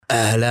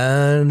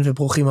אהלן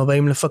וברוכים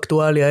הבאים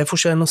לפקטואליה, איפה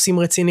שהנושאים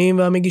רציניים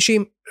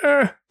והמגישים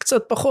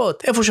קצת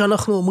פחות, איפה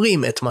שאנחנו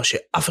אומרים את מה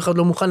שאף אחד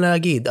לא מוכן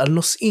להגיד, על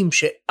נושאים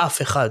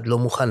שאף אחד לא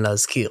מוכן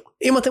להזכיר.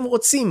 אם אתם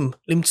רוצים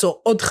למצוא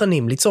עוד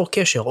תכנים, ליצור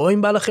קשר, או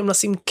אם בא לכם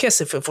לשים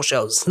כסף איפה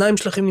שהאוזניים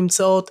שלכם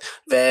נמצאות,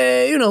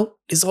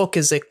 לזרוק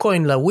איזה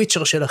קוין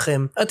לוויצ'ר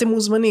שלכם, אתם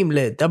מוזמנים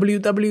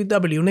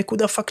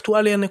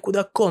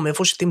ל-www.פקטואליה.com,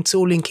 איפה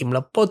שתמצאו לינקים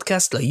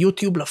לפודקאסט,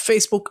 ליוטיוב,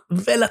 לפייסבוק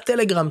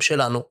ולטלגרם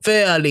שלנו,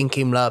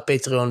 והלינקים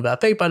לפטריון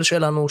והפייפל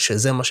שלנו,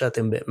 שזה מה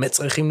שאתם באמת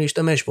צריכים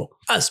להשתמש בו.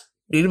 אז,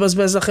 בלי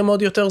לבזבז לכם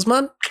עוד יותר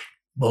זמן,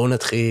 בואו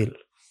נתחיל.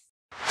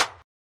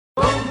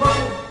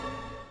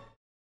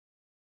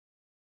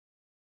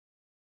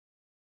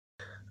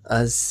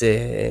 אז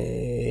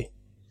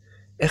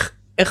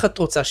איך את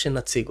רוצה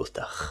שנציג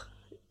אותך?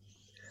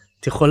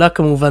 את יכולה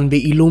כמובן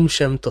בעילום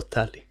שם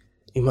טוטלי,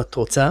 אם את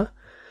רוצה.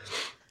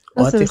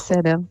 זה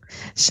בסדר.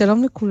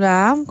 שלום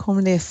לכולם,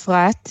 קוראים לי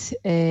אפרת,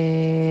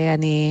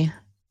 אני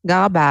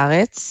גרה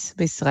בארץ,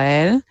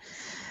 בישראל.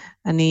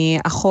 אני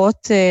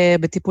אחות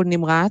בטיפול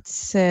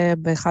נמרץ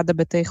באחד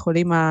הבתי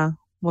חולים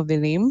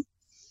המובילים,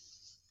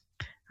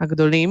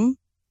 הגדולים.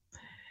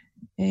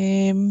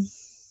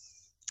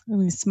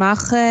 אני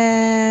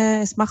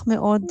אשמח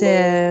מאוד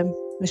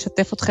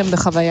לשתף אתכם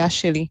בחוויה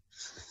שלי,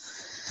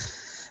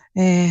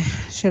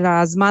 של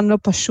הזמן לא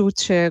פשוט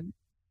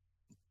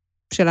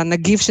של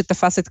הנגיף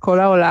שתפס את כל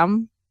העולם,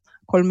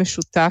 הכל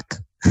משותק,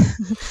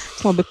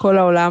 כמו בכל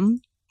העולם.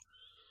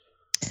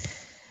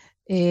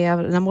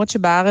 למרות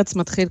שבארץ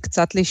מתחיל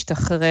קצת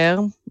להשתחרר,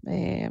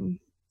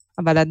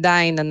 אבל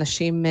עדיין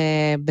אנשים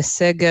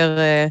בסגר,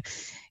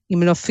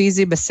 אם לא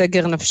פיזי,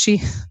 בסגר נפשי.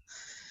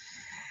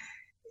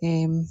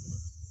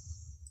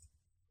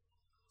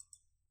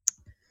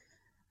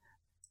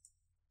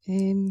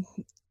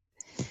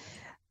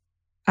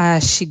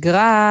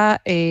 השגרה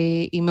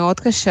היא מאוד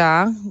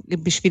קשה,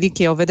 בשבילי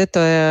כי עובדת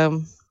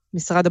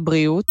משרד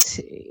הבריאות,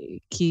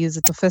 כי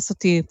זה תופס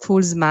אותי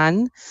פול זמן,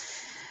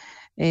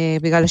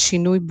 בגלל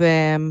השינוי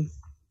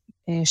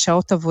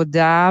בשעות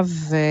עבודה,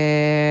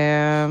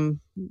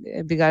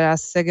 ובגלל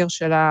הסגר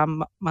של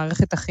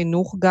מערכת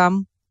החינוך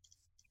גם,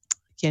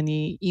 כי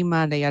אני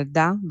אימא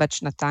לילדה בת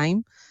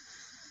 2,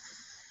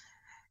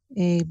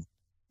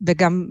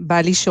 וגם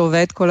בעלי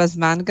שעובד כל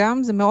הזמן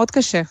גם, זה מאוד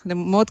קשה,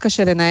 מאוד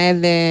קשה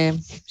לנהל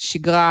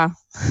שגרה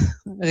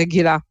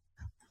רגילה.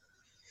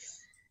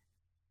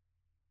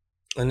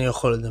 אני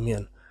יכול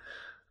לדמיין.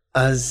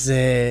 אז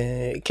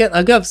כן,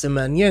 אגב, זה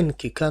מעניין,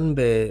 כי כאן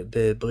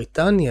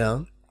בבריטניה,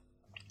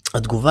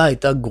 התגובה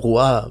הייתה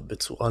גרועה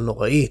בצורה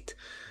נוראית.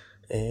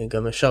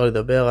 גם אפשר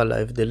לדבר על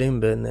ההבדלים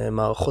בין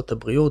מערכות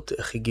הבריאות,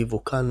 איך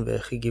הגיבו כאן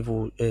ואיך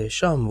הגיבו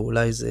שם,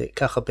 ואולי זה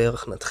ככה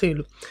בערך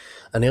נתחיל.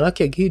 אני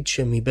רק אגיד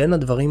שמבין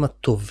הדברים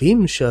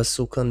הטובים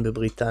שעשו כאן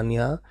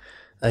בבריטניה,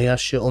 היה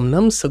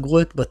שאומנם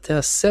סגרו את בתי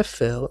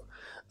הספר,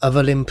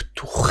 אבל הם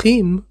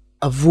פתוחים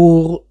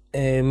עבור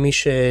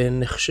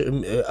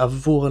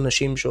עבור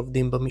אנשים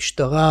שעובדים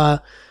במשטרה,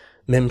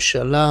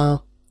 ממשלה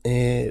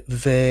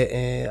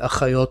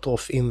ואחיות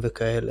רופאים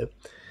וכאלה.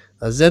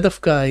 אז זה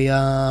דווקא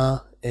היה,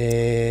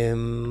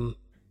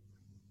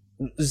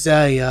 זה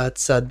היה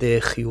צד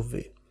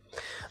חיובי.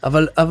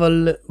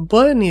 אבל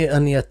בואי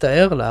אני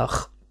אתאר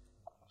לך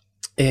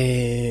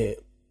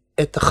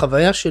את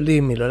החוויה שלי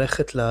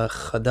מללכת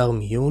לחדר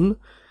מיון,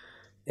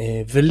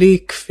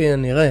 ולי כפי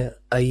הנראה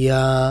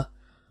היה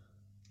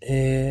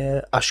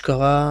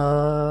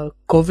אשכרה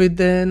COVID-19,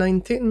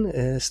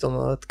 זאת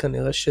אומרת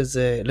כנראה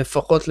שזה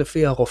לפחות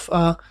לפי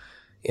הרופאה,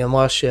 היא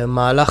אמרה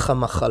שמהלך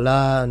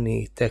המחלה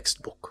אני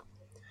טקסטבוק.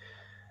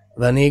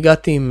 ואני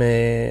הגעתי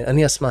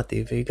אני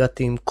אסמתי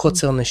והגעתי עם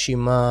קוצר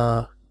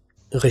נשימה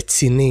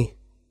רציני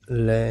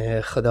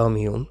לחדר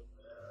מיון.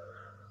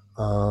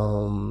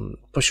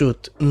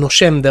 פשוט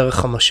נושם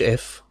דרך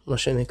המשאף, מה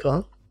שנקרא.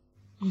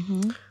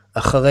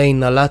 אחרי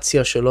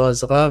אינלציה שלא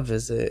עזרה,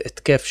 וזה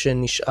התקף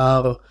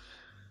שנשאר,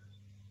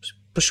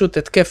 פשוט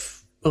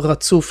התקף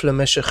רצוף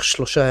למשך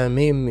 3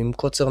 ימים, עם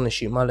קוצר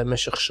נשימה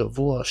למשך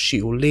שבוע,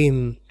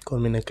 שיעולים, כל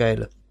מיני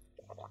כאלה.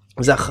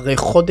 זה אחרי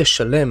חודש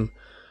שלם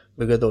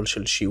בגדול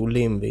של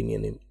שיעולים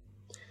ועניינים.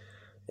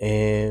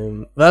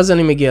 ואז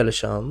אני מגיע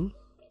לשם,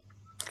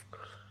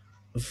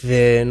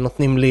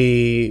 ונותנים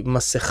לי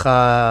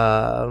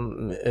מסכה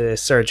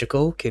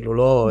surgical, כאילו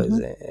לא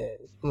איזה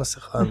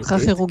מסכה אמיתית.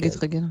 מסכה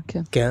כירורגית רגילה,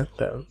 כן. כן,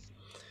 כן.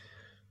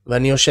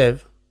 ואני יושב,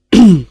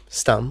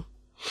 סתם,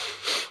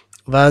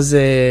 ואז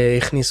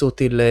הכניסו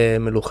אותי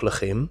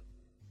למלוכלכים.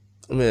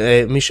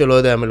 מי שלא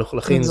יודע,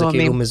 מלוכלכים זה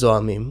כאילו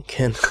מזוהמים,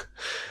 כן.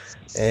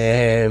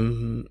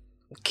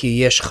 כי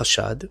יש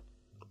חשד.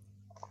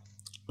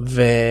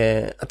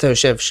 ואתה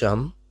יושב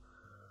שם,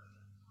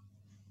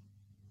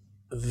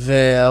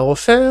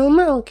 והרופא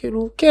אומר,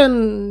 כאילו, כן,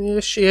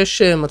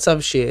 יש מצב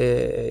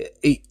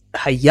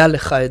שהיה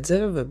לך את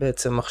זה,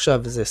 ובעצם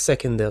עכשיו זה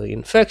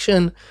secondary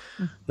infection,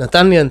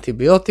 נתן לי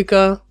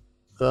אנטיביוטיקה,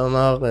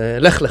 ואמר,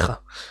 לך לך.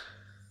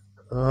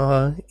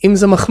 אם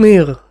זה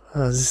מחמיר,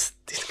 אז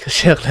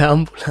תתקשר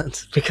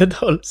לאמבולנס,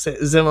 בגדול,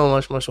 זה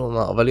ממש מה שהוא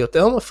אמר, אבל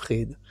יותר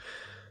מפחיד,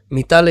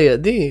 מיטה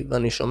לידי,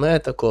 ואני שומע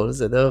את הכל,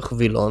 זה דרך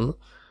וילון,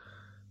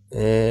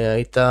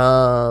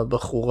 הייתה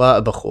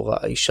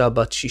אישה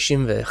בת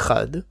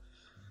 61,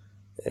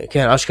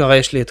 כן, אשכרה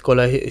יש לי את כל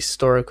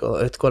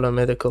ההיסטוריקל, את כל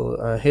המדיקל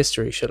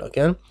היסטורי שלה,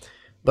 כן?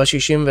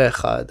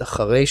 ב-61,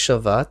 אחרי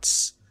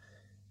שבץ,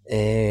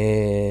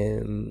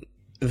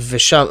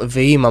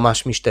 והיא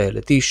ממש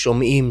משתעלת, היא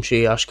שומעים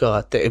שהיא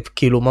אשכרה,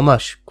 כאילו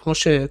ממש,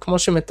 כמו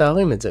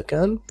שמתארים את זה,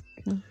 כן?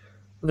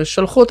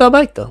 ושלחו אותה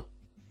הביתה.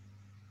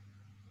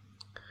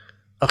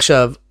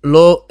 עכשיו,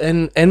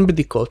 אין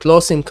בדיקות, לא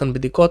עושים כאן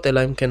בדיקות,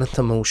 אלא אם כן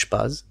אתה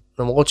מאושפז,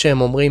 למרות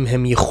שהם אומרים,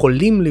 הם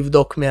יכולים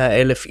לבדוק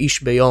 100,000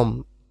 איש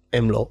ביום,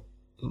 הם לא.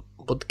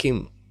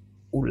 בודקים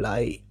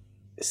אולי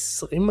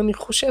 20, אני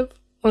חושב,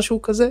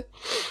 משהו כזה.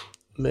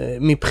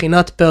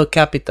 מבחינת פר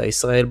קפיטה,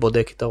 ישראל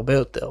בודקת הרבה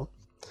יותר.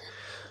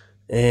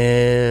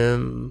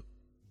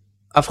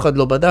 אף אחד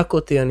לא בדק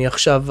אותי, אני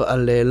עכשיו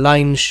על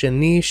ליין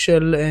שני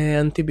של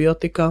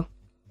אנטיביוטיקה,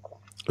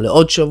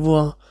 לעוד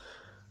שבוע,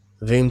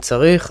 ואם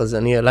צריך, אז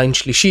אני על ליין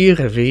שלישי,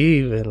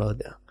 רביעי, ולא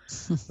יודע.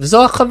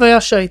 וזו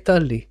החוויה שהייתה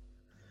לי.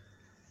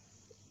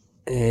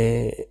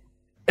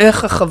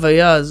 איך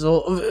החוויה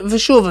הזו,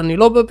 ושוב, אני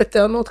לא בא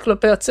בטענות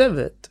כלפי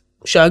הצוות,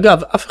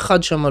 שאגב, אף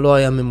אחד שם לא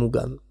היה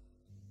ממוגן.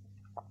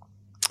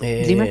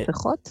 בלי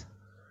מסכות?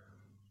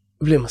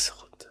 בלי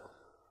מסכות.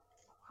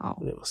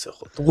 בלי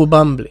מסכות.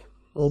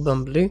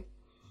 רובם בלי.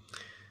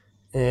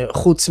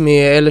 חוץ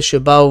מאלה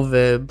שבאו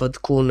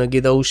ובדקו,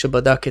 נגיד ההוא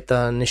שבדק את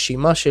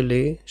הנשימה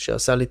שלי,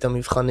 שעשה לי את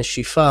המבחן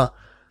נשיפה,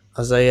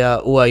 אז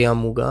הוא היה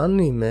מוגן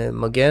עם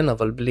מגן,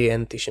 אבל בלי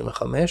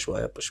N95, הוא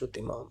היה פשוט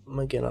עם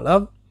המגן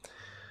עליו.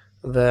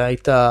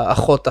 והייתה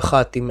אחות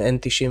אחת עם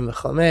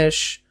N95,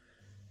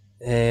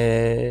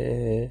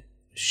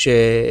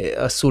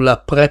 שעשו לה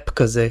פרפ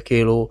כזה,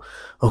 כאילו,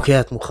 אוקיי,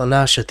 את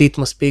מוכנה, שתית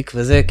מספיק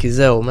וזה, כי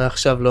זהו,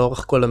 מעכשיו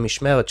לאורך כל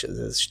המשמרת,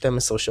 שזה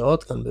 12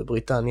 שעות כאן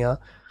בבריטניה,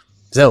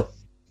 זהו,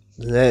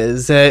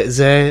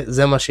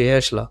 זה מה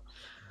שיש לה.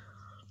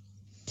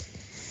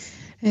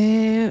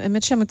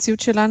 האמת שהמציאות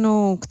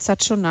שלנו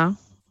קצת שונה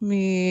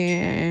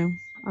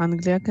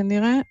מאנגליה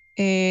כנראה,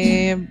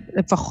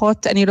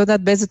 לפחות, אני לא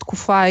יודעת באיזה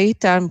תקופה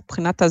היית,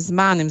 מבחינת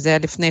הזמן, אם זה היה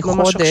לפני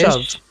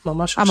חודש.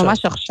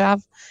 ממש עכשיו.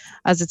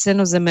 אז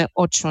אצלנו זה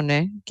מאוד שונה,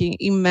 כי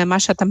אם מה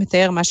שאתה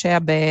מתאר, מה שהיה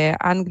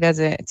באנגליה,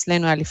 זה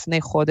אצלנו היה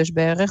לפני חודש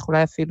בערך,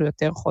 אולי אפילו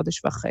יותר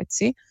חודש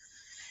וחצי.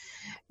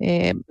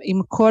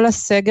 עם כל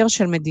הסגר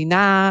של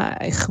מדינה,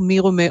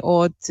 החמירו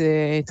מאוד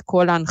את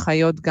כל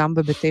ההנחיות גם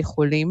בבתי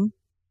חולים,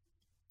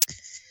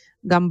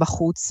 גם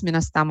בחוץ, מן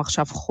הסתם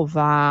עכשיו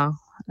חובה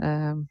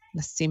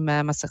לשים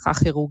מסכה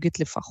כירורגית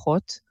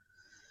לפחות.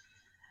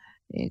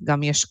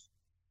 גם יש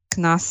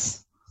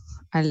כנס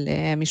על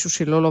מישהו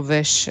שלא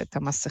לובש את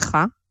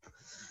המסכה.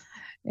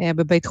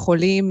 בבית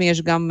חולים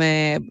יש גם,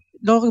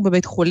 לא רק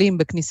בבית חולים,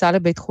 בכניסה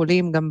לבית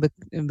חולים, גם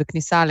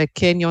בכניסה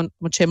לקניון,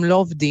 זאת אומרת שהם לא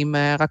עובדים,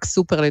 רק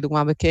סופר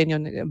לדוגמה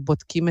בקניון,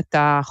 בודקים את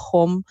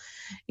החום,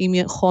 אם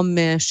חום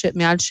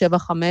מעל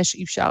 7-5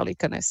 אי אפשר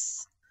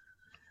להיכנס.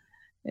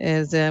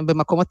 זה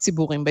במקום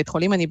הציבורים, בית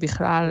חולים אני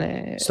בכלל...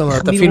 זאת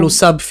אומרת, אפילו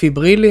סאב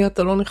פיברילי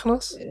אתה לא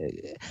נכנס?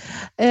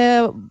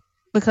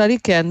 בכללי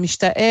כן,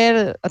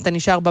 משתעל, אתה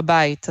נשאר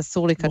בבית,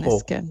 אסור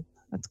להיכנס, כן,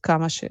 עד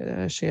כמה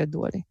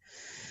שידוע לי.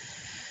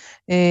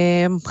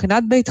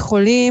 מבחינת בית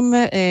חולים,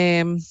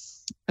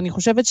 אני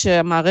חושבת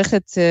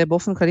שהמערכת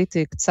באופן כללי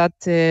היא קצת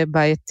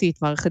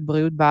בעייתית, מערכת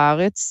בריאות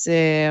בארץ,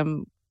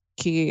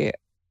 כי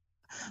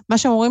מה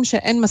שאומרים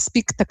שאין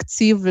מספיק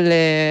תקציב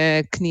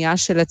לקנייה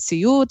של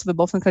הציוד,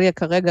 ובאופן כללי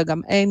כרגע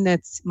גם אין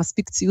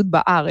מספיק ציוד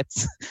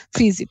בארץ,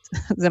 פיזית,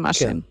 זה מה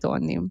שהם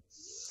טוענים.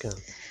 כן.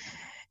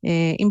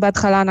 אם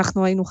בהתחלה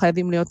אנחנו היינו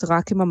חייבים להיות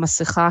רק עם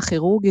המסכה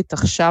הכירורגית,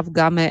 עכשיו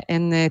גם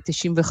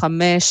N95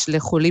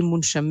 לחולים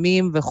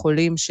מונשמים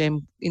וחולים שהם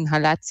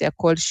אינהלציה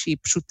כלשהי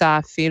פשוטה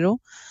אפילו,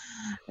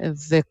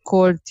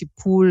 וכל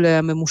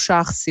טיפול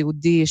ממושך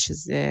סיעודי,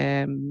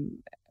 שזה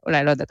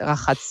אולי לא יודעת,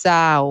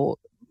 רחצה, או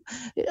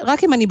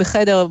רק אם אני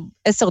בחדר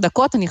 10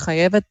 דקות, אני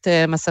חייבת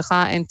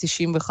מסכה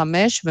N95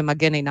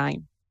 ומגן עיניים,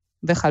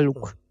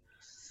 וחלוק.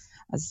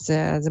 אז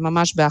זה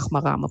ממש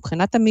בהחמרה.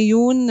 מבחינת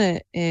המיון,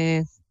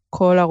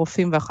 כל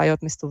הרופאים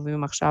והאחיות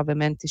מסתובבים עכשיו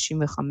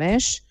ב-N95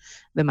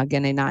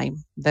 ומגן עיניים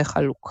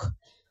וחלוק.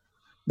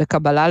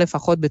 בקבלה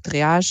לפחות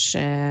בטריאז'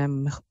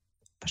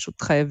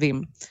 פשוט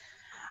חייבים.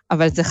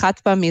 אבל זה חד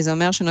פעמי, זה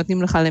אומר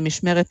שנותנים לך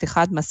למשמרת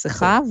אחד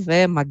מסכה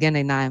ומגן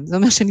עיניים. זה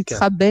אומר שאני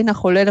צריכה בין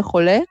החולה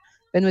לחולה,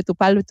 בין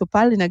מטופל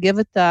לטופל, לנגב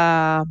את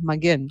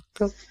המגן,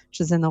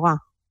 שזה נורא,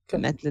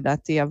 באמת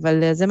לדעתי,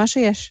 אבל זה מה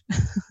שיש.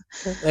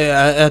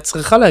 את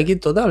צריכה להגיד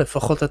תודה,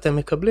 לפחות אתם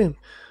מקבלים.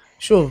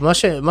 שוב,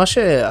 מה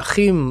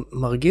שהכי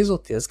מרגיז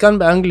אותי, אז כאן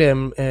באנגליה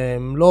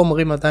הם לא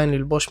אומרים עדיין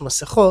ללבוש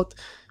מסכות,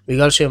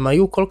 בגלל שהם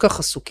היו כל כך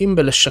עסוקים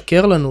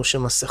בלשקר לנו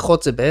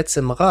שמסכות זה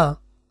בעצם רע,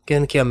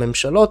 כן, כי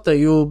הממשלות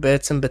היו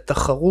בעצם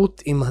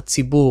בתחרות עם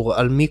הציבור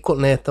על מי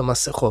קונה את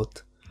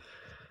המסכות.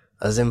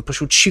 אז הם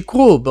פשוט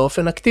שיקרו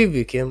באופן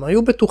אקטיבי, כי הם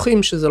היו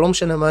בטוחים שזה לא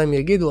משנה מה הם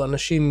יגידו,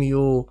 אנשים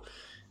יהיו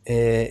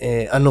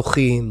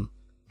אנוכיים,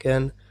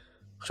 כן?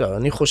 עכשיו,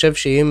 אני חושב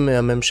שאם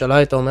הממשלה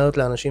הייתה אומרת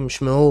לאנשים,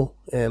 שמעו,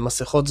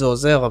 מסכות זה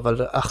עוזר,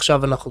 אבל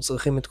עכשיו אנחנו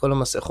צריכים את כל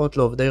המסכות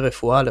לעובדי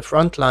רפואה,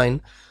 לפרונט ליין,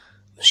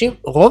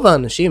 רוב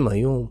האנשים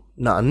היו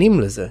נענים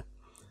לזה.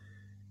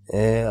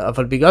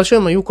 אבל בגלל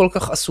שהם היו כל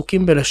כך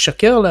עסוקים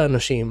בלשקר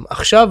לאנשים,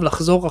 עכשיו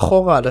לחזור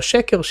אחורה על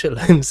השקר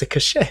שלהם זה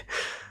קשה.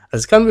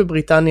 אז כאן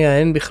בבריטניה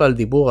אין בכלל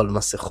דיבור על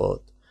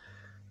מסכות.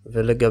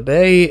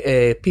 ולגבי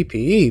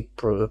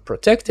PPE,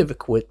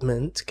 Protective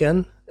Equipment, כן?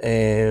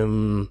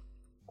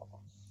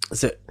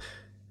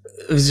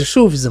 זה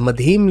שוב, זה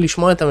מדהים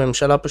לשמוע את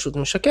הממשלה פשוט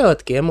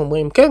משקרת, כי הם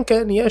אומרים, כן,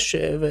 כן, יש,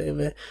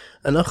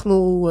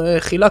 ואנחנו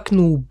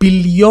חילקנו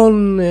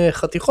ביליון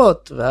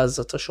חתיכות, ואז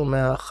אתה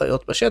שומע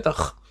חיות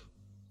בשטח,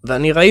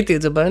 ואני ראיתי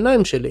את זה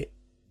בעיניים שלי.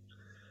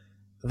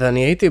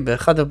 ואני הייתי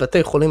באחד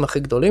הבתי חולים הכי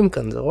גדולים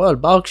כאן, זה רויאל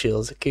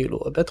ברקשיר, זה כאילו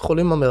הבית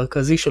חולים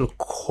המרכזי של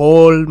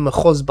כל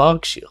מחוז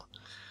ברקשיר.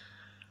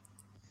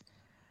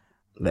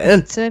 ואין.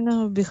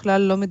 אצלנו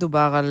בכלל לא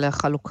מדובר על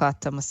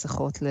חלוקת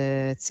המסכות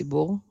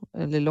לציבור,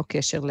 ללא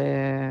קשר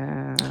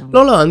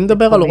לא, אני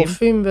מדבר על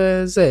רופאים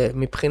וזה.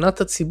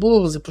 מבחינת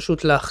הציבור זה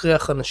פשוט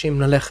להכריח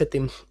אנשים ללכת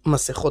עם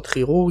מסכות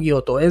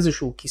כירורגיות או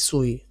איזשהו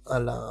כיסוי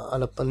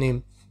על הפנים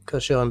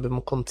כאשר הם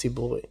במקום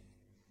ציבורי.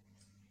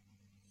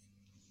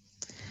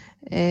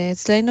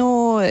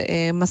 אצלנו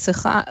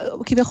מסכה,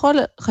 כביכול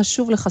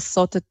חשוב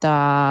לחסות את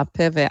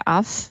הפה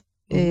והאף,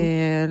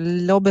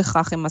 לא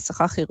בהכרח עם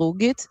מסכה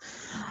כירורגית,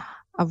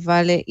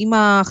 אבל עם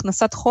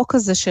הכנסת חוק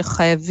הזה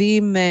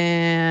שחייבים,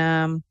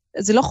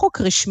 זה לא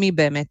חוק רשמי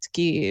באמת,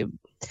 כי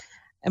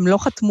הם לא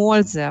חתמו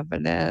על זה, אבל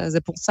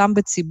זה פורסם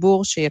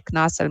בציבור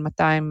שיקנס על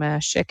 200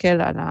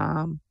 שקל על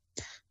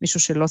מישהו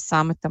שלא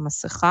שם את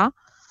המסכה.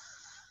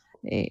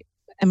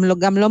 הם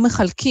גם לא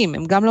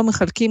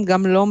מחלקים,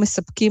 גם לא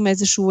מספקים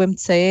איזשהו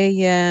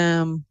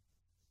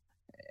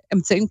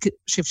אמצעים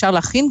שאפשר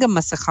להכין גם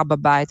מסכה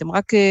בבית, הם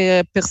רק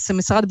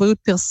משרד הבריאות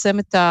פרסם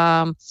את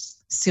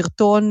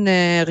הסרטון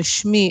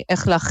רשמי,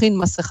 איך להכין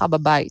מסכה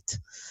בבית.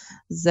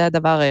 זה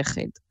הדבר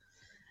היחיד.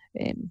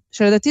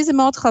 שלדעתי זה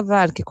מאוד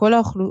חבל, כי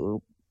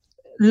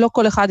לא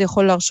כל אחד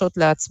יכול להרשות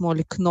לעצמו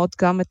לקנות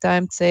גם את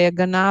האמצעי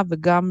הגנה,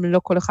 וגם לא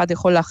כל אחד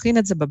יכול להכין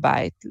את זה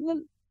בבית.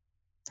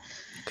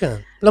 כן,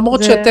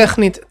 למרות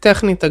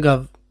שטכנית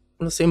אגב,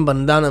 נשים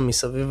בנדנה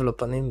מסביב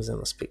לפנים, זה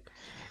מספיק.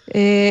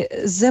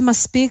 זה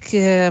מספיק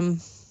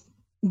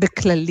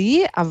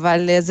בכללי,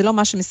 אבל זה לא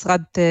מה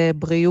שמשרד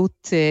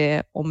בריאות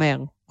אומר.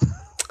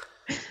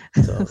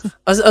 טוב.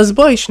 אז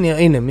בואי שנייה,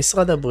 הנה,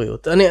 משרד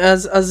הבריאות.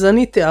 אז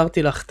אני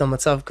תיארתי לך את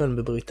המצב כאן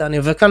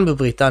בבריטניה, וכאן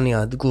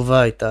בבריטניה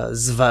התגובה הייתה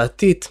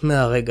זוועתית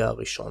מהרגע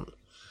הראשון.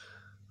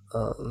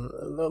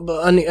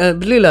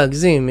 בלי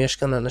להגזים, יש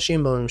כאן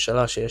אנשים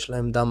בממשלה שיש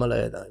להם דם על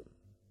הידיים,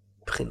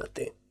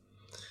 מבחינתי.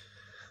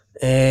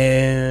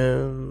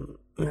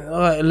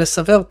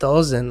 לסבר את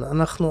האוזן,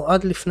 אנחנו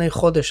עד לפני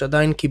חודש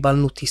עדיין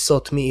קיבלנו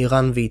טיסות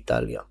מאיראן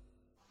ואיטליה.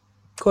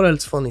 כולל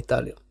צפון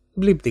איטליה,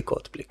 בלי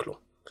בדיקות, בלי כלום.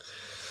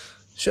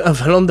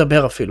 אבל לא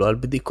מדבר אפילו על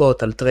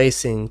בדיקות, על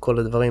טרייסינג, כל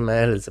הדברים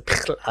האלה, זה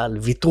בכלל,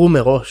 ויתרו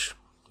מראש,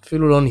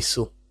 אפילו לא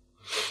ניסו.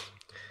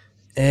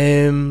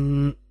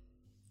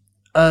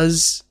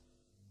 אז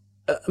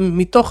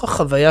מתוך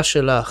החוויה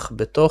שלך,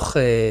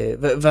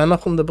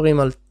 ואנחנו מדברים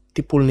על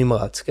טיפול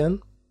נמרץ, כן?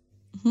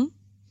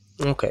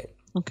 אוקיי.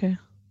 אוקיי.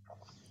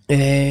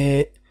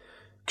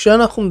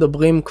 כשאנחנו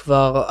מדברים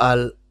כבר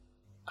על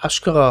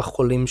אשכרה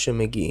החולים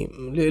שמגיעים,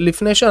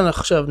 לפני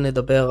שעכשיו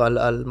נדבר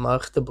על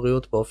מערכת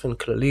הבריאות באופן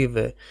כללי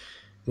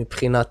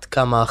ומבחינת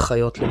כמה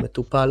אחיות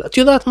למטופל, את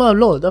יודעת מה?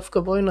 לא, דווקא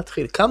בואי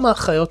נתחיל. כמה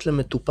אחיות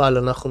למטופל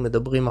אנחנו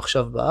מדברים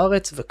עכשיו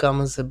בארץ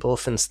וכמה זה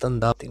באופן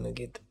סטנדרטי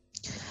נגיד?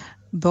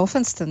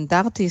 באופן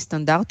סטנדרטי,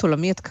 סטנדרט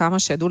עולמי עד כמה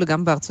שידעו לי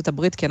גם בארצות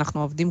הברית, כי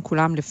אנחנו עובדים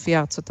כולם לפי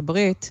ארצות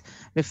הברית,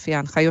 לפי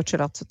ההנחיות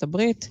של ארצות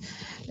הברית,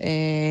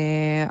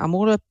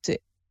 אמור להיות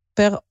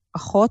פר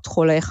אחות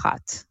חולה אחד.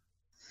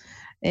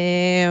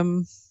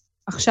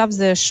 עכשיו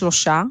זה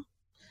 3,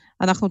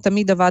 אנחנו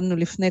תמיד עבדנו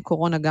לפני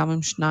קורונה גם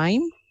עם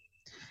 2,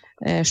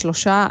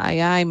 3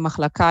 היה עם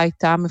מחלקה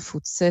הייתה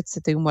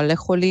מפוצצת, היו מלא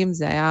חולים,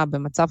 זה היה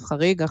במצב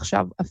חריג,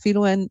 עכשיו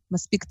אפילו אין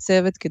מספיק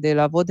צוות כדי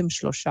לעבוד עם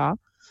 3,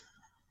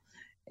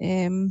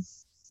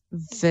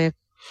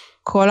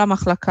 וכל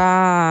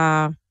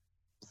המחלקה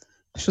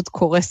פשוט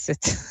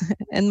קורסת.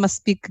 אין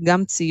מספיק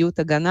גם ציוד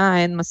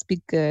הגנה, אין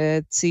מספיק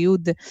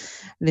ציוד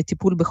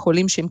לטיפול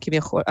בחולים שהם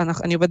כביכול,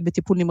 אני עובד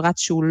בטיפול נמרץ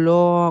שהוא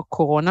לא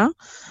קורונה,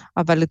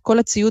 אבל את כל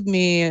הציוד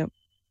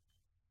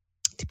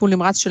מטיפול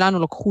נמרץ שלנו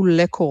לקחו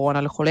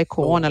לקורונה, לחולי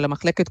קורונה,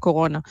 למחלקת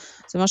קורונה.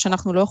 זאת אומרת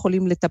שאנחנו לא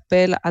יכולים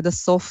לטפל עד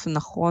הסוף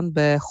נכון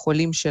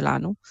בחולים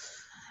שלנו.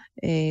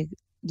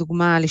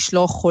 דוגמה,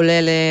 לשלוח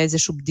חולה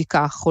לאיזושהי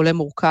בדיקה, חולה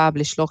מורכב,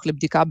 לשלוח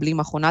לבדיקה בלי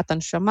מכונת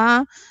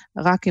הנשמה,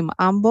 רק עם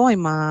אמבו,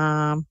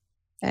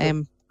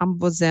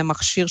 אמבו זה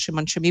מכשיר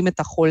שמנשמים את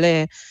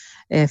החולה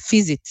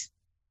פיזית.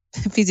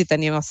 פיזית,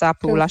 אני עושה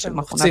פעולה של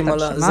מכונת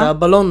הנשמה. זה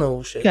הבלון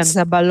ההוא. כן,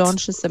 זה הבלון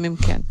ששמים,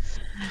 כן.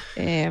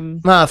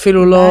 מה,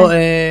 אפילו לא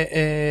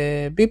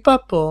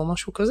ביפאפ או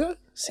משהו כזה?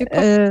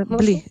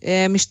 בלי.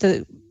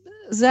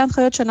 זה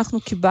ההנחיות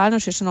שאנחנו קיבלנו,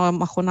 שיש לנו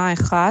מכונה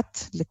אחת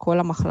לכל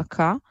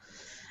המחלקה.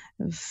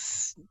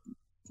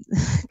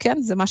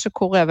 כן, זה מה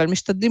שקורה, אבל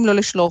משתדלים לא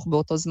לשלוח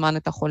באותו זמן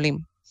את החולים.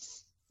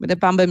 מדי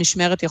פעם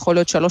במשמרת יכול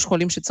להיות 3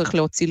 חולים שצריך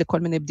להוציא לכל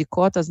מיני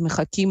בדיקות, אז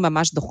מחכים,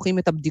 ממש דוחים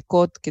את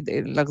הבדיקות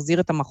כדי להחזיר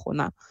את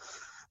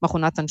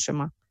מכונת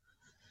הנשמה.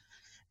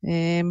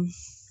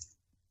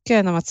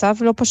 כן, המצב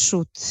לא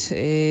פשוט,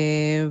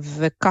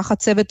 וככה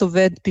צוות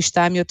עובד פי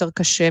 2 יותר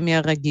קשה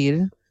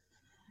מהרגיל,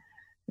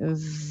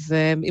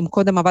 ואם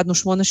קודם עבדנו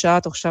 8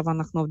 שעות, עכשיו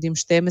אנחנו עובדים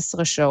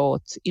 12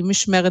 שעות. אם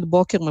משמרת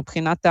בוקר,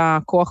 מבחינת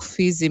הכוח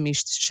פיזי,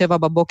 מ-7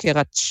 בבוקר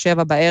עד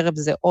 7 בערב,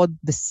 זה עוד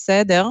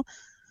בסדר,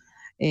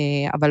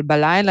 אבל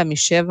בלילה,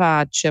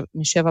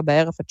 מ-7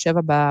 בערב עד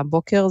 7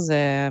 בבוקר,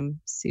 זה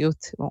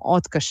סיוט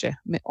מאוד קשה,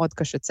 מאוד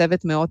קשה,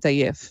 צוות מאוד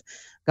עייף.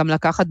 גם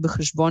לקחת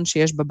בחשבון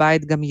שיש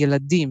בבית גם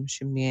ילדים,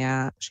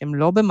 שהם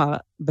לא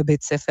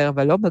בבית ספר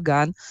ולא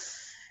בגן.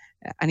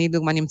 אני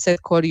דוגמה נמצאת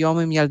כל יום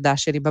עם ילדה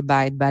שלי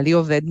בבית, בעלי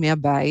עובד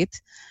מהבית,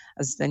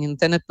 אז אני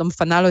לא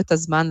מפנה לו את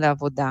הזמן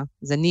לעבודה,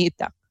 אז אני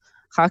איתה.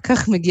 אחר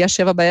כך מגיע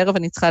 7 בערב,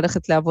 אני צריכה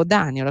ללכת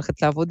לעבודה, אני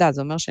הולכת לעבודה,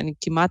 זה אומר שאני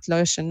כמעט לא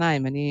ישנה,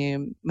 אם אני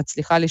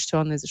מצליחה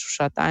לישון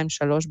איזשהו 2-3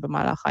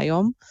 במהלך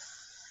היום,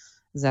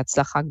 זה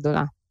הצלחה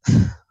גדולה,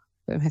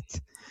 באמת.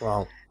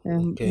 וואו,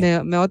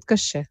 מאוד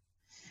קשה.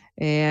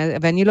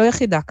 ואני לא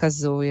יחידה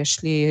כזו,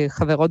 יש לי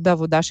חברות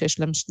בעבודה שיש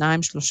להם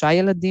 2-3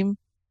 ילדים,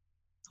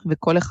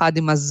 וכל אחד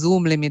עם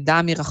הזום,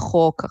 למידה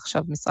מרחוק,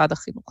 עכשיו משרד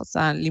החינוך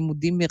עשה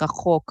לימודים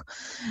מרחוק,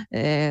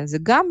 זה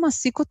גם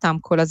מעסיק אותם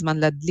כל הזמן,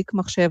 להדליק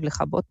מחשב,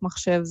 לכבות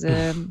מחשב,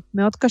 זה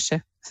מאוד קשה.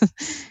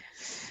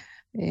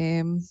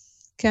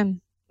 כן.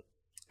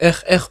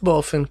 איך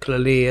באופן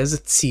כללי, איזה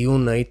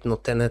ציון היית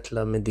נותנת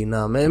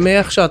למדינה?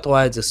 מאיך שאת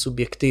רואה את זה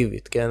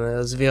סובייקטיבית, כן?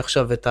 עזבי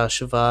עכשיו את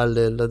ההשוואה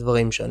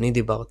לדברים שאני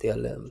דיברתי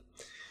עליהם.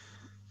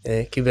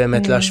 כי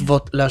באמת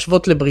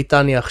להשוות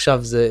לבריטניה עכשיו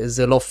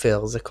זה לא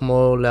פייר, זה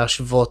כמו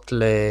להשוות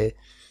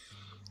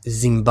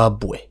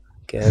לזימבבואה,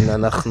 כן?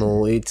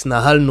 אנחנו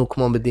התנהלנו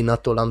כמו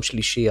מדינת עולם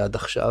שלישי עד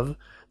עכשיו,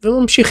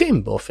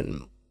 וממשיכים באופן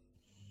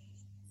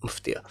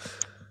מפתיע.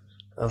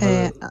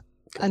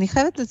 אני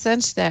חייבת לציין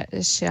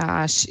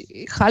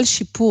שחל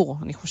שיפור,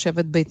 אני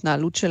חושבת,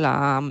 בהתנהלות של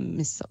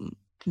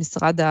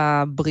משרד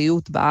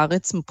הבריאות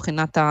בארץ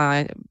מבחינת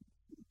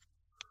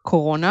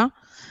הקורונה.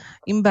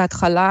 אם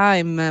בהתחלה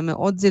הם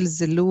מאוד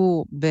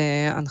זלזלו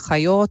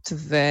בהנחיות,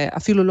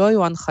 ואפילו לא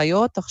היו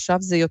הנחיות, עכשיו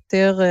זה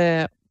יותר,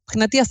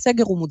 מבחינתי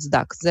הסגר הוא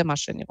מוצדק, זה מה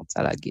שאני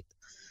רוצה להגיד.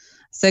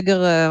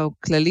 הסגר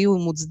כללי הוא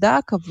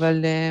מוצדק,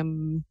 אבל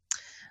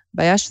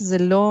בעיה שזה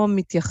לא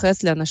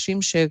מתייחס לאנשים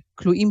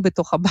שכלואים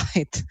בתוך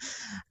הבית.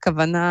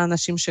 הכוונה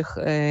אנשים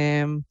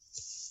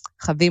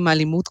שחווים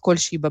אלימות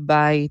כלשהי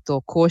בבית,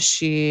 או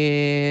קושי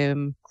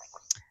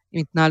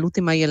עם התנהלות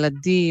עם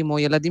הילדים, או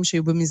ילדים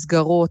שהיו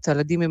במסגרות,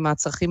 ילדים עם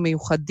הצרכים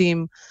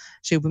מיוחדים,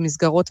 שהיו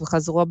במסגרות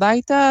וחזרו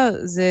הביתה,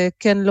 זה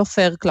כן לא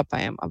פייר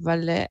כלפיהם,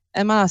 אבל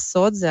אין מה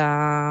לעשות, זה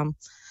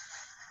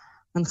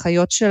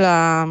ההנחיות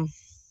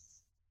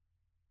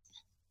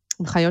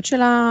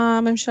של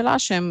הממשלה,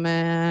 שהם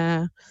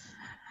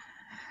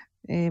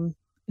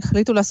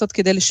החליטו לעשות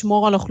כדי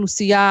לשמור על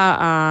האוכלוסייה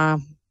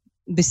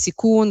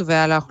בסיכון,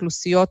 ועל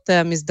האוכלוסיות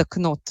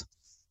המזדקנות.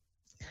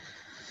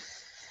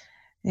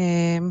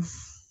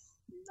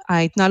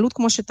 ההתנהלות,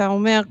 כמו שאתה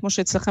אומר, כמו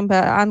שאצלכם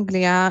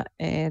באנגליה,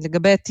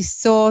 לגבי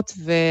טיסות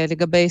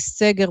ולגבי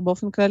סגר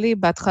באופן כללי,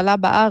 בהתחלה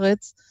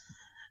בארץ,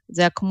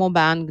 זה היה כמו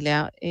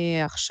באנגליה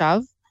עכשיו,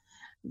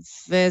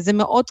 וזה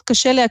מאוד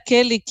קשה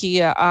להקל לי, כי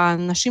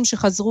האנשים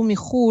שחזרו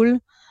מחול,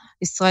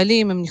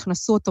 ישראלים, הם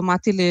נכנסו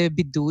אוטומטי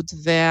לבידוד,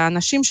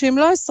 והאנשים שהם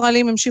לא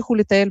ישראלים, המשיכו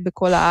לטייל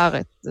בכל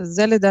הארץ.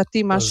 זה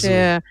לדעתי מה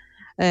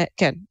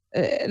כן.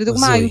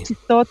 לדוגמה, היו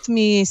טיסות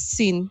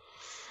מסין,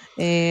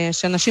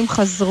 שאנשים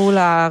חזרו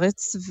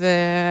לארץ,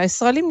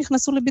 והישראלים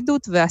נכנסו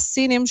לבידוד,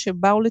 והסינים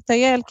שבאו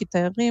לטייל, כי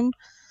תיירים,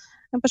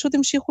 הם פשוט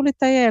המשיכו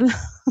לטייל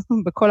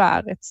בכל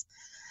הארץ.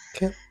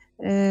 כן.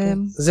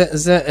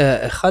 זה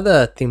אחד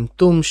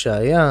הטמטום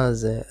שהיה,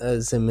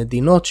 זה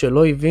מדינות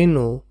שלא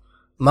הבינו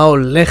מה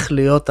הולך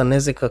להיות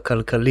הנזק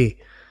הכלכלי.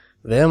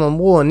 והם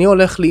אמרו, אני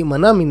הולך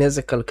להימנע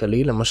מנזק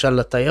כלכלי, למשל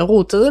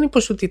לתיירות, אז אני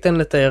פשוט אתן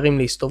לתיירים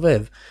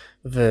להסתובב.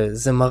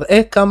 וזה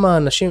מראה כמה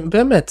אנשים,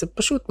 באמת, זה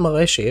פשוט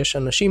מראה שיש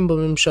אנשים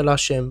בממשלה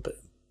שהם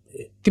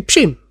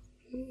טיפשים,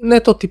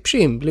 נטו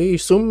טיפשים, בלי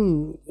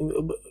שום,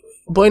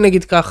 בואי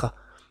נגיד ככה,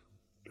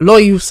 לא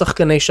יהיו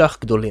שחקני שח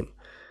גדולים.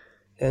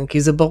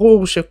 כי זה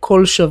ברור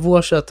שכל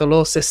שבוע שאתה לא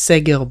עושה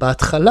סגר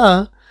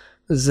בהתחלה,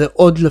 זה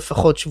עוד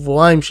לפחות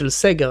שבועיים של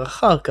סגר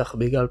אחר כך,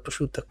 בגלל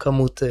פשוט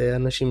הכמות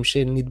אנשים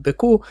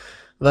שנדבקו,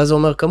 ואז זה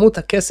אומר כמות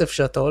הכסף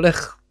שאתה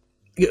הולך,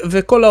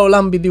 וכל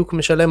העולם בדיוק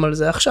משלם על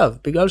זה עכשיו,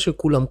 בגלל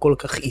שכולם כל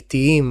כך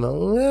איטיים,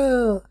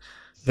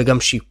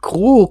 וגם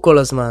שיקרו כל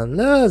הזמן,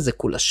 זה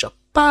כולה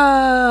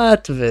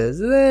שפעת,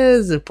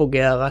 וזה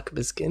פוגע רק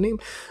בזקנים.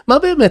 מה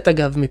באמת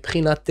אגב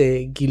מבחינת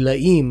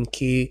גילאים,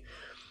 כי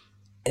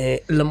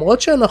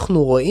למרות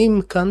שאנחנו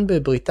רואים כאן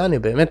בבריטניה,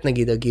 באמת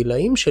נגיד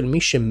הגילאים של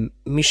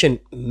מי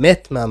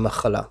שמת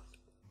מהמחלה,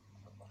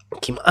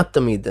 כמעט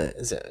תמיד,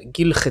 זה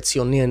גיל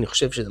חציוני, אני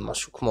חושב שזה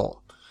משהו כמו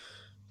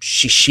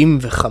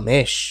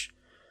 65,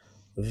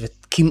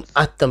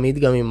 וכמעט תמיד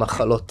גם עם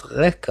מחלות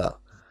רקע,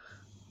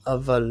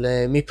 אבל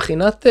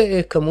מבחינת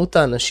כמות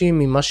האנשים,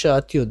 ממה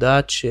שאת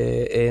יודעת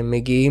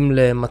שמגיעים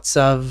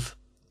למצב,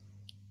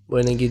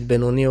 בואי נגיד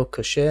בינוני או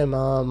קשה,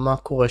 מה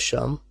קורה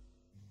שם?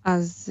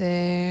 אז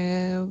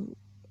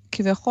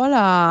כביכול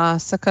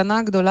הסכנה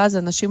הגדולה זה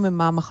אנשים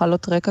עם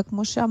מחלות רקע,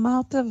 כמו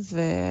שאמרת,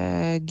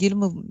 וגיל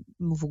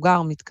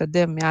מבוגר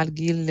מתקדם מעל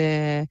גיל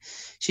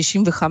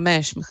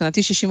 65.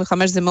 מבחינתי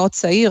 65 זה מאוד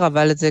צעיר,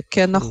 אבל זה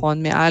כן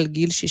נכון, מעל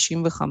גיל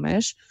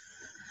 65.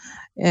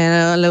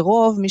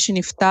 לרוב, מי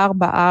שנפטר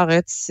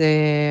בארץ,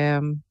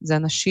 זה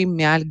אנשים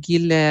מעל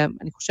גיל,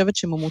 אני חושבת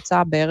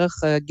שממוצע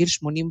בערך גיל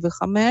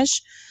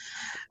 85,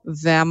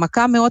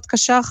 והמכה מאוד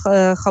קשה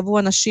חוו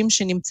אנשים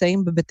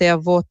שנמצאים בבתי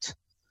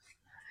אבות.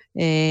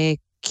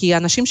 כי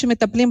האנשים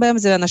שמטפלים בהם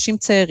זה אנשים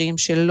צעירים,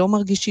 שלא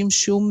מרגישים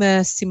שום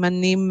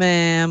סימנים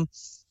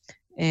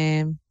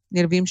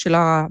נלווים של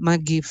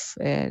המגיף.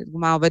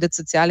 דוגמה, עובדת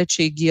סוציאלית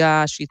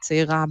שהגיעה, שהיא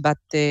צעירה,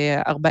 בת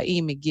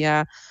 40,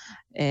 הגיעה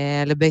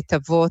לבית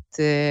אבות,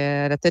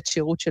 לתת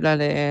שירות שלה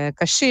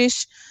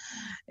לקשיש,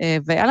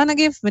 והיה לה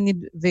נגיף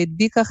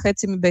והדביקה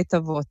חצי מבית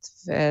אבות.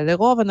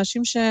 ולרוב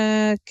אנשים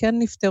שכן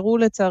נפטרו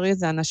לצערי,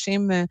 זה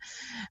אנשים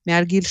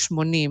מעל גיל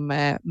 80,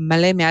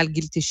 מלא מעל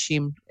גיל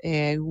 90.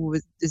 היו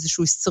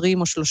איזשהו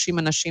 20 או 30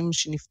 אנשים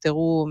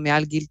שנפטרו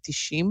מעל גיל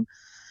 90.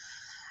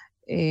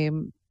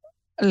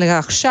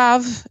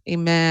 לעכשיו,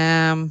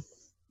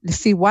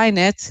 לפי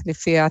ynet,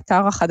 לפי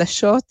אתר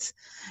החדשות,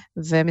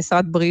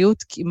 ומשרד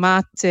בריאות,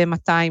 כמעט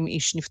 200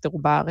 איש נפטרו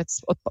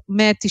בארץ,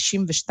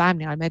 192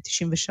 נראה,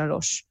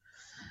 193.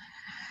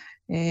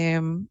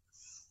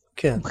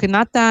 כן.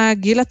 מבחינת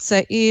הגיל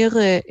הצעיר,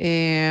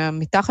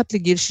 מתחת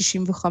לגיל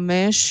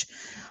 65,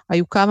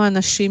 היו כמה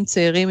אנשים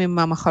צעירים עם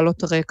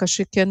המחלות רקע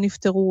שכן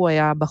נפטרו,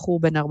 היה בחור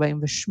בן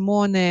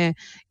 48,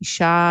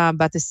 אישה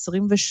בת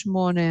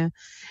 28,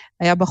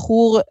 היה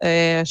בחור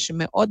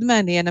שמאוד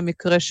מעניין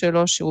המקרה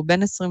שלו, שהוא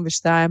בן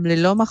 22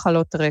 ללא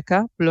מחלות רקע,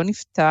 הוא לא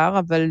נפטר,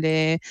 אבל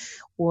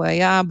הוא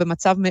היה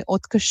במצב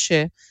מאוד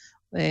קשה.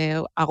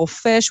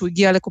 הרופא שהוא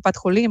הגיע לקופת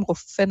חולים,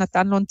 רופא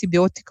נתן לו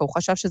אנטיביוטיקה, הוא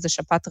חשב שזה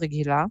שפעת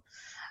רגילה,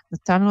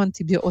 נתן לו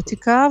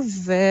אנטיביוטיקה,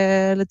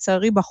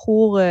 ולצערי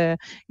בחור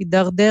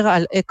הידרדר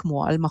על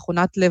אקמו, על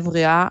מכונת לב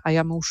ריאה,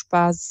 היה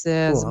מאושפז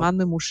זמן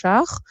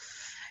ממושך,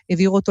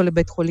 העביר אותו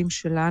לבית חולים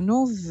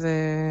שלנו,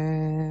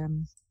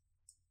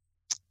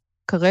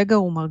 כרגע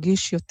הוא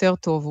מרגיש יותר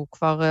טוב, הוא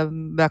כבר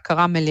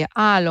בהכרה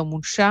מלאה, לא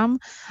מונשם,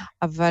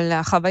 אבל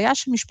החוויה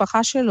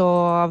שמשפחה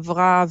שלו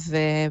עברה,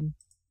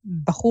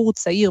 ובחור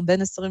צעיר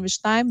בן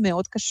 22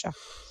 מאוד קשה.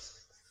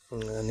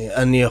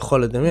 אני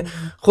יכול לדמיין.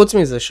 חוץ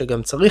מזה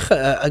שגם צריך,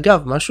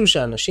 אגב, משהו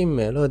שאנשים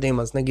לא יודעים,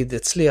 אז נגיד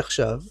אצלי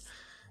עכשיו,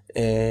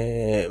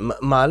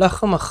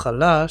 מהלך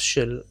המחלה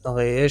של,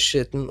 הרי יש,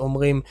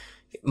 אומרים,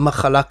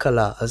 מחלה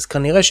קלה, אז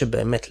כנראה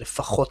שבאמת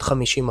לפחות 50%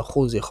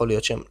 יכול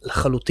להיות שהם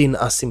לחלוטין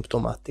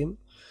אסימפטומטיים,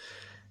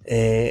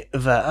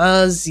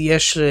 ואז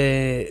יש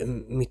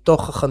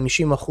מתוך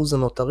ה-50%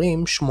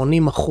 הנותרים, 80%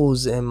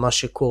 הם מה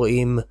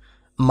שקוראים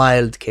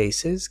mild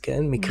cases,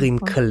 כן? מקרים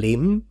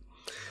קלים,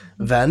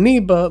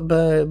 ואני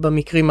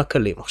במקרים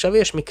הקלים. עכשיו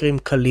יש מקרים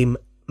קלים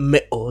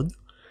מאוד,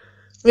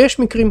 ויש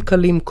מקרים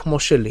קלים כמו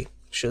שלי,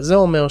 שזה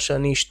אומר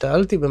שאני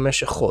השתעלתי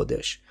במשך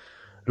חודש,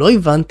 לא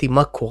הבנתי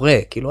מה קורה,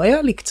 כאילו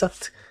היה לי קצת,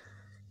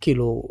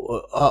 כאילו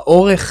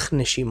האורך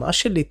נשימה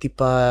שלי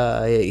טיפה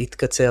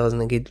התקצר, אז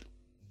נגיד,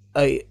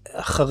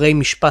 אחרי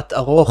משפט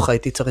ארוך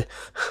הייתי צריך,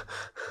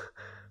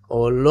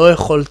 או לא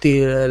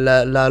יכולתי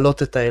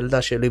להעלות את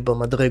הילדה שלי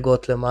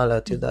במדרגות למעלה,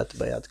 את יודעת,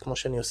 ביד, כמו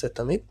שאני עושה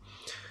תמיד.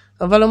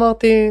 אבל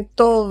אמרתי,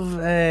 טוב,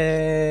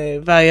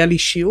 והיה לי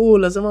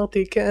שיעול, אז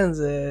אמרתי, כן,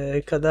 זה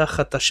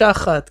קדחת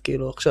השחת,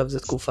 כאילו עכשיו זה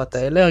תקופת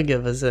האלרגיה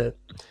וזה,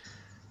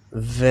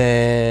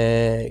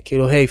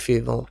 וכאילו, היי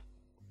פיבר.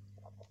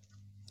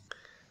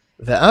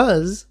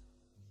 ואז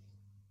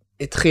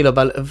התחיל,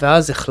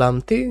 ואז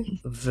החלמתי,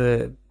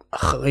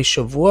 ואחרי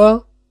שבוע,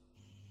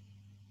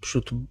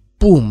 פשוט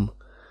בום.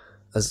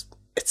 אז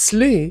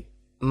אצלי,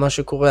 מה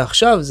שקורה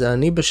עכשיו, זה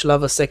אני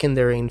בשלב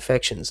ה-secondary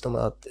infection, זאת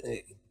אומרת,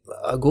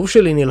 הגוף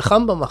שלי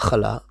נלחם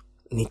במחלה,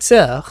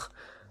 ניצח,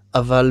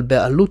 אבל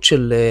בעלות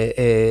של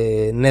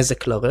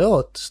נזק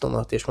לריאות, זאת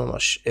אומרת, יש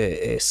ממש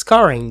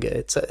סקארינג,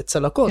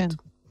 צלקות.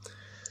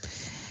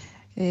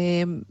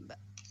 כן.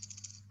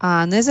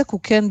 הנזק הוא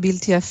כן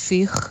בלתי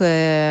הפיך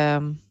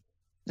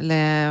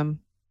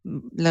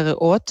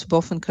לריאות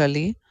באופן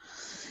כללי,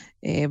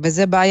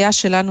 וזה בעיה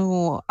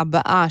שלנו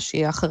הבאה,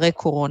 שהיא אחרי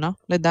קורונה,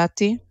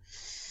 לדעתי.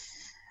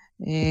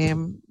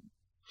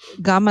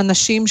 גם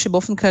אנשים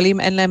שבאופן כללי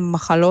אין להם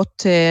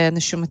מחלות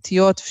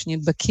נשימתיות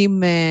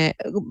שנדבקים,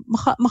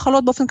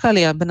 מחלות באופן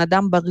כללי, הבן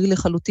אדם בריא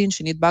לחלוטין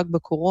שנדבק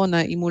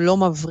בקורונה, אם הוא לא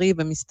מבריא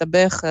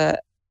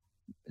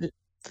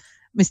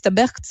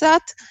ומסתבך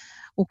קצת,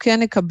 הוא כן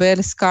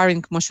יקבל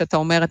סקארינג, כמו שאתה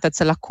אומר, את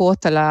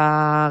הצלקות על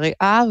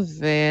הריאה,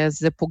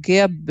 וזה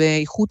פוגע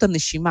באיכות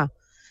הנשימה.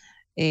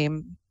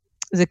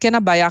 זה כן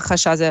הבעיה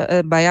קשה, זה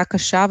בעיה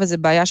קשה, וזה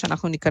בעיה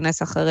שאנחנו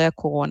ניכנס אחרי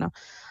הקורונה.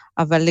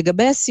 אבל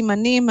לגבי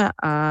הסימנים,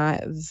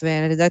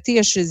 ולדעתי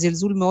יש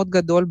זלזול מאוד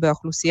גדול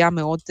באוכלוסייה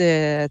מאוד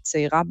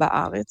צעירה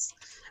בארץ.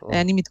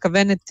 אני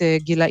מתכוונת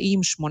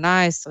גילאים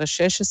 18,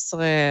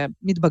 16,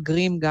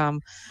 מתבגרים גם,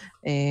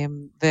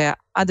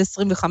 ועד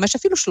 25,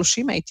 אפילו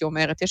 30 הייתי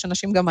אומרת. יש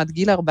אנשים גם עד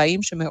גיל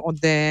 40 שמאוד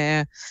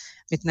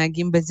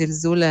מתנהגים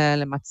בזלזול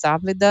למצב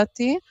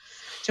לדעתי.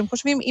 שהם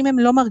חושבים, אם הם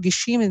לא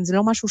מרגישים, אם זה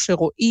לא משהו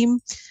שרואים,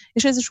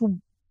 יש איזושהי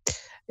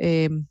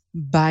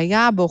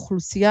בעיה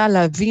באוכלוסייה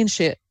להבין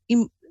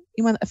שאם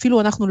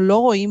אפילו אנחנו לא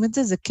רואים את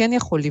זה, זה כן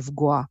יכול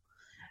לפגוע.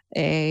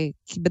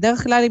 כי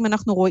בדרך כלל אם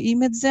אנחנו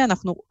רואים את זה,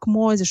 אנחנו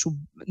כמו איזושהי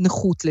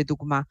נכות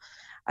לדוגמה.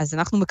 אז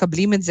אנחנו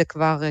מקבלים את זה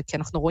כבר, כי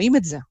אנחנו רואים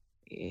את זה.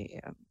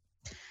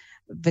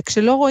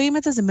 וכשלא רואים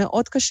את זה, זה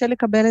מאוד קשה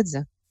לקבל את זה.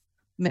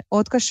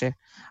 מאוד קשה.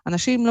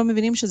 אנשים לא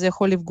מבינים שזה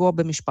יכול לפגוע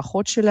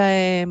במשפחות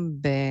שלהם,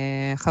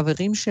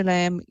 בחברים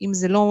שלהם. אם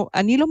זה לא,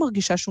 אני לא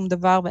מרגישה שום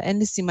דבר ואין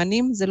לי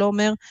סימנים, זה לא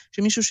אומר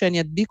שמישהו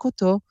שאני אדביק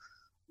אותו,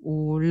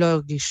 הוא לא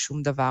ירגיש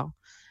שום דבר,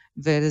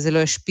 וזה לא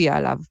ישפיע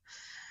עליו.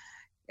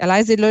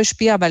 עליי זה לא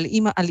ישפיע, אבל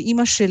על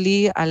אמא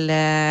שלי, על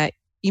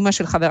אמא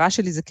של חברה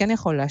שלי, זה כן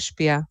יכול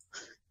להשפיע,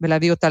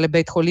 ולהביא אותה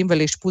לבית חולים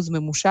ולאשפוז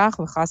ממושך,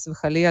 וחס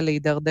וחלילה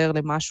להידרדר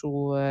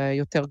למשהו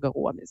יותר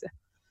גרוע מזה.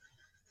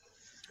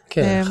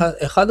 כן,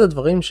 אחד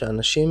הדברים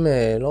שאנשים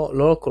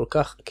לא כל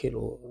כך,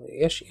 כאילו,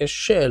 יש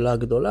שאלה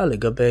גדולה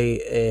לגבי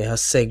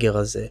הסגר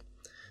הזה,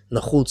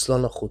 נחוץ,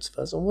 לא נחוץ,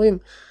 ואז אומרים,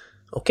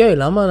 אוקיי,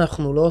 למה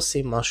אנחנו לא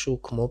עושים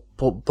משהו כמו,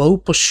 בואו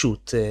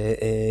פשוט,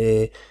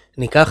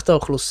 ניקח את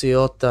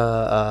האוכלוסיות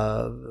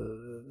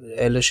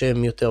האלה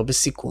שהן יותר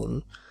בסיכון,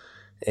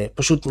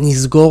 פשוט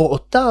נסגור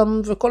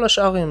אותם, וכל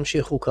השאר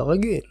ימשיכו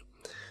כרגיל.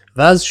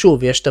 ואז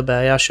שוב, יש את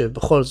הבעיה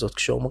שבכל זאת,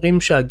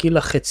 כשאומרים שהגיל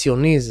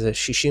החציוני זה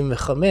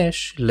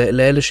 65,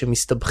 לאלה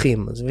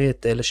שמסתבכים, עזבי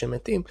את אלה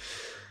שמתים,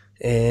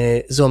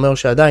 זה אומר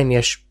שעדיין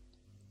יש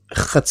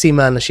חצי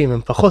מהאנשים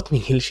הם פחות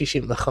מגיל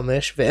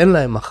 65, ואין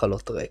להם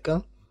מחלות רקע.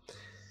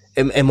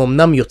 הם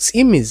אמנם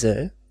יוצאים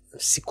מזה,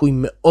 סיכוי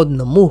מאוד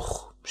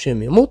נמוך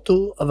שהם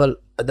ימותו, אבל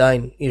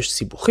עדיין יש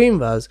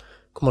סיבוכים, ואז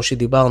כמו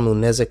שדיברנו,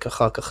 נזק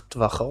אחר כך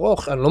טווח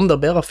ארוך, אני לא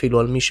מדבר אפילו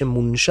על מי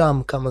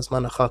שמונשם, כמה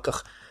זמן אחר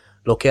כך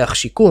לוקח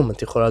שיקום,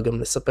 את יכולה גם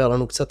לספר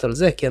לנו קצת על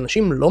זה, כי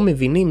אנשים לא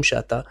מבינים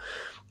אתה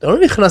לא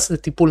נכנס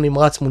לטיפול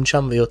נמרץ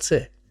מונשם ויוצא.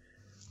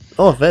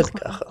 לא עובד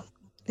ככה.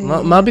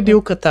 מה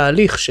בדיוק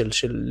התהליך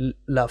של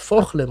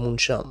להפוך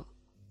למונשם?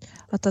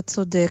 אתה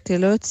צודק,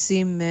 לא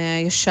יוצאים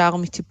ישר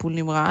מטיפול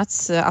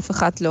נמרץ, אף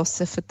אחד לא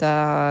אוסף את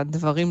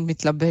הדברים,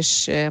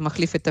 מתלבש,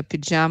 מחליף את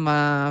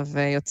הפיג'מה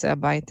ויוצא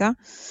הביתה.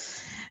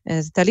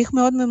 זה תהליך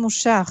מאוד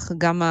ממושך,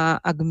 גם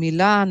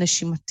הגמילה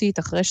הנשימתית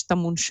אחרי שאתה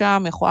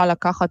מונשם יכולה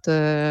לקחת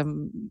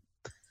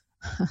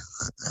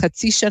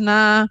חצי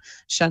שנה,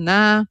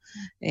 שנה,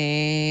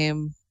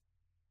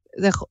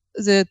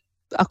 זה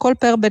הכל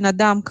פר בן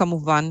אדם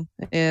כמובן,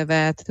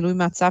 ותלוי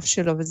מהצו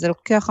שלו, וזה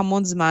לוקח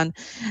המון זמן.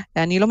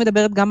 אני לא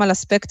מדברת גם על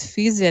אספקט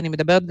פיזי, אני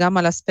מדברת גם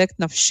על אספקט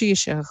נפשי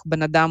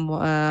שבן אדם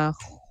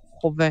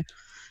חווה.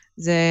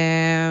 זה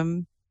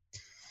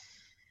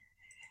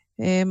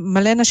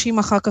מלא נשים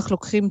אחר כך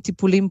לוקחים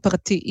טיפולים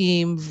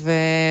פרטיים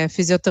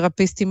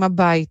ופיזיותרפיסטים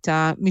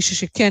הביתה, מישהו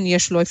שכן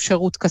יש לו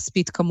אפשרות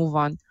כספית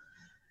כמובן.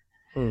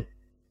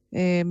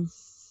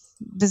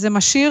 וזה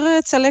משאיר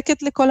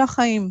צלקת לכל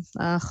החיים,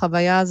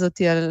 החוויה הזאת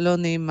היא לא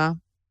נעימה,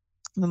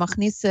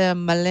 ומכניס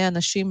מלא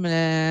אנשים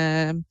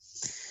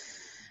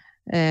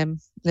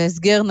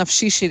להסגר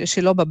נפשי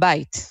שלא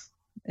בבית,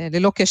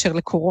 ללא קשר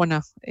לקורונה.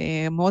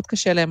 מאוד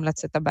קשה להם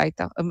לצאת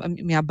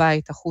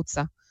מהבית,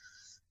 החוצה.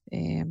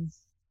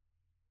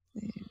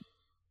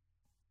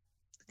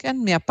 כן,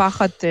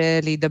 מהפחד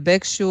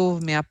להידבק שוב,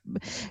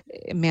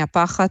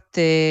 מהפחד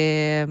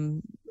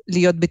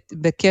להיות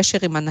בקשר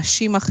עם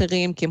אנשים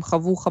אחרים, כי הם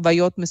חוו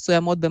חוויות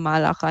מסוימות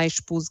במהלך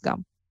האשפוז גם.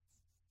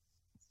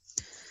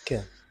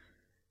 כן.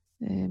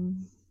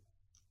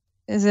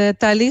 זה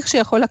תהליך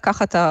שיכול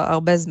לקחת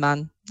הרבה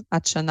זמן,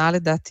 עד שנה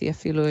לדעתי,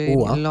 אפילו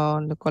לא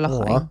לכל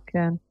החיים.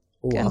 כן,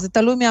 כן, זה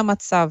תלוי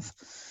מהמצב.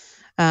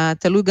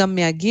 תלוי גם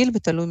מהגיל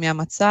ותלוי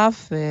מהמצב,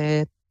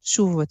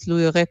 ושוב,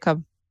 תלוי רקע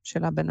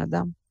של הבן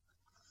אדם.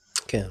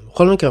 כן,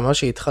 בכל מקרה, מה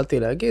שהתחלתי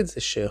להגיד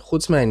זה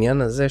שחוץ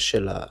מהעניין הזה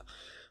של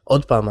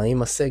עוד פעם,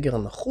 האם הסגר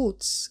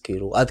נחוץ,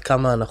 כאילו עד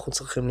כמה אנחנו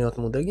צריכים להיות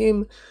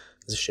מודאגים,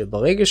 זה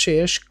שברגע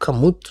שיש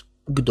כמות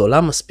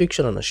גדולה מספיק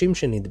של אנשים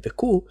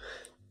שנדבקו,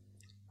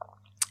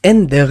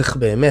 אין דרך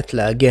באמת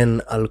להגן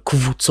על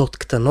קבוצות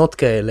קטנות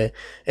כאלה,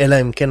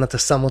 אלא אם כן אתה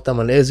שם אותם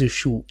על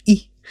איזשהו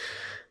אי.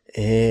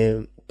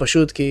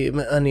 פשוט כי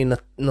אני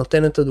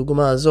נותן את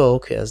הדוגמה הזו,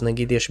 אוקיי, אז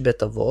נגיד יש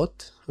בית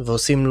אבות,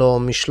 ועושים לו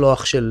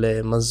משלוח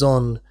של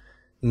מזון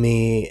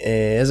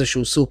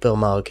מאיזשהו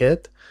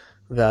סופרמרקט,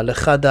 ועל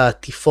אחד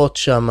העטיפות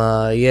שם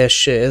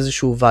יש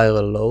איזשהו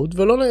viral load,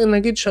 ולא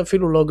נגיד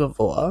שאפילו לא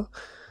גבוה,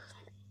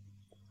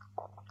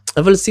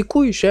 אבל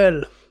סיכוי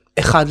של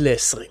 1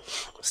 ל-20,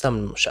 סתם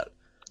למשל,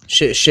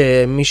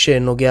 שמי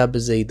שנוגע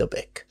בזה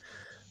ידבק.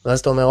 ואז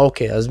אתה אומר,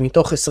 אוקיי, אז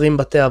מתוך 20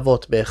 בתי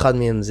אבות, באחד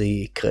מהם זה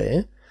יקרה,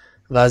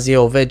 ואז יהיה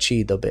עובד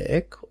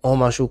שידבק, או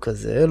משהו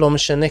כזה, לא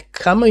משנה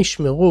כמה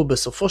ישמרו,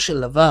 בסופו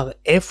של דבר,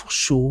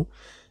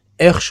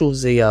 איכשהו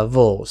זה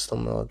יעבור. זאת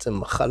אומרת, זו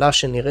מחלה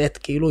שנראית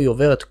כאילו היא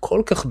עוברת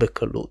כל כך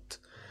בקלות,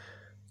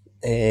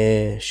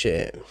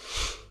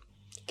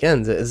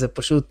 כן, זה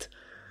פשוט,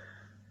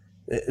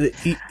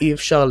 אי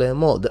אפשר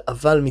לאמוד,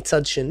 אבל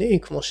מצד שני,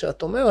 כמו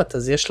שאת אומרת,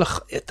 אז יש לך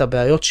את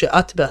הבעיות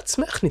שאת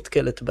בעצמך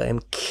נתקלת בהן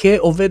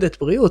כעובדת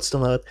בריאות, זאת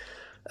אומרת,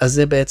 אז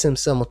זה בעצם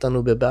שם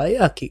אותנו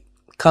בבעיה, כי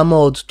כמה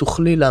עוד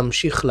תוכלי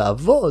להמשיך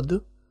לעבוד,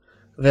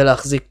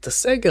 ולהחזיק את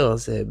הסגר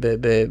הזה,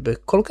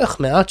 בכל כך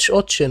מעט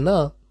שעות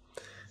שינה,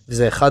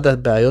 וזה אחד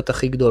הבעיות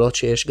הכי גדולות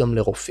שיש גם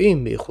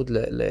לרופאים, בייחוד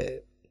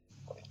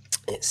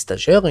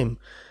לסטאז'רים,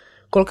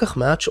 כל כך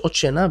מעט שעות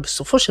שינה,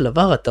 בסופו של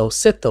דבר אתה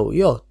עושה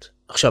טעויות.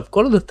 עכשיו,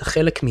 כל עוד אתה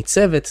חלק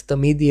מצוות,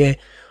 תמיד יהיה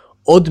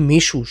עוד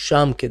מישהו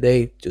שם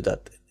כדי, את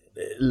יודעת,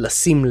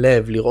 לשים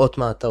לב, לראות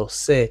מה אתה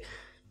עושה.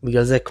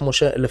 בגלל זה, כמו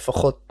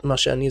שלפחות מה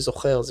שאני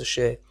זוכר, זה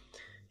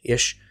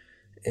שיש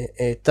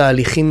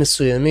תהליכים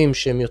מסוימים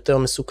שהם יותר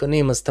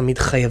מסוכנים, אז תמיד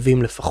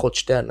חייבים לפחות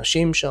 2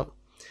 אנשים שם.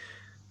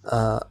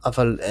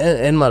 אבל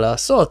אין מה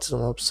לעשות, זאת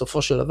אומרת,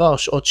 בסופו של דבר,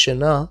 שעות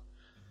שינה,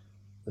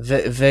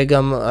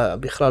 וגם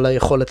בכלל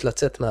היכולת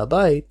לצאת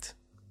מהבית,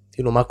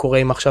 כאילו מה קורה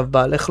אם עכשיו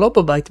בעלך לא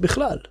בבית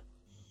בכלל,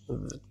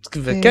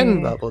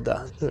 וכן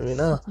בעבודה,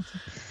 מבינה?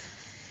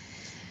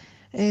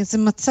 זה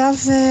מצב,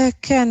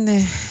 כן,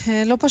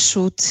 לא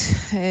פשוט,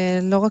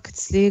 לא רק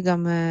אצלי,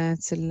 גם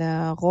אצל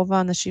רוב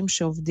האנשים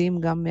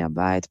שעובדים גם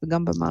מהבית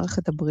וגם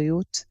במערכת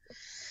הבריאות.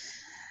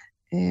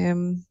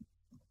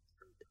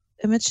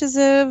 האמת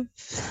שזה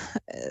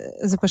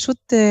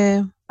פשוט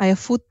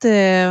עייפות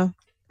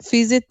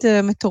פיזית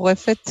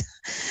מטורפת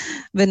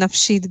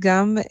ונפשית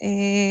גם.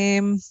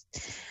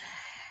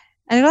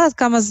 אני לא יודעת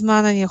כמה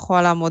זמן אני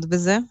יכולה לעמוד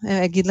בזה,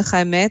 אגיד לך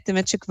האמת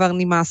שכבר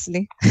נמאס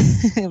לי,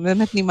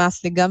 באמת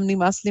נמאס לי, גם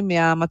נמאס לי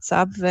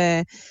מהמצב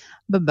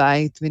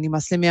בבית,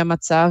 ונמאס לי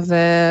מהמצב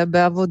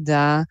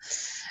בעבודה.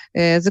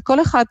 זה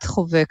כל אחד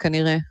חווה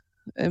כנראה,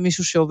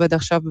 מישהו שעובד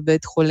עכשיו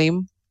בבית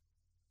חולים,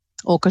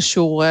 או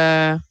קשור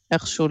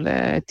איכשהו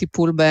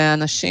לטיפול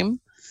באנשים.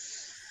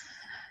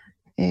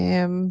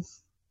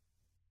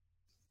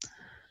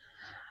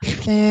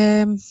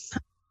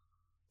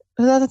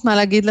 לא יודעת מה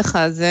להגיד לך,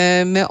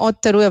 זה מאוד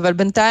תלוי, אבל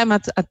בינתיים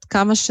עד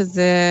כמה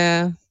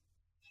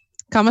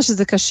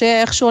שזה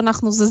קשה, איכשהו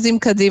אנחנו זזים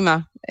קדימה.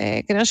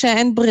 כנראה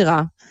שאין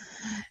ברירה.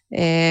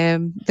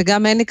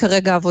 וגם אין לי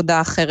כרגע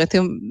עבודה אחרת.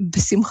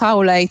 בשמחה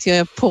אולי הייתי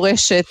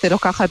פורשת,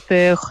 לוקחת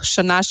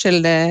שנה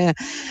של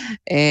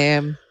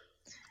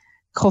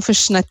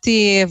חופש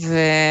שנתי,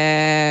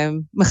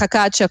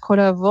 ומחכה עד שהכל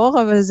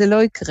יעבור, אבל זה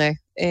לא יקרה.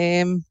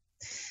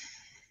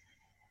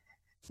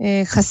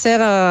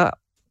 חסר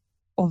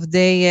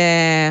עובדי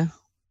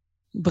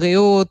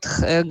בריאות,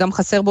 גם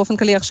חסר באופן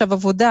כללי עכשיו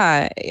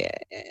עבודה,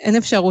 אין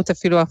אפשרות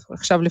אפילו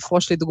עכשיו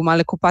לפרוש לדוגמה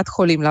לקופת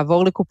חולים,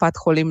 לעבור לקופת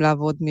חולים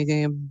לעבוד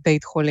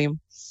מבית חולים.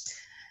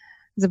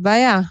 זה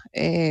בעיה.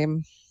 אני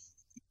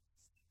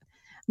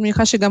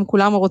מניחה שגם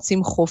כולם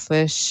רוצים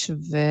חופש,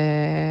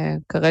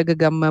 וכרגע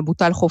גם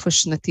בוטל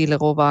חופש שנתי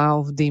לרוב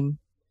העובדים.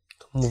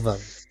 כמובן.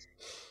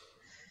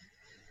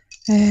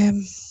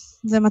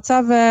 זה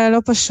מצב לא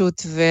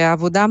פשוט,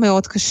 והעבודה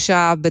מאוד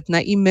קשה,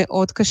 בתנאים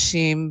מאוד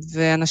קשים,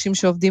 ואנשים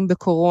שעובדים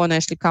בקורונה,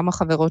 יש לי כמה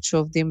חברות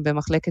שעובדים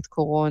במחלקת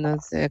קורונה,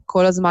 זה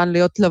כל הזמן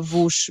להיות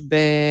לבוש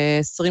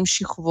ב-20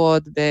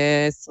 שכבות,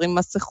 ב-20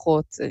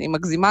 מסכות, אני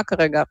מגזימה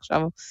כרגע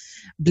עכשיו,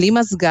 בלי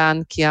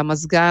מזגן, כי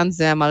המזגן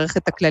זה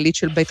המערכת הכללית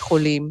של בית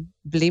חולים,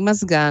 בלי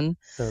מזגן,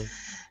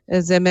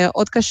 זה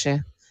מאוד קשה.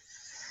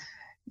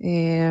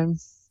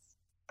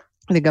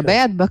 לגבי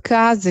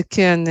הדבקה, זה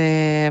כן,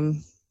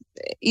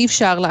 אי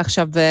אפשר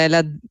עכשיו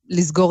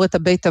לסגור את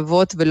הבית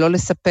אבות ולא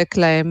לספק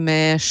להם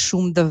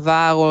שום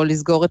דבר, או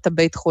לסגור את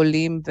הבית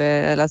חולים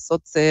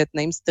ולעשות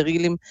תנאים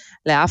סטרילים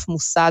לאף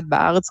מוסד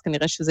בארץ,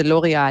 כנראה שזה לא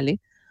ריאלי.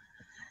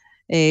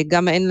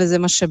 גם אין לזה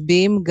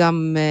משאבים,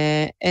 גם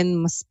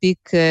אין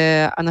מספיק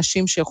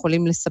אנשים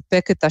שיכולים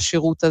לספק את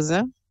השירות הזה.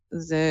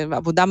 זו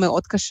עבודה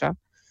מאוד קשה,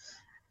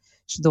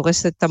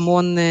 שדורשת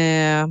המון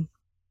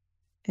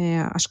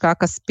השקעה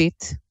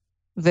כספית,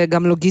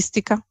 וגם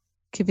לוגיסטיקה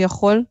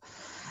כביכול.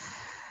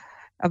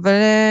 אבל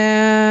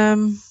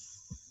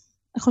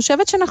אני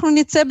חושבת שאנחנו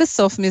נצא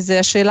בסוף מזה,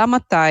 השאלה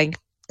מתי,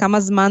 כמה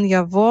זמן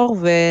יעבור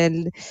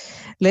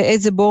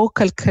ולאיזה בור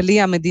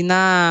כלכלי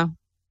המדינה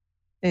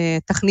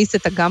תכניס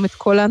גם את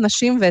כל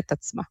האנשים ואת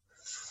עצמה.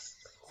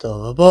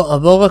 טוב,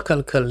 הבור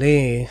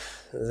הכלכלי,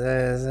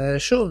 זה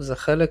שוב, זה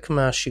חלק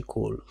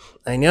מהשיקול.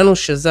 העניין הוא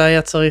שזה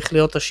היה צריך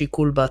להיות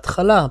השיקול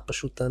בהתחלה,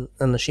 פשוט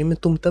אנשים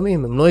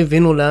מטומטמים, הם לא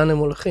הבינו לאן הם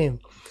הולכים.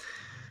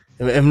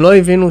 הם לא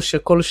הבינו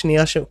שכל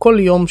שנייה, כל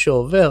יום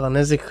שעובר,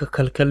 הנזק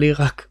הכלכלי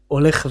רק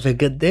הולך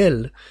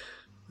וגדל.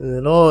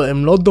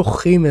 הם לא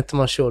דוחים את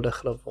מה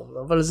שהולך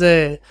לבוא. אבל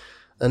זה,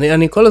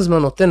 אני כל הזמן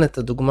נותן את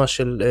הדוגמה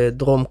של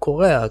דרום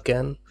קוריאה,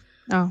 כן?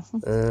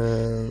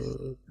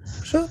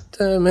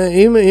 פשוט,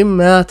 אם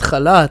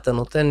מההתחלה אתה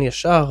נותן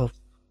ישר,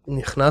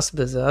 נכנס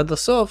בזה עד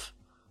הסוף,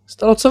 אז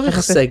אתה לא צריך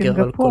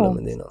סגר על כל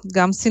המדינה.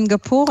 גם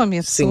סינגפור הם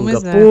יצאו מזה.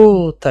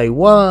 סינגפור,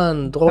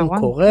 טיואן, דרום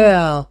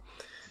קוריאה.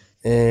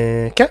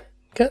 כן,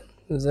 כן.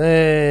 זה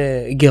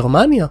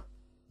גרמניה.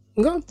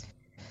 גם.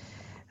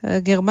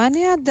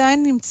 גרמניה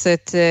עדיין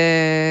נמצאת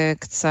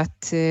קצת...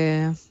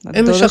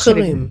 הם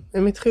משחררים,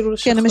 הם התחילו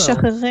לשחרר. כן, הם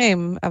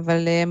משחררים,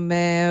 אבל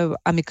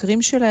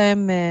המקרים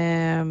שלהם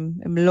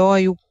הם לא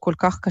היו כל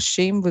כך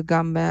קשים,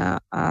 וגם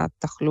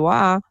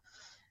התחלואה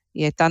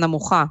היא הייתה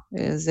נמוכה.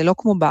 זה לא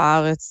כמו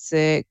בארץ.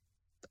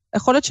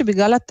 יכול להיות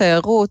שבגלל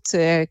התיירות,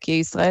 כי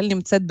ישראל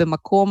נמצאת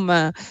במקום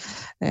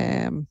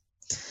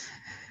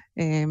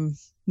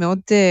מאוד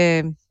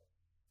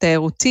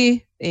תיירותי,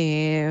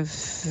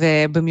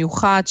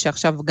 ובמיוחד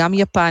שעכשיו גם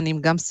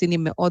יפנים, גם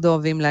סינים מאוד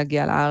אוהבים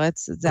להגיע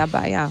לארץ, זה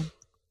הבעיה.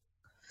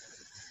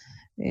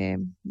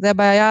 זה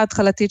הבעיה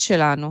ההתחלתית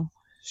שלנו,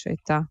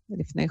 שהייתה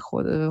לפני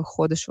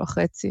חודש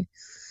וחצי.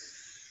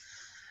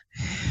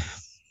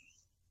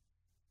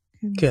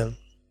 כן.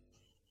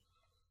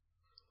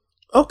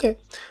 אוקיי.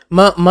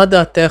 מה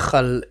דעתך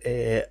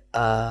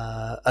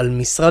על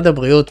משרד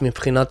הבריאות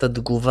מבחינת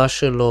התגובה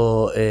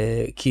שלו,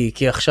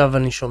 כי עכשיו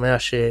אני שומע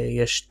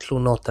שיש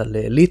תלונות על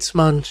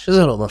ליצמן,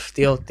 שזה לא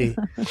מפתיע אותי.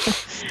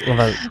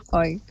 אבל...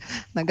 אוי,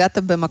 נגעת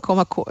במקום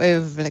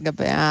הכואב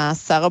לגבי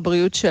שר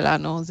הבריאות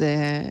שלנו,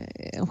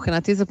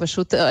 מבחינתי זה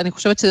פשוט, אני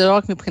חושבת שזה לא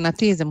רק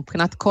מבחינתי, זה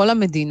מבחינת כל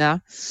המדינה,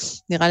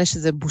 נראה לי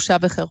שזה בושה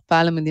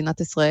וחרפה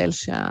למדינת ישראל,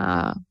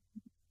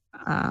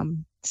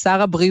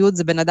 שר הבריאות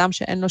זה בן אדם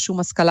שאין לו שום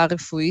השכלה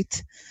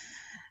רפואית.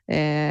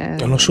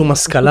 אין לו שום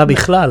השכלה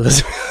בכלל.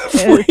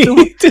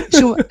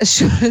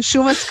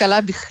 שום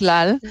השכלה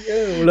בכלל.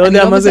 הוא לא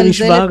יודע מה זה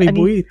משוואה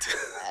ריבועית.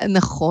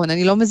 נכון,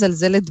 אני לא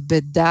מזלזלת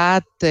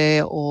בדת,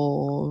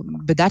 או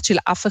בדת של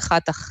אף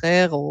אחד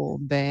אחר, או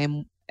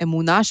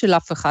באמונה של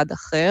אף אחד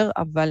אחר,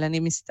 אבל אני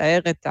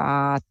מסתערת,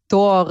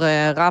 התואר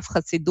רב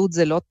חסידות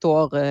זה לא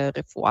תואר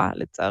רפואה,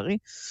 לצערי.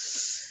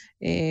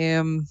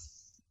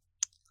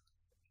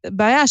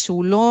 בעיה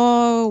שהוא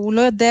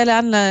לא יודע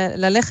לאן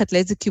ללכת,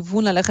 לאיזה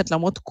כיוון ללכת,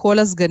 למרות כל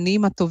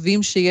הסגנים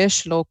הטובים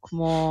שיש לו,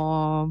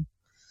 כמו,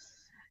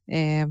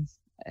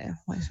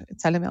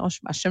 יצא לי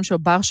מראש, השם שלו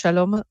בר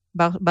שלום,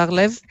 בר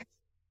לב,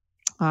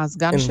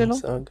 הסגן שלו.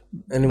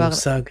 אין לי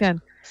מושג. כן,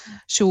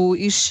 שהוא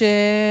איש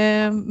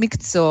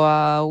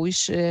מקצוע, הוא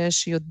איש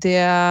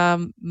שיודע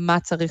מה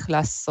צריך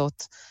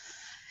לעשות.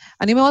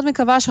 אני מאוד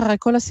מקווה שאחרי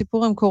כל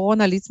הסיפור עם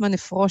קורונה, ליצמן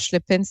יפרוש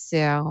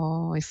לפנסיה,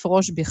 או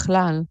יפרוש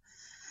בכלל.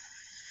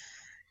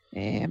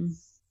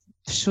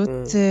 פשוט...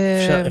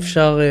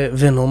 אפשר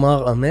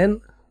ונאמר אמן?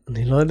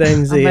 אני לא יודע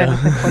אם זה יהיה. אמן,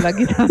 אתה יכול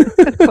להגיד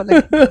אמן.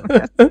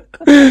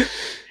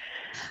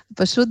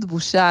 פשוט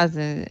בושה,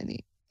 זה...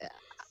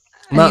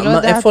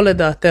 איפה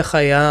לדעתך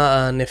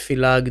היה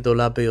הנפילה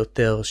הגדולה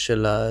ביותר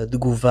של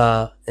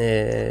התגובה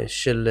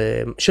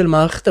של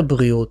מערכת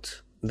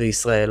הבריאות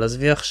בישראל?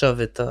 עזבי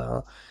עכשיו את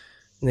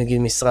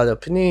נגיד משרד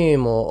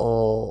הפנים,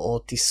 או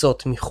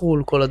טיסות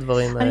מחול, כל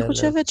הדברים האלה. אני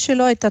חושבת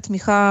שלא הייתה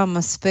תמיכה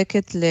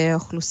מספקת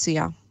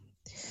לאוכלוסייה.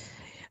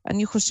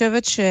 אני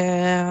חושבת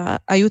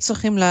שהיו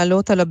צריכים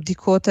לעלות על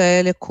הבדיקות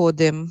האלה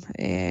קודם,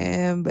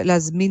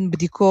 להזמין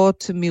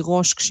בדיקות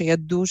מראש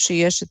כשידעו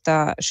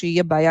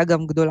שיהיה בעיה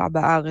גם גדולה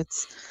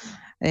בארץ.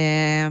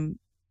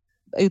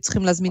 היו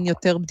צריכים להזמין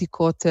יותר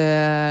בדיקות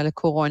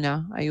לקורונה,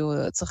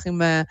 היו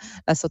צריכים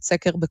לעשות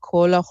סקר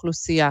בכל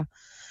האוכלוסייה.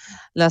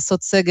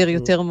 לעשות סגר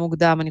יותר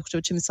מוקדם. אני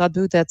חושבת שמשרד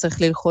בריאות היה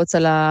צריך ללחוץ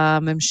על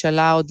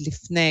הממשלה עוד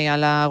לפני,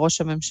 על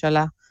ראש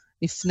הממשלה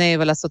לפני,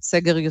 ולעשות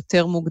סגר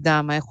יותר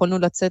מוקדם. יכולנו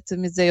לצאת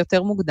מזה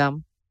יותר מוקדם,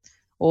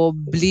 או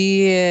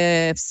בלי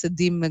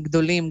הפסדים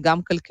גדולים,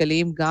 גם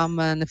כלכליים, גם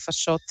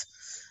נפשות.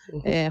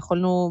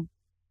 יכולנו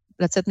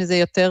לצאת מזה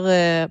יותר,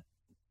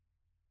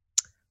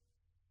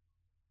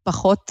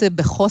 פחות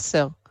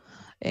בחוסר.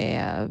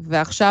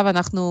 ועכשיו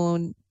אנחנו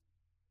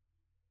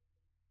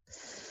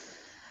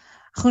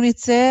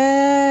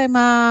נצא עם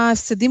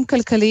ההפסדים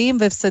כלכליים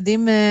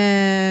והפסדים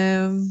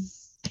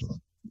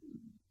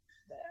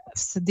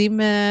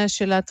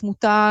של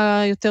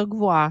התמותה יותר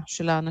גבוהה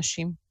של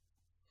האנשים.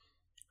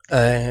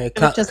 אני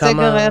חושבת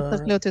שהסגר היה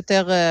צריך להיות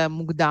יותר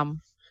מוקדם.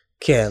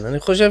 כן, אני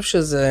חושב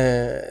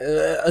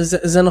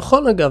זה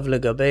נכון אגב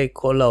לגבי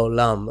כל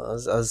העולם,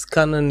 אז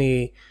כאן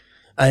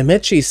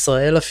האמת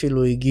שישראל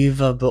אפילו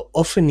הגיבה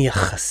באופן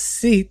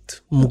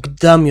יחסית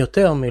מוקדם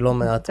יותר מלא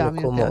מעט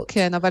מקומות.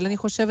 כן, אבל אני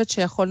חושבת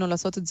שיכולנו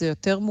לעשות את זה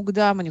יותר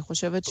מוקדם, אני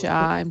חושבת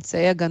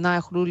שהאמצעי הגנה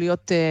יכלו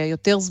להיות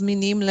יותר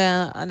זמינים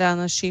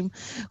לאנשים.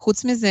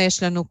 חוץ מזה,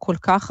 יש לנו כל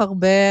כך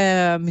הרבה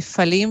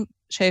מפעלים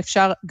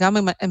שאפשר, גם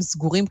אם הם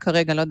סגורים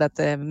כרגע, לא יודעת,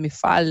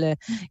 מפעל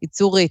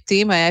ייצור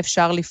רהיטים, היה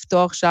אפשר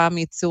לפתוח שם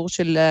ייצור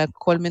של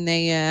כל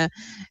מיני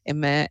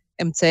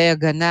אמצעי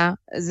הגנה.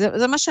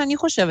 זה מה שאני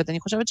חושבת. אני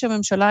חושבת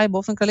שהממשלה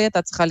באופן כללי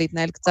הייתה צריכה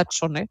להתנהל קצת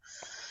שונה,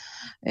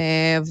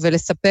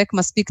 ולספק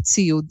מספיק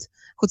ציוד.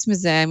 חוץ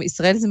מזה,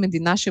 ישראל זו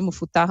מדינה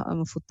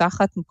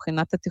שמפותחת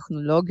מבחינת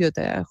הטכנולוגיות,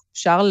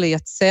 אפשר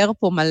לייצר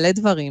פה מלא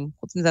דברים.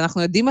 חוץ מזה,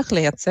 אנחנו יודעים איך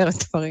לייצר את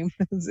דברים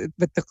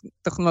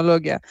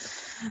בטכנולוגיה.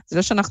 זה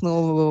לא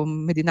שאנחנו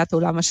מדינת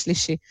העולם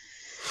השלישי.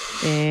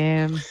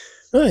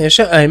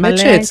 האמת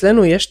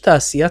שאצלנו יש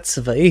תעשייה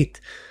צבאית,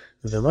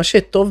 ומה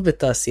שטוב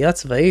בתעשייה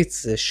צבאית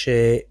זה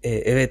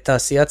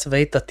שתעשייה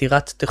צבאית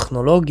עתירת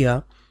טכנולוגיה,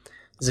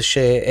 זה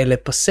שאלה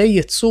פסי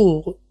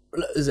ייצור,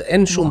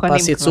 אין שום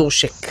פס ייצור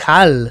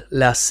שקל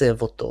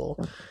להסב אותו,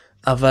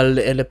 אבל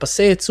אלה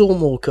פסי ייצור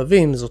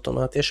מורכבים, זאת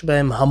אומרת יש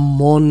בהם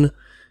המון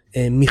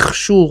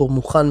מכשור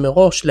מוכן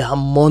מראש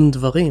להמון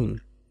דברים,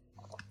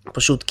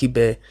 פשוט כי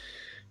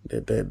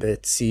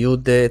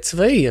בציוד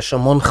צבאי יש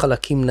המון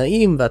חלקים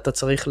נעים, ואתה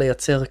צריך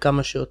לייצר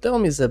כמה שיותר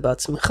מזה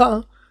בעצמך,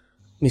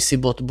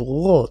 מסיבות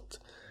ברורות.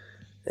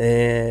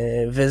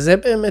 וזה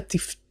באמת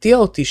הפתיע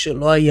אותי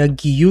שלא היה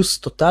גיוס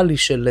טוטלי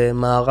של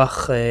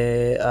מערך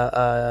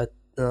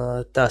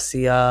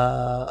התעשייה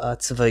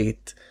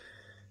הצבאית.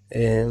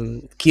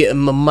 כי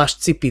ממש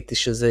ציפיתי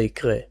שזה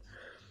יקרה.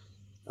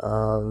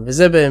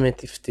 וזה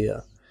באמת הפתיע.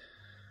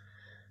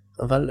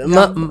 אבל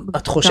מה,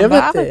 את חושבת... גם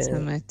בארץ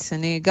באמת.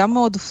 אני גם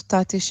מאוד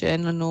הופתעתי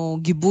שאין לנו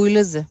גיבוי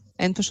לזה.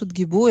 אין פשוט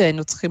גיבוי,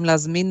 היינו צריכים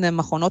להזמין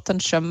מכונות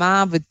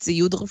הנשמה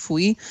וציוד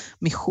רפואי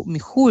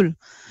מחול.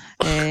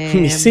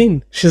 מסין,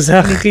 שזה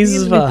הכי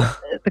זווה.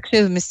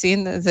 תקשיב,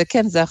 מסין, זה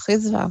כן, זה הכי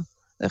זווה.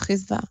 זה הכי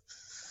זווה.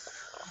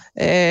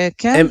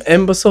 כן.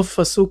 הם בסוף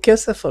עשו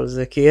כסף על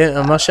זה, כי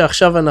מה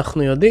שעכשיו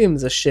אנחנו יודעים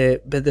זה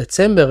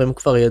שבדצמבר הם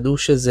כבר ידעו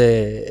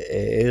שזה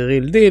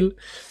real deal,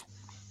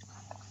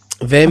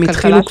 והם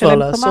התחילו כבר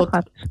לעשות,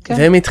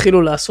 והם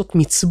התחילו לעשות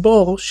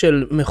מצבור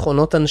של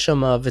מכונות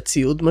הנשמה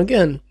וציוד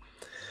מגן.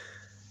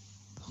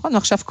 נכון,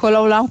 עכשיו כל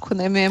העולם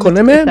קונה מהם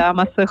את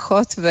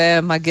המסכות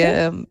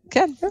ומגן,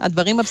 כן,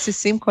 הדברים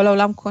הבסיסיים כל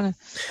העולם קונה.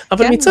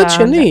 אבל מצד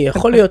שני,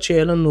 יכול להיות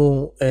שיהיה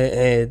לנו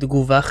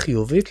תגובה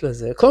חיובית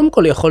לזה. קודם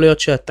כל יכול להיות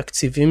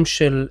שהתקציבים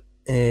של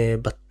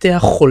בתי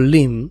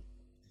החולים,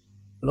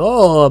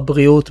 לא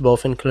הבריאות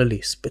באופן כללי,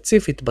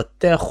 ספציפית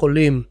בתי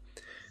החולים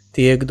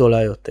תהיה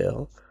גדולה יותר.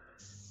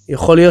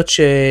 יכול להיות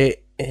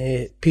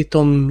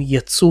שפתאום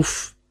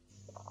יצוף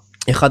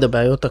אחד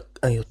הבעיות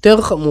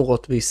היותר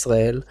חמורות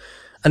בישראל.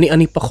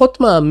 אני פחות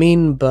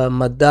מאמין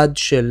במדד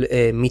של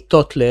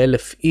מיטות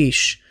ל1,000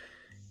 איש,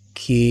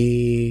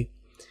 כי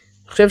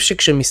אני חושב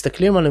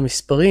שכשמסתכלים על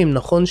המספרים,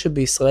 נכון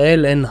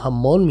שבישראל אין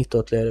המון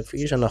מיטות ל1,000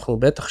 איש, אנחנו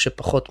בטח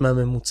שפחות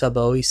מהממוצע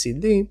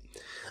ב-OECD,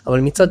 אבל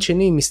מצד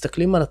שני,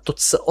 מסתכלים על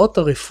התוצאות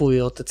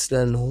הרפואיות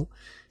אצלנו,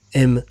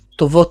 הן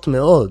טובות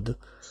מאוד.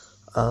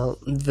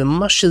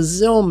 ומה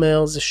שזה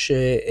אומר זה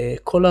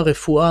שכל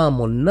הרפואה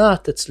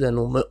המונעת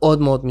אצלנו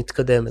מאוד מאוד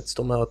מתקדמת, זאת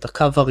אומרת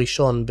הקו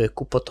הראשון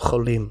בקופות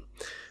החולים,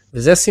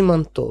 וזה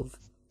סימן טוב.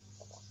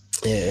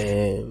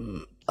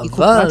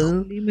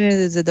 אבל...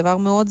 זה דבר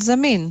מאוד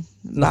זמין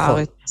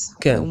בארץ,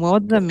 כן. הוא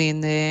מאוד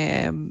זמין,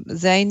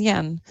 זה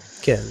העניין.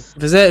 כן,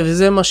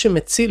 וזה מה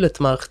שמציל את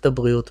מערכת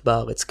הבריאות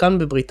בארץ. כאן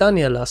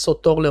בבריטניה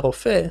לעשות תור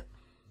לרופא,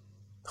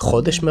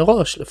 חודש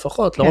מראש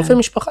לפחות, לרופא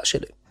משפחה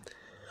שלי.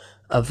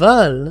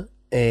 אבל...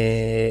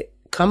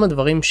 כמה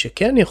דברים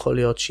שכן יכול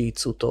להיות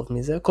שייצאו טוב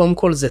מזה, קודם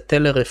כל זה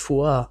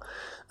טלרפואה,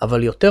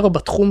 אבל יותר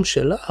בתחום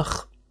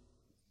שלך,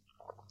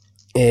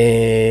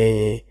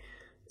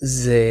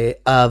 זה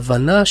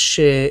ההבנה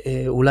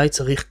שאולי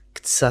צריך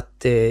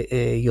קצת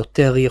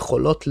יותר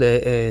יכולות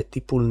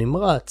לטיפול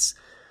נמרץ,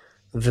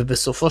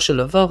 ובסופו של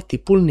דבר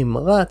טיפול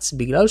נמרץ,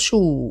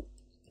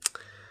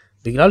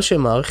 בגלל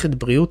שמערכת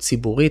בריאות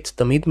ציבורית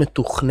תמיד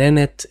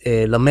מתוכננת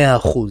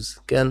ל100%,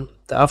 כן?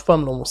 אתה אף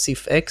פעם לא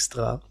מוסיף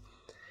אקסטרה,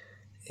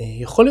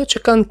 יכול להיות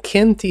שכאן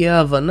כן תהיה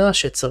הבנה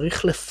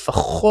שצריך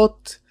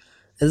לפחות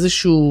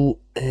איזשהו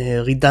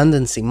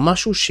redundancy,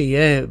 משהו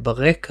שיהיה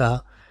ברקע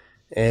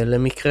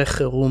למקרה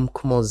חירום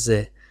כמו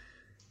זה.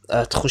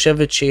 את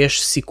חושבת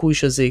שיש סיכוי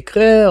שזה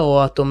יקרה,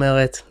 או את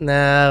אומרת,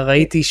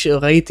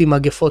 ראיתי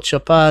מגפות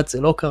שפעת,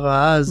 זה לא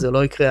קרה אז, זה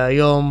לא יקרה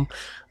היום,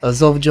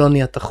 עזוב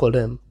ג'וני, אתה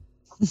חולם.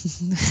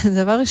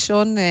 דבר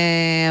ראשון,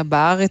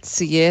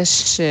 בארץ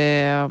יש...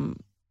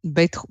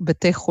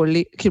 בתי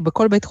חולים, כאילו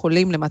בכל בית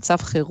חולים למצב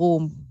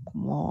חירום,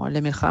 כמו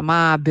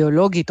למלחמה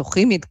ביולוגית או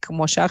כימית,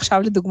 כמו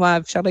שעכשיו לדוגמה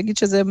אפשר להגיד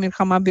שזה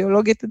מלחמה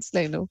ביולוגית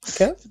אצלנו.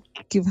 כן.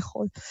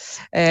 כביכול.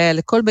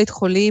 לכל בית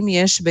חולים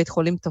יש בית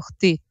חולים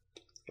תחתי,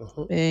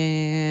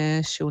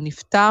 שהוא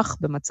נפתח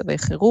במצבי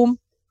חירום.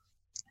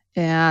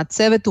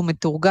 הצוות הוא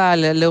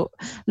מתורגל,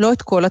 לא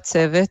את כל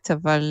הצוות,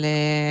 אבל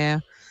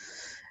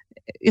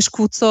יש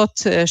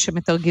קבוצות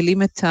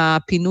שמתרגלים את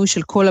הפינוי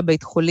של כל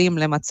הבית חולים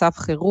למצב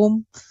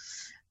חירום,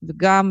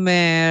 וגם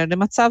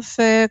למצב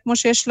כמו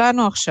שיש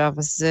לנו עכשיו,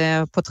 אז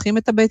פותחים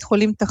את הבית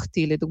חולים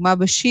תחתי, לדוגמה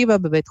בשיבה,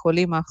 בבית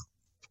חולים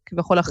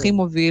כביכול הכי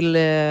מוביל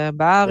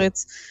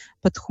בארץ,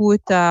 פתחו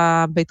את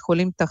הבית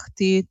חולים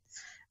תחתי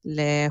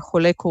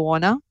לחולי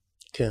קורונה.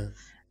 כן.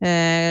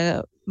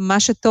 מה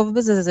שטוב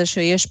בזה זה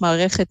שיש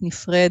מערכת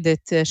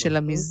נפרדת של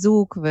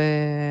המיזוג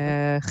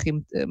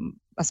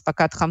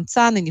והספקת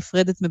חמצן, היא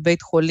נפרדת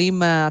מבית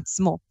חולים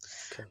עצמו.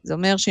 כן. זה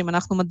אומר שאם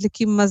אנחנו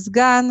מדליקים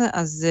מזגן,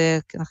 אז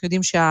אנחנו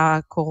יודעים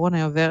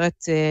שהקורונה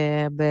עוברת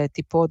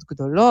בטיפות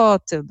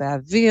גדולות,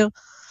 באוויר.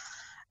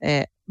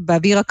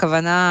 באוויר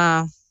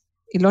הכוונה,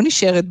 היא לא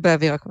נשארת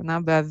באוויר, הכוונה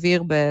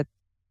באוויר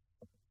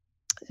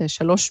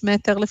ב3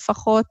 מטר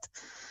לפחות.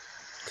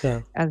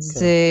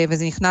 אז,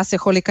 וזה נכנס,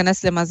 יכול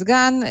להיכנס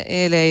למזגן,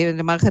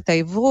 למערכת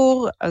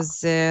האוורור,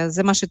 אז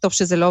זה מה שטוב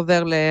שזה לא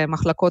עובר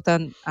למחלקות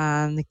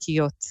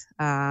הנקיות,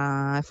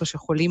 איפה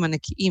שחולים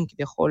הנקיים,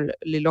 כביכול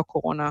ללא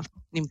קורונה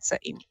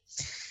נמצאים.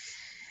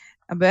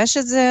 הבעיה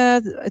שזה,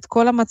 את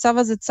כל המצב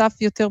הזה צף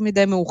יותר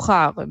מדי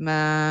מאוחר,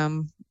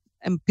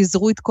 הם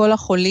פיזרו את כל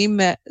החולים,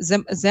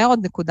 זה עוד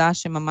נקודה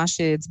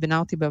שממש הצבנה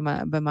אותי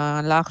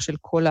במהלך של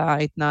כל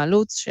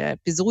ההתנהלות,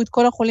 שפיזרו את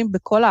כל החולים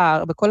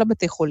בכל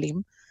הבתי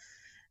חולים,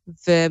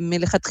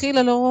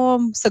 ומלכתחילה לא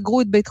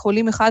סגרו את בית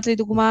חולים אחד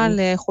לדוגמה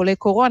לחולי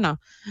קורונה,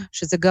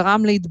 שזה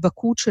גרם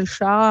להתדבקות של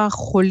שאר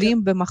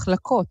החולים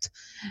במחלקות.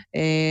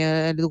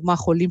 לדוגמה,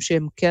 חולים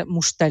שהם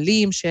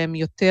מושתלים, שהם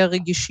יותר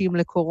רגישים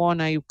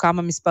לקורונה, היו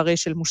כמה מספרי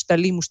של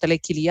מושתלים, מושתלי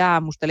כליה,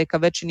 מושתלי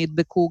כבד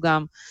שנדבקו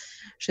גם,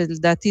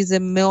 שלדעתי זה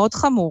מאוד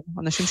חמור,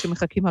 אנשים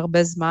שמחכים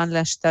הרבה זמן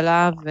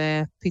להשתלה,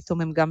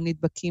 ופתאום הם גם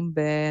נדבקים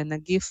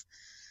בנגיף,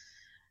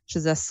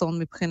 שזה אסון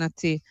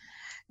מבחינתי.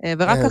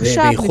 ורק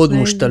עכשיו... בייחוד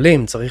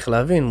מושתלים, צריך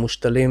להבין,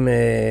 מושתלים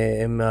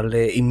הם על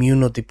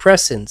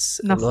immunodepressants,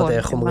 לא יודע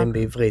איך אומרים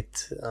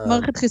בעברית.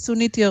 מערכת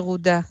חיסונית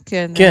ירודה,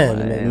 כן.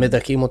 כן,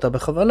 מדכאים אותה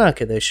בכוונה,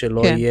 כדי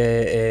שלא יהיה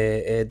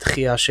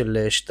דחייה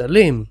של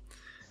שתלים.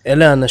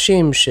 אלה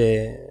האנשים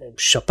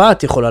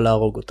ששפעת יכולה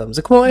להרוג אותם,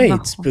 זה כמו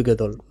איידס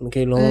בגדול,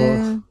 כאילו,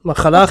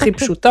 מחלה הכי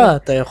פשוטה,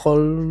 אתה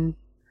יכול...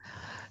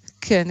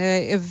 כן,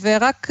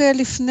 ורק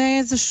לפני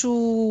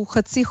איזשהו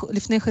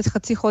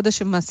חצי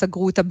חודש הם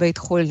סגרו את הבית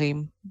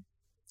חולים.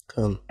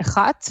 כן.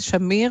 אחת,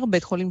 שמיר,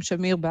 בית חולים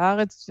שמיר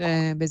בארץ,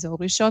 באזור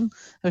ראשון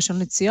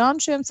לציון,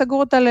 שהם סגרו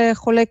אותה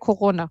לחולי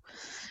קורונה.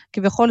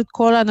 כביכול את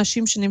כל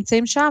האנשים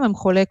שנמצאים שם הם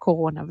חולי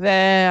קורונה,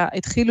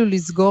 והתחילו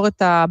לסגור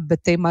את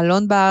הבתי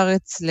מלון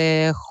בארץ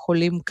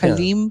לחולים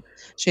קלים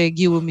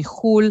שהגיעו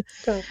מחול.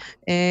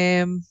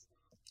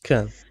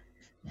 כן.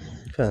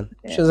 כן,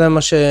 שזה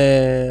מה ש...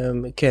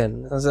 כן,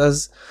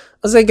 אז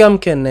זה גם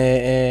כן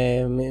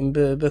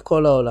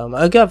בכל העולם.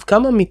 אגב,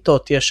 כמה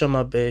מיטות יש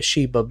שם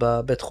בשיבה,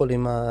 בבית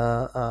חולים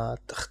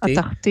התחתי?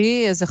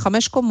 התחתי, זה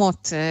 5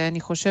 קומות,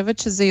 אני חושבת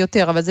שזה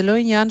יותר, אבל זה לא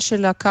עניין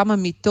של כמה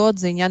מיטות,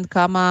 זה עניין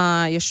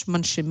כמה יש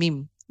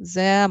מנשמים.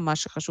 זה מה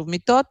שחשוב.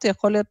 מיטות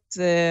יכול להיות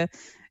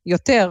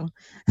יותר,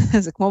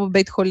 זה כמו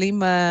בבית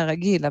חולים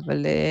רגיל,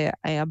 אבל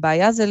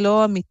הבעיה זה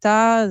לא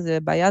המיטה,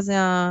 הבעיה זה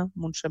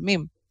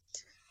המונשמים.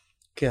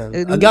 כן,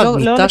 אגב,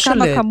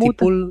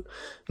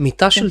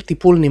 מיטה של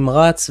טיפול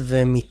נמרץ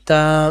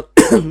ומיטה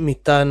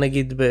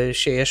נגיד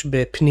שיש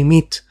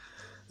בפנימית,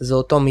 זה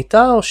אותו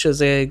מיטה או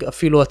שזה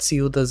אפילו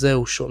הציוד הזה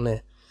הוא שונה?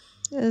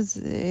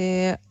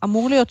 זה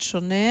אמור להיות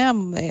שונה,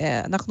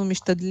 אנחנו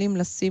משתדלים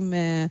לשים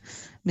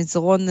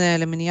מזרון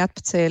למניעת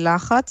פצעי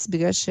לחץ,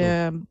 בגלל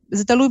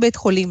שזה תלוי בית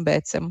חולים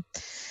בעצם.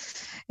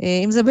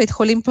 אם זה בית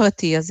חולים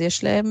פרטי, אז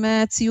יש להם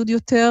ציוד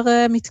יותר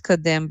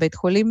מתקדם, בית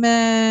חולים...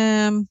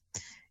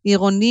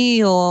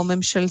 עירוני או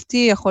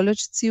ממשלתי, יכול להיות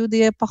שציוד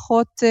יהיה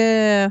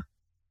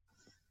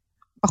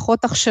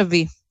פחות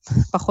עכשווי,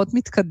 פחות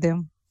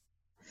מתקדם.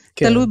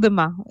 כן. תלוי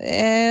במה.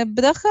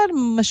 בדרך כלל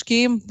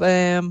משקיעים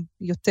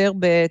יותר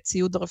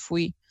בציוד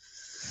רפואי.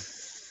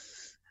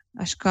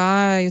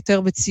 השקעה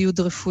יותר בציוד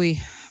רפואי,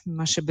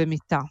 ממה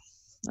שבמיטה.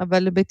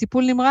 אבל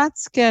בטיפול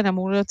נמרץ, כן,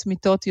 אמור להיות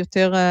מיטות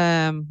יותר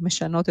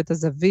משנות את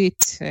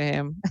הזווית.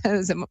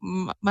 זה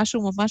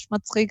משהו ממש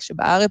מצחיק,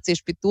 שבארץ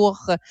יש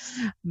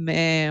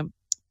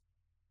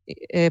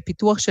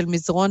פיתוח של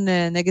מזרון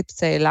נגד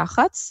פצעי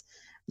לחץ,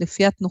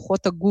 לפי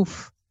התנוחות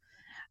הגוף.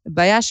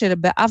 בעיה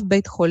שבאף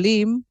בית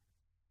חולים,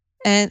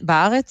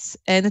 בארץ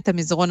אין את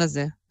המזרון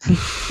הזה.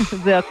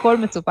 זה הכל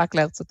מצופק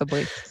לארצות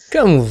הברית.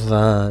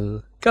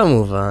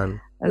 כמובן.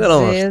 זה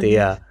לא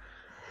מפתיע.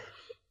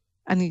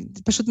 אני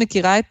פשוט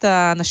מכירה את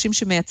האנשים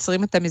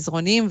שמייצרים את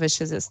המזרונים,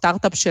 ושזה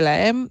סטארט-אפ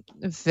שלהם,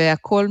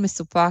 והכל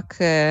מסופק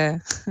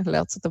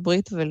לארצות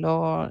הברית,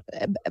 ולא...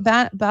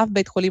 באף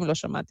בית חולים לא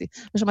שמעתי.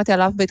 לא שמעתי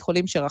על אף בית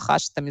חולים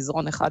שרכש את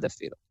המזרון אחד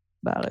אפילו,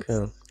 בארץ. כן.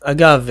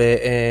 אגב,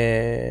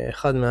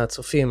 אחד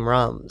מהצופים,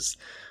 רמז,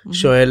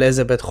 שואל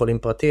איזה בית חולים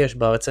פרטי יש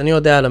בארץ. אני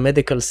יודע על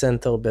המדיקל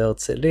סנטר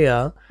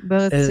בהרצליה.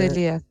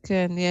 בהרצליה,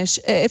 כן, יש.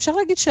 אפשר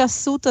להגיד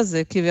שהסוט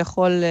הזה,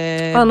 כביכול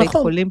בית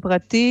חולים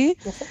פרטי,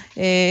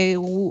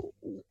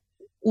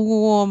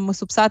 הוא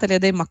מסובסד על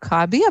ידי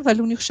מכבי, אבל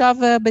הוא נחשב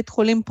בית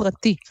חולים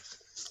פרטי.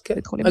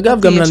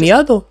 אגב, גם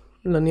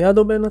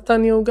לניאדו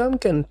בנתניה הוא גם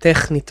כן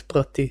טכנית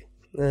פרטי.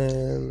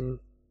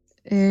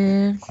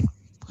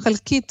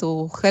 חלקית,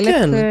 הוא חלק,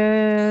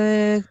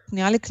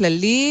 נראה לי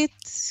כללית?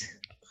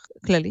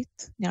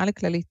 נראה לי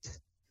כללית.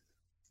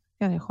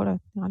 כן, יכול להיות,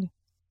 נראה לי.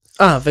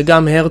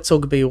 וגם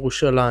הרצוג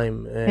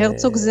בירושלים.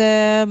 הרצוג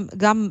זה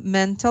גם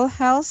mental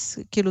health,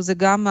 כאילו זה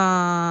גם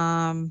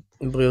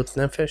בריאות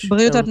נפש.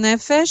 בריאות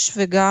הנפש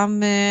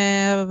וגם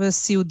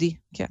סיעודי,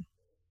 כן.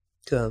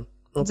 כן,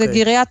 אוקיי. זה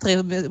גריאטרי,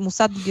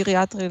 מוסד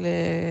גריאטרי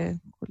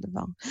לכל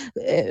דבר.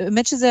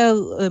 באמת שזה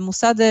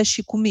מוסד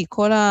שיקומי,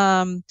 כל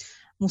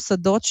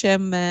המוסדות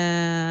שהם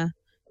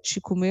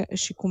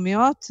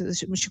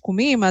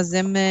שיקומיים, אז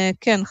הם,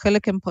 כן,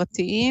 חלק הם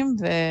פרטיים,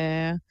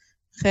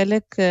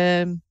 וחלק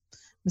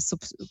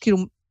כאילו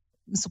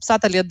מסובסד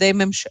על ידי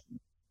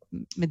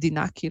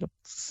המדינה, כאילו.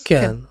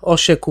 כן, או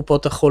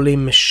שקופות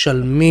החולים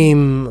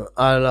משלמים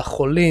על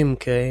החולים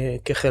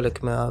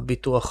כחלק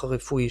מהביטוח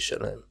הרפואי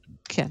שלהם.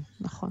 כן,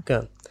 נכון. כן.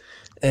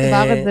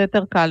 בארץ זה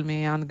יותר קל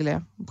מאנגליה,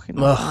 מבחינת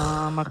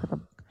המערכת.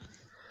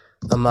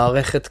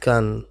 המערכת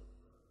כאן,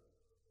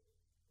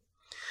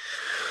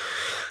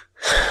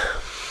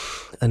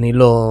 אני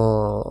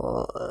לא...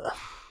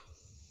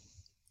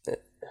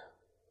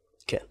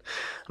 כן.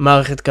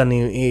 המערכת כאן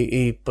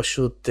היא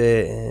פשוט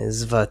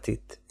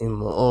זוועתית, היא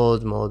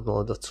מאוד מאוד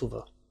מאוד עצובה.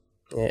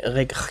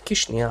 רגע, חכי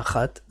שנייה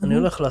אחת, אני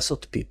הולך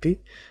לעשות פיפי,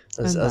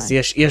 אז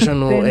יש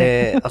לנו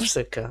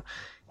הפסקה.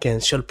 כן,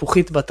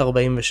 שלפוחית בת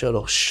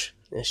 43,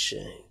 יש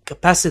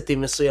capacity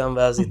מסוים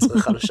ואז היא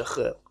צריכה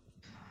לשחרר.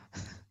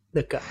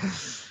 דקה.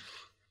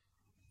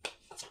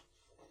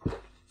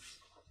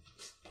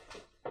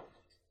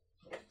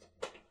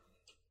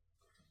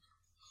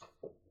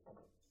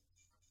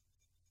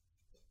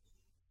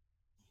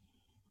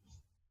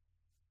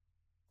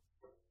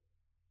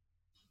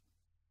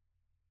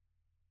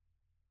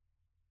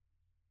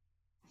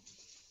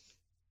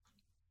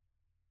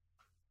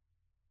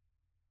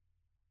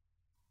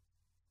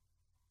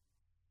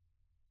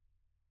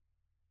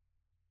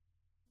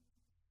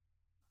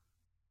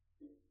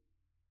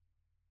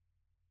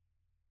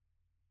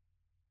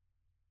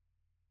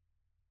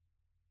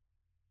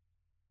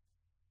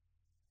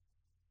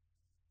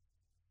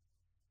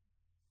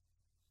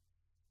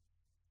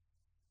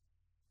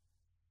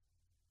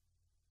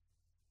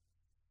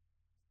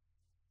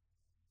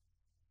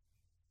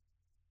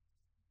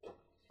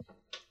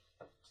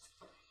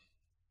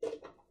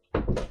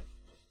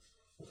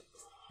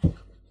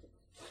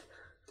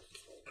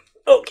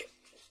 אוקיי,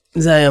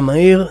 זה היה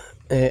מהיר,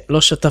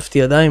 לא שטפתי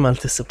ידיים, אל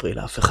תספרי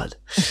לאף אחד.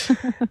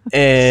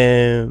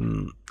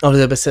 אבל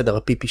זה בסדר,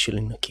 הפיפי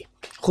שלי נקי.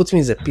 חוץ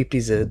מזה,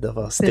 פיפי זה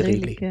דבר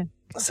סטרילי,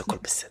 אז הכל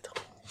בסדר.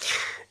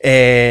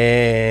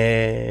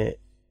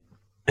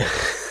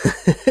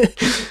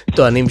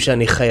 טוענים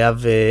שאני חייב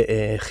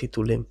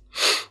חיתולים.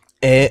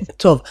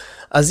 טוב,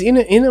 אז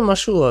הנה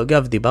משהו,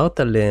 אגב, דיברת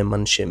על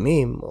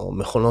מנשמים או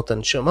מכונות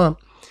הנשמה,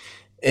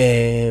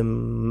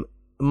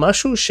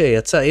 משהו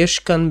שיצא, יש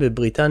כאן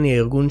בבריטניה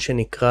ארגון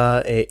שנקרא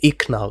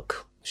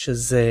איקנארק,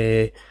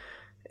 שזה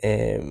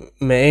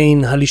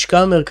מעין הלשכה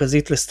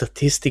המרכזית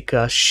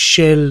לסטטיסטיקה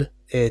של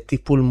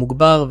טיפול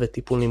מוגבר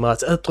וטיפול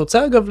נמרץ. את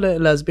רוצה אגב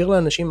להסביר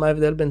לאנשים מה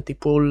ההבדל בין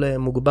טיפול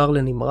מוגבר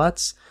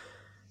לנמרץ?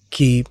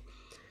 כי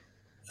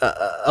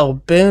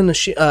הרבה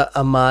אנשים,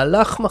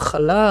 המהלך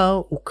מחלה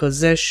הוא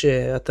כזה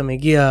שאתה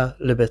מגיע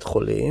לבית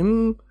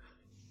חולים,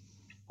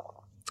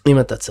 אם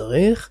אתה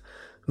צריך,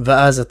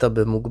 ואז אתה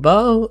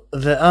במוגבר,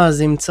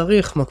 ואז אם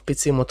צריך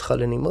מקפיצים אותך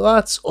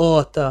לנמרץ,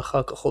 או אתה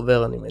אחר כך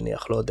עובר, אני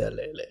מניח, לא יודע,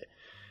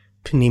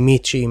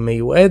 לפנימית שהיא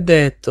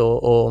מיועדת,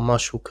 או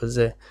משהו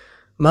כזה.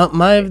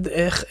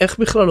 איך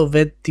בכלל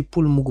עובד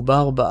טיפול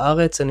מוגבר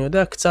בארץ? אני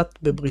יודע קצת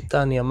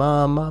בבריטניה,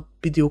 מה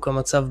בדיוק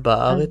המצב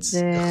בארץ?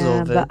 איך זה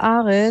עובד?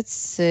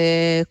 בארץ,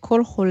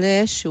 כל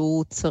חולה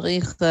שהוא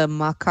צריך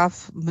מעקב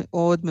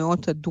מאוד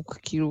מאוד הדוק,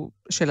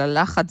 כאילו, של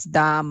הלחץ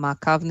דם,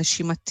 מעקב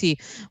נשימתי,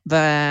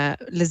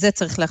 ולזה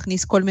צריך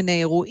להכניס כל מיני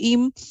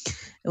אירועים,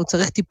 הוא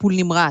צריך טיפול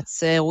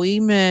נמרץ,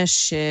 אירועים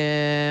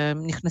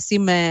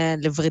שנכנסים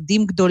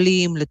לורידים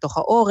גדולים לתוך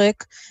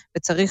העורק,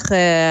 וצריך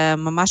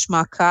ממש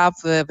מעקב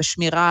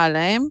ושמירה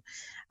עליהם,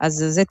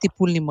 אז זה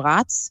טיפול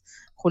נמרץ.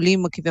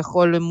 חולים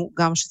כביכול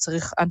גם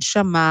שצריך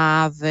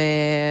הנשמה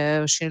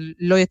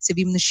ושלא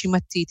יציבים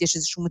נשימתית, יש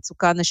איזושהי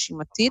מצוקה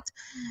נשימתית,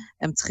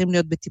 הם צריכים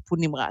להיות בטיפול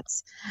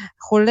נמרץ.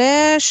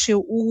 חולה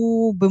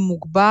שהוא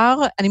במוגבר,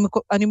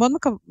 אני מאוד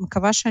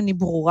מקווה שאני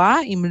ברורה,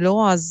 אם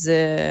לא אז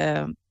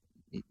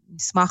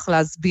נשמח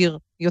להסביר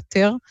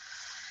יותר,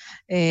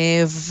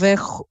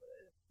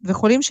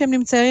 וחולים שהם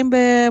נמצאים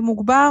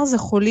במוגבר, זה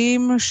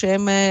חולים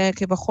שהם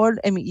כבכל,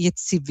 הם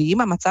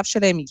יציבים, המצב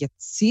שלהם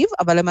יציב,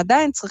 אבל הם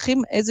עדיין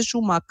צריכים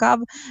איזשהו מעקב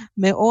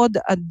מאוד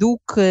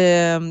הדוק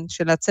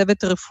של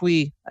הצוות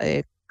הרפואי,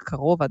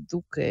 קרוב,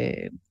 הדוק,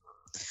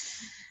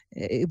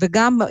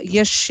 וגם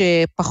יש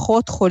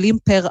פחות חולים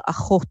פר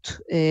אחות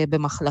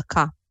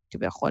במחלקה,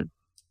 כביכול.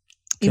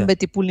 אם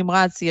בטיפול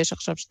נמרץ יש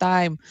עכשיו 2-3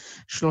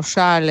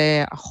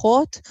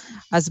 לאחות,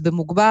 אז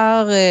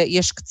במוגבר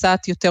יש קצת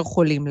יותר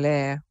חולים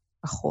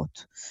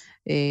לאחות.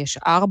 יש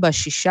 4,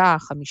 6,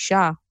 5,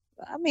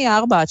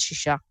 מ-4 עד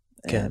 6.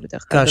 כן,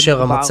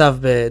 כאשר המצב,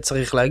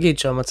 צריך להגיד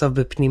שהמצב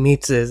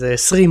בפנימית זה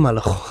 20 על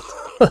אחות.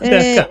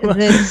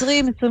 זה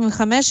 20,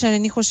 25,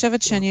 אני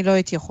חושבת שאני לא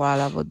הייתי יכולה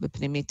לעבוד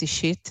בפנימית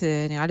אישית,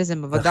 נראה לי זה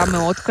עבודה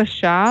מאוד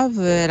קשה,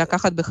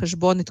 ולקחת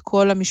בחשבון את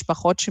כל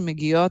המשפחות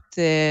שמגיעות,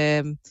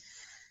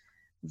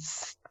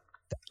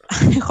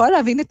 אני יכולה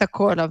להבין את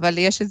הכל, אבל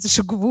יש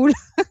איזשהו גבול,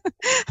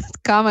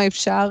 כמה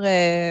אפשר,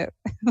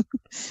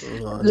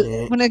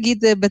 בוא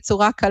נגיד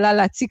בצורה קלה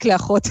להציק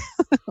לאחות,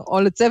 או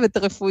לצוות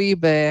רפואי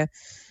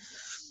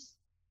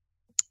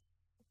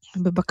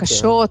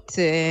בבקשות.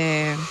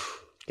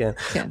 כן.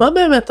 מה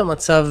באמת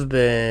המצב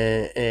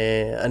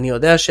אני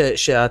יודע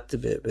שאת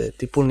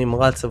בטיפול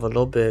נמרץ, אבל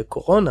לא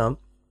בקורונה,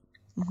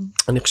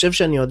 אני חושב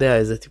שאני יודע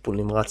איזה טיפול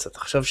נמרץ, אתה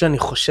חושב שאני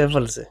חושב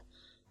על זה.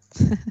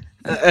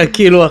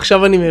 כאילו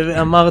עכשיו אני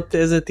אמרת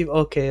איזה טיפול,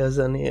 אוקיי, אז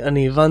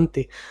אני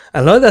הבנתי.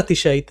 אני לא ידעתי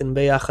שהייתם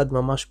ביחד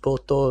ממש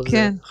באותו,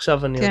 כן,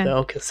 עכשיו אני יודע,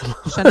 אוקיי, סבבה.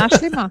 שנה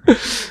שלמה.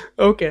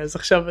 אוקיי, אז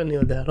עכשיו אני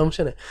יודע, לא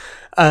משנה.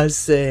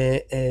 אז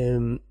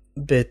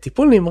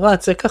בטיפול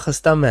נמרץ, זה ככה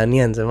סתם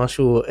מעניין, זה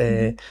משהו,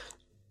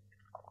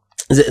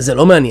 זה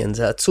לא מעניין,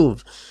 זה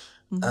עצוב.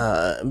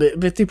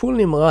 בטיפול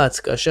נמרץ,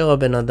 כאשר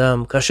הבן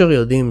אדם, כאשר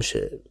יודעים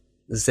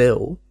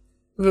שזהו,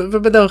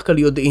 ובדרך כלל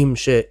יודעים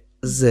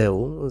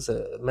שזהו, זה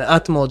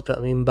מעט מאוד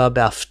פעמים בא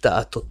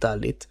בהפתעה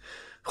טוטלית,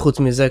 חוץ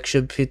מזה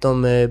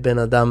כשפתאום בן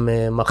אדם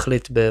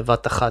מחליט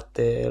בבת אחת,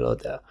 לא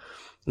יודע,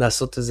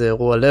 לעשות איזה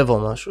אירוע לב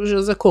או משהו,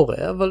 שזה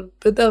קורה, אבל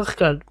בדרך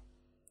כלל,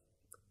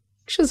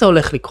 כשזה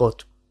הולך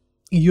לקרות,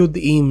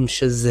 יודעים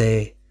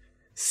שזה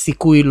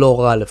סיכוי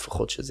לא רע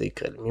לפחות שזה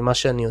יקרה, ממה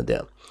שאני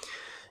יודע.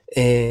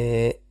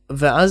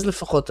 ואז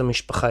לפחות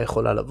המשפחה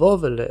יכולה לבוא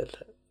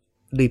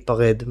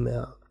ולהיפרד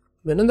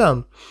מהבן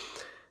אדם.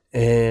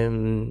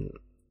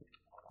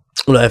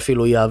 אולי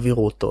אפילו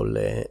יעבירו אותו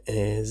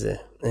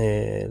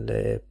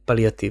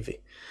לפליאטיבי.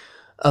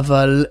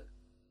 אבל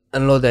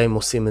אני לא יודע אם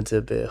עושים את זה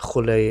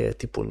בחולי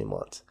טיפול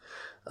נמרץ.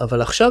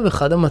 אבל עכשיו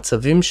אחד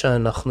המצבים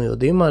שאנחנו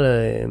יודעים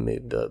עליהם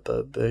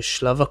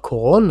בשלב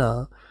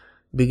הקורונה,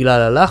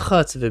 בגלל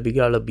הלחץ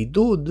ובגלל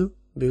הבידוד,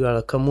 בגלל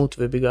הכמות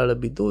ובגלל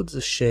הבידוד, זה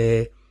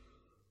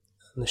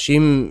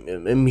שאנשים,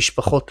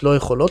 משפחות לא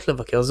יכולות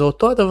לבקר. זה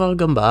אותו הדבר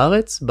גם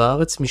בארץ.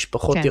 בארץ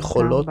משפחות כן,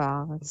 יכולות.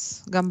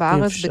 גם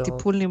בארץ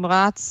בטיפול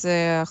נמרץ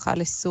חל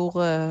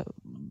איסור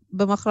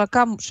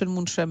במחלקה של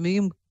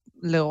מונשמים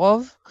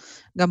לרוב,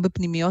 גם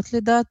בפנימיות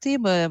לדעתי.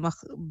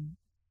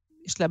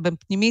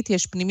 בפנימית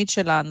יש פנימית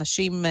של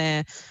האנשים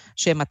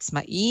שהם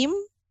עצמאיים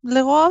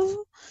לרוב,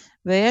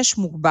 ויש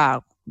מוגבר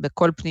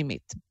בכל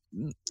פנימית.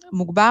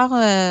 מוגבר,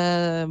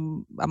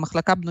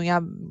 המחלקה בנויה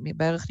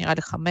בערך נראה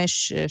לי 5-6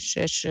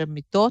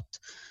 מיטות,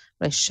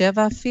 אולי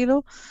 7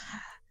 אפילו,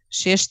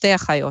 שיש 2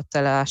 אחיות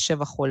על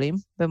 7 חולים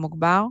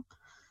במוגבר,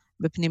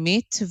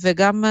 בפנימית,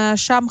 וגם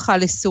שם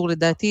חל איסור,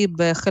 לדעתי,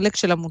 בחלק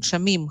של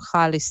המונשמים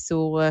חל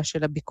איסור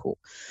של הביקור.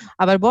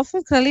 אבל באופן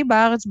כללי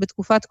בארץ,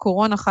 בתקופת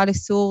קורונה, חל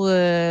איסור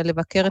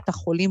לבקר את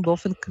החולים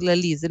באופן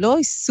כללי. זה לא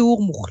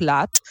איסור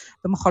מוחלט,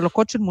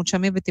 במחלקות של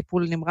מונשמים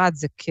וטיפול נמרץ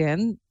זה כן,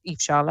 אי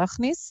אפשר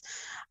להכניס,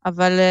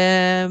 אבל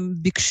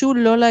ביקשו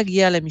לא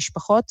להגיע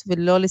למשפחות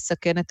ולא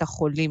לסכן את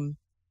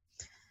החולים.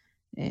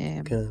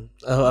 כן,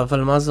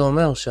 אבל מה זה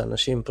אומר?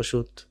 שאנשים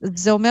פשוט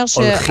זה אומר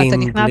שאתה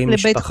נכנס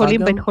לבית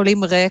חולים, בית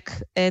חולים ריק,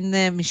 אין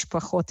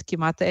משפחות,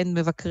 כמעט אין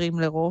מבקרים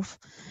לרוב.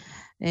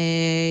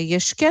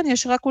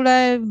 יש רק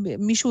אולי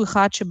מישהו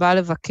אחד שבא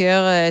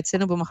לבקר,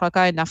 אצלנו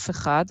במחלקה אין אף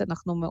אחד,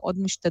 אנחנו מאוד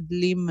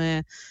משתדלים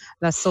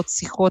לעשות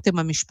שיחות עם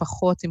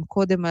המשפחות, אם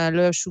קודם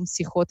לא היו שום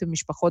שיחות עם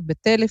משפחות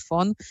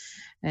בטלפון,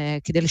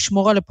 כדי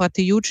לשמור על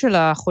הפרטיות של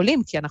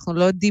החולים, כי אנחנו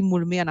לא יודעים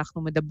מול מי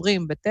אנחנו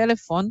מדברים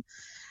בטלפון.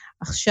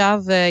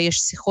 עכשיו יש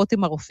שיחות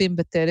עם הרופאים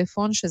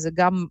בטלפון, שזה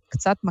גם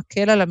קצת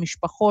מקל על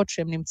המשפחות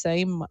שהם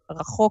נמצאים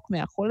רחוק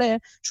מהחולה,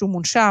 שהוא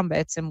מונשם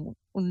בעצם,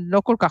 הוא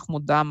לא כל כך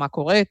מודע מה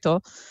קורה איתו,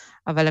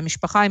 אבל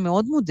המשפחה היא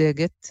מאוד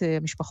מודאגת,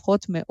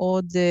 המשפחות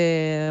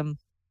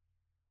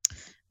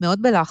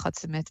מאוד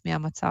בלחץ, באמת,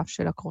 מהמצב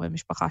של הקרובי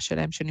משפחה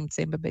שלהם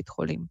שנמצאים בבית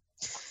חולים.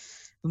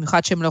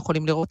 במיוחד שהם לא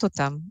יכולים לראות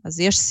אותם. אז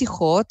יש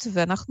שיחות,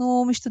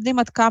 ואנחנו משתדלים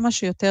עד כמה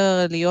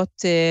שיותר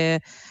להיות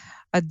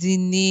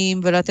עדינים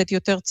ולתת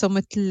יותר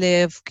תשומת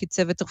לב, כי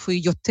צוות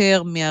רפואי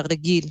יותר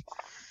מהרגיל.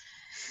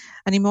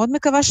 אני מאוד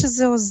מקווה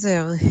שזה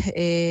עוזר.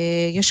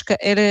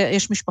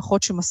 יש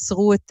משפחות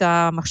שמסרו את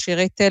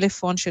המכשירי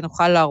טלפון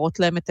שנוכל להראות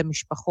להם את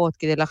המשפחות,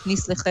 כדי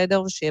להכניס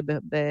לחדר ושיהיה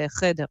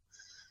בחדר,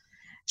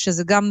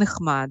 שזה גם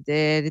נחמד.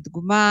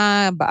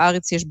 לדוגמה,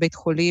 בארץ יש בית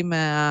חולים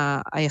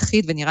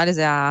היחיד, ונראה לי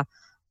זה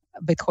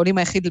הבית חולים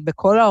היחיד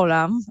בכל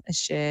העולם,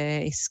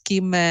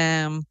 שהסכים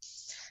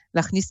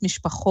להכניס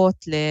משפחות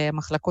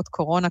למחלקות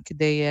קורונה,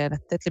 כדי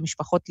לתת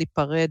למשפחות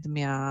להיפרד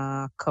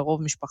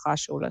מהקרוב משפחה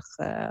שהולך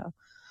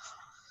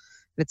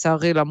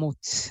לצערי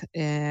למות.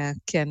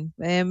 כן,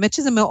 האמת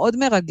שזה מאוד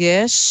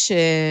מרגש,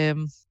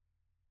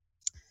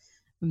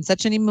 ומצד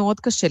שני מאוד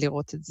קשה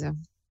לראות את זה.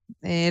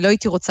 לא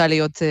הייתי רוצה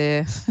להיות,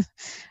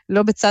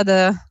 לא בצד,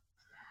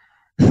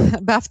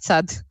 באף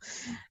צד,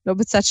 לא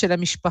בצד של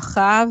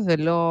המשפחה,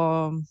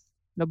 ולא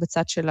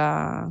בצד של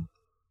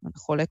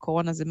החולה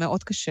קורונה, זה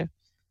מאוד קשה.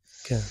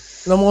 כן,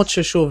 למרות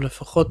ששוב,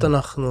 לפחות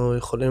אנחנו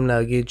יכולים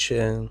להגיד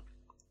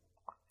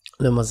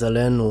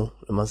שלמזלנו,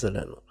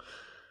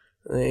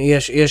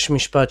 יש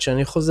משפט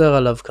שאני חוזר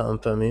עליו כמה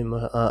פעמים,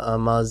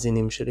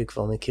 המאזינים שלי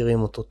כבר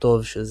מכירים אותו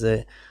טוב,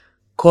 שזה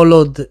כל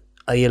עוד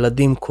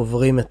הילדים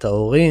קוברים את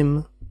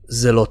ההורים,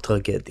 זה לא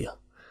טרגדיה.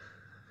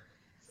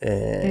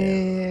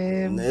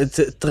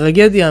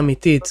 טרגדיה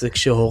אמיתית זה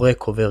כשהורה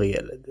קובר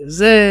ילד.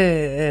 זה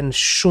אין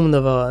שום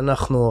דבר,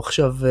 אנחנו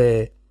עכשיו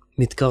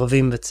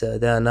מתקרבים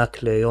בצעדי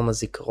ענק ליום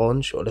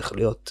הזיכרון, שהולך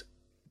להיות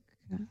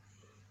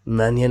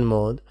מעניין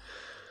מאוד,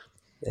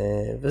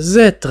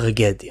 וזה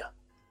טרגדיה,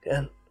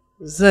 כן?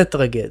 זה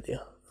טרגדיה.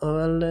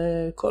 אבל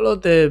כל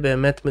עוד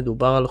באמת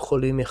מדובר על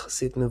חולים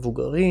יחסית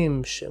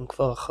מבוגרים, שהם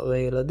כבר אחרי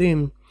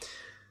ילדים,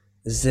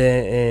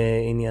 זה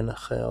עניין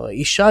אחר.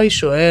 ישי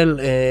שואל,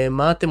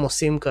 מה אתם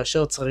עושים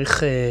כאשר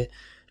צריך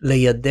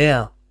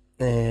לידע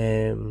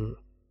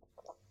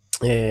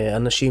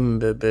אנשים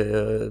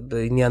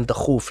בעניין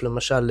דחוף,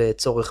 למשל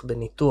צורך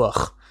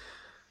בניתוח?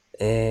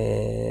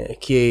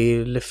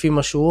 כי לפי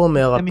מה שהוא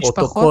אומר,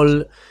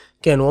 הפרוטוקול,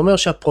 כן, הוא אומר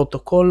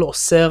שהפרוטוקול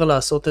אוסר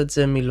לעשות את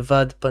זה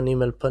מלבד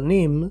פנים אל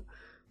פנים,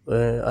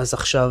 אז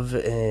עכשיו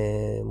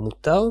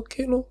מותר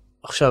כאילו?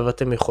 עכשיו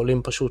אתם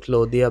יכולים פשוט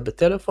להודיע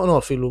בטלפון, או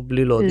אפילו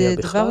בלי להודיע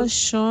בכלל? דבר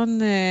ראשון,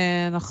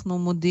 אנחנו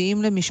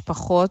מודיעים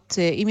למשפחות,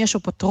 אם יש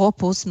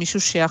אפוטרופוס,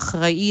 מישהו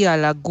שאחראי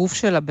על הגוף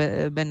של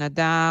הבן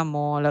אדם,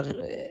 או על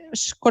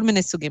כל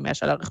מיני סוגים,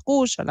 יש על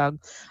הרכוש,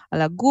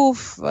 על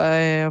הגוף,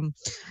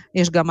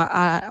 יש גם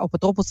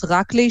אפוטרופוס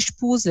רק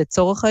לאשפוז,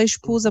 לצורך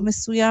האשפוז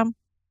המסוים.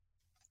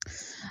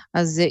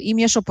 אז אם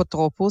יש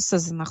אפוטרופוס,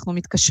 אז אנחנו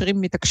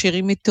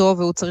מתקשרים איתו,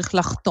 והוא צריך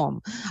לחתום.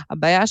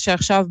 הבעיה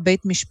שעכשיו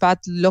בית משפט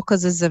לא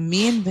כזה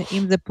זמין,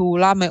 ואם זו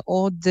פעולה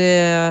מאוד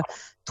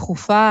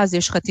דחופה, אז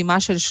יש חתימה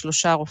של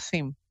 3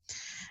 רופאים,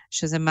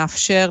 שזה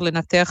מאפשר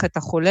לנתח את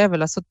החולה,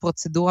 ולעשות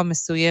פרוצדורה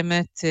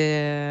מסוימת,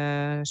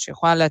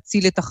 שיכולה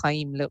להציל את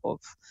החיים לרוב.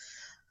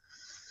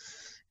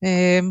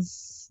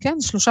 כן,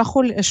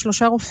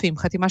 3 רופאים,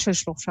 חתימה של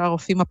 3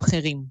 רופאים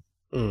הבכירים.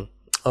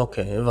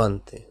 אוקיי,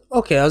 הבנתי.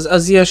 אוקיי,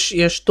 אז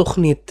יש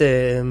תוכנית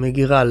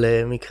מגירה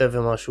למקרה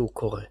ומשהו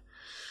קורה.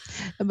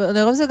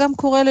 לרוב זה גם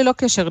קורה ללא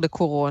קשר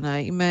לקורונה.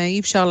 אם אי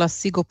אפשר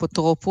להשיג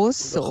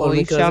אפוטרופוס, או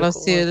אי אפשר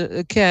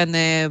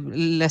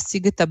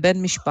להשיג את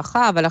הבן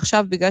משפחה, אבל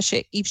עכשיו בגלל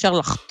שאי אפשר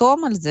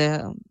לחתום על זה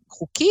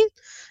חוקי,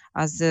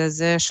 אז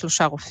זה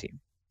 3 רופאים.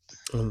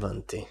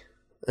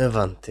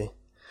 הבנתי.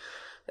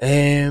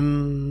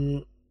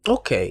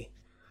 אוקיי.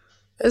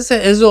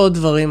 איזה עוד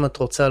דברים את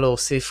רוצה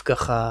להוסיף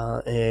ככה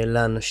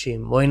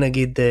לאנשים? בואי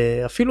נגיד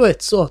אפילו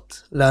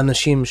עצות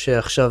לאנשים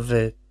שעכשיו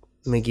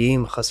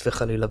מגיעים חס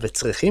וחלילה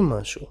וצריכים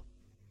משהו.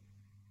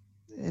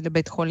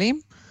 לבית חולים?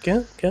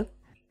 כן, כן.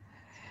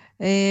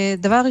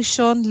 דבר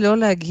ראשון, לא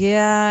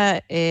להגיע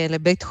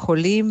לבית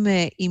חולים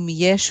אם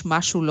יש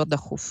משהו לא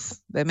דחוף.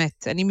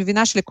 באמת, אני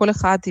מבינה שלכל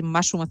אחד אם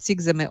משהו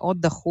מציג זה מאוד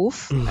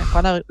דחוף. אני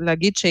יכולה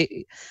להגיד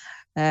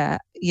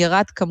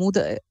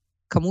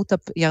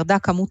ירדה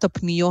כמות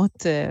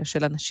הפניות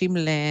של אנשים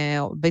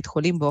לבית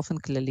חולים באופן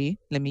כללי,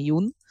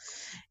 למיון.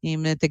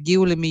 אם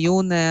תגיעו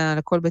למיון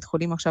לכל בית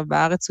חולים עכשיו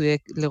בארץ, הוא יהיה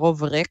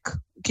לרוב ריק,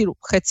 כאילו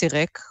חצי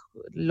ריק,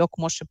 לא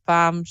כמו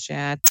שפעם,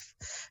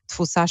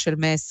 שהתפוסה של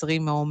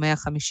 120 או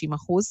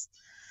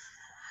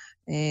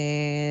 150%.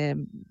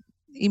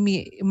 אם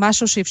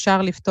משהו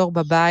שאפשר לפתור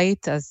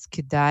בבית, אז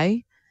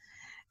כדאי,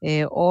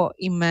 או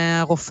עם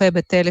רופא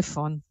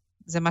בטלפון.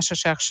 זה משהו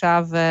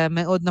שעכשיו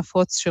מאוד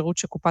נפוץ, שירות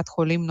שקופת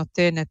חולים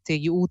נותנת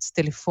ייעוץ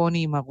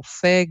טלפוני עם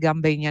הרופא,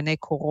 גם בענייני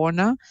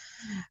קורונה,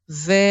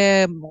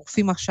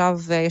 ורופאים עכשיו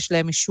יש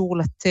להם אישור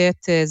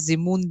לתת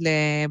זימון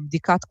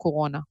לבדיקת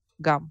קורונה,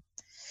 גם.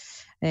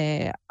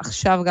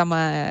 עכשיו גם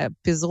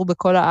פיזרו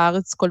בכל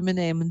הארץ כל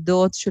מיני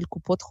עמדות של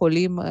קופות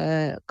חולים,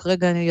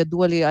 כרגע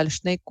ידוע לי על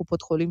 2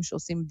 קופות חולים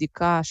שעושים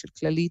בדיקה של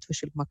כללית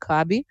ושל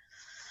מכבי,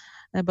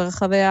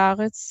 ברחבי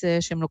הארץ,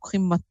 שהם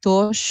לוקחים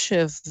מטוש,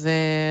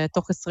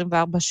 ותוך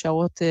 24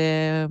 שעות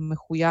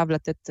מחויב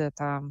לתת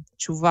את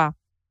התשובה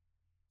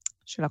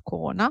של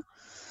הקורונה,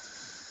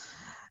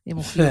 אם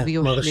הוא חיובי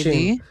או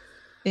שלילי.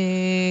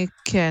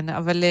 כן,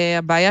 אבל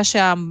הבעיה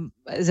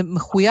שזה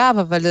מחויב,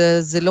 אבל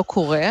זה לא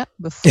קורה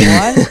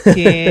בפועל,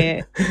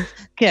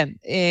 כן,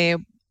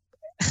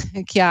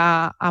 כי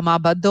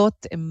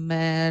המעבדות הן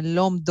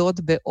לא עומדות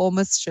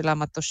בעומס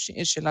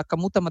של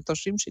כמות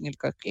המטושים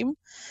שנלקחים.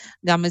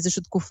 גם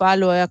איזושהי תקופה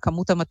לא היה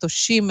כמות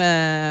המטושים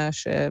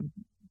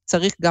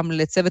שצריך גם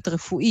לצוות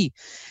רפואי,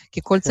 כי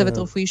כל צוות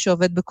רפואי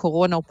שעובד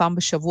בקורונה הוא פעם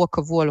בשבוע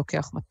קבוע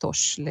לוקח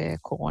מטוש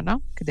לקורונה,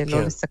 כדי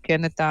לא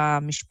לסכן את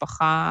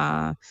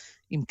המשפחה,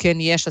 אם כן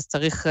יש, אז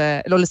צריך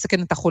לא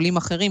לסכן את החולים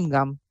אחרים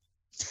גם.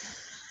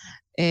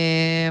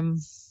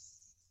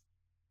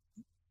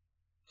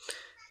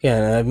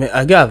 כן,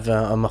 אגב,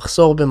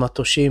 המחסור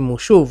במטושים הוא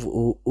שוב,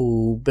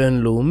 הוא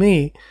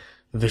בינלאומי,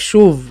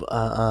 ושוב,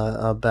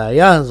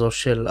 הבעיה הזו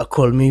של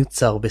הכל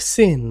מיוצר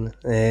בסין.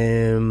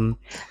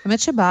 האמת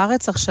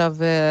שבארץ עכשיו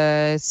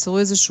יצרו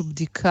איזושהי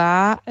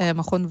בדיקה,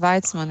 מכון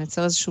ויצמן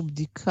יצר איזושהי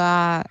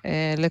בדיקה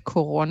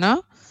לקורונה.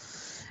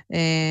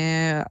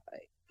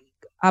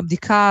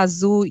 הבדיקה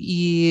הזו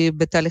היא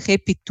בתהליכי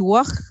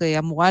פיתוח, היא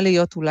אמורה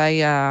להיות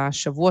אולי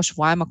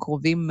שבועיים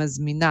הקרובים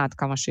מזמינה, עד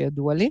כמה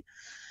שידוע לי.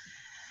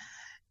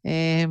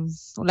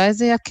 אולי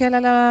זה יקל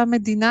על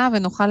המדינה,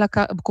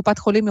 וקופת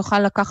חולים יוכל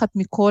לקחת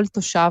מכל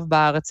תושב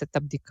בארץ את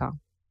הבדיקה.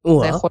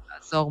 זה יכול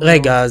לעזור.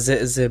 רגע,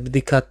 זה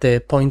בדיקת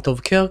point of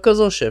care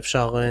כזו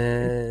שאפשר...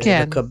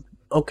 כן.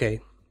 אוקיי,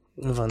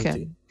 הבנתי. כן.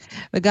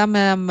 וגם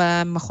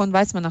מכון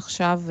ויצמן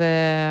עכשיו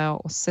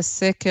עושה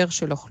סקר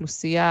של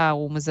אוכלוסייה,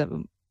 הוא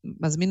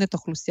מזמין את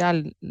האוכלוסייה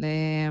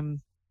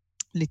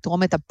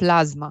לתרום את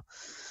הפלזמה.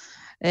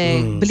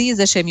 בלי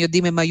זה שהם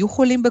יודעים אם היו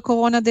חולים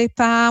בקורונה די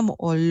פעם,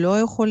 או לא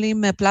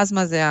יכולים,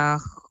 פלזמה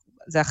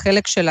זה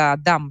החלק של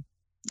הדם,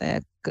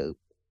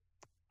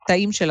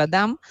 תאים של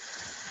הדם,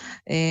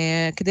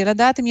 כדי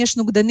לדעת אם יש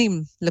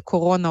נוגדנים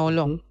לקורונה או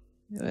לא.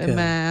 הם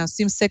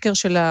עושים סקר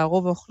של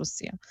רוב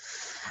האוכלוסייה.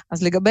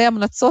 אז לגבי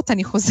המלצות,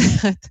 אני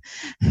חוזרת,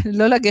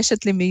 לא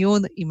לגשת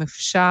למיון אם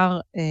אפשר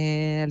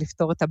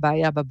לפתור את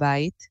הבעיה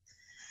בבית.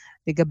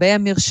 לגבי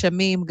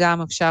המרשמים,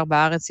 גם אפשר,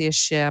 בארץ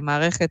יש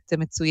מערכת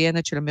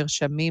מצוינת של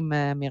המרשמים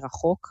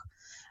מרחוק.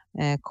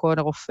 כל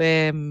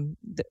הרופא,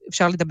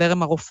 אפשר לדבר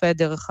עם הרופא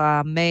דרך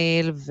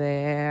המייל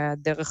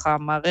ודרך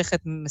המערכת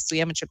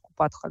מסוימת של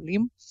קופת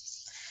חולים.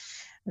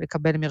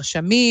 לקבל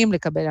מרשמים,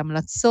 לקבל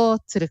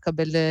המלצות,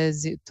 לקבל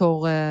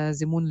תור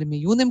זימון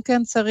למיון אם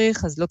כן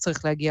צריך, אז לא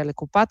צריך להגיע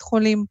לקופת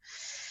חולים.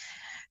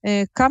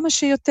 כמה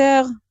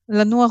שיותר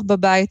לנוח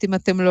בבית אם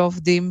אתם לא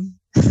עובדים,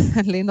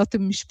 ליהנות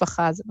עם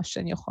משפחה, זה מה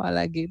שאני יכולה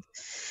להגיד.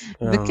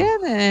 וכן,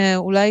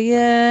 אולי...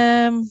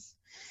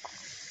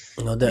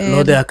 לא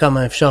יודע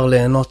כמה אפשר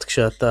ליהנות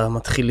כשאתה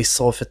מתחיל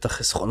לשרוף את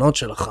החסכונות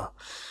שלך,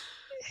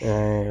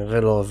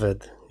 ולא עובד,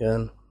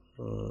 כן?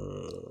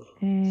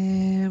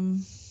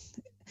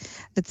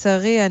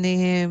 לצערי,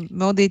 אני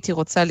מאוד הייתי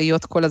רוצה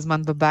להיות כל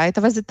הזמן בבית,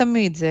 אבל זה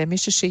תמיד, זה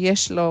מישהו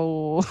שיש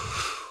לו...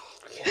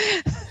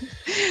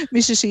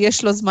 מישהו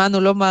שיש לו זמן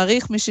הוא לא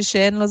מעריך, מישהו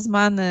שאין לו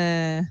זמן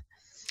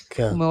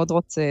הוא מאוד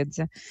רוצה את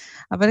זה.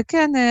 אבל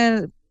כן,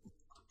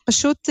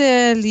 פשוט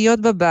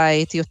להיות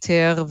בבית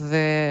יותר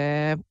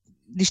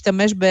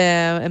ולהשתמש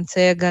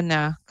באמצעי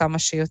הגנה כמה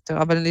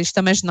שיותר, אבל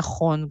להשתמש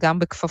נכון, גם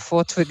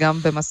בכפפות וגם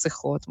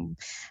במסכות.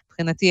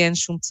 מבחינתי אין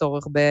שום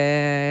צורך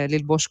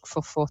ללבוש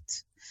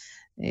כפפות.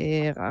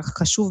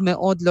 חשוב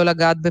מאוד לא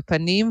לגעת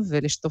בפנים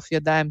ולשטוף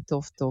ידיים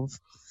טוב טוב.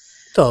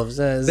 טוב,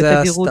 זה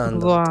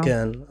הסטנדרט,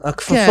 כן.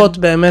 הכפפות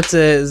באמת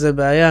זה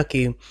בעיה,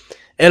 כי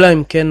אלא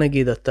אם כן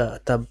נגיד,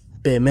 אתה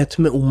באמת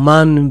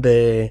מאומן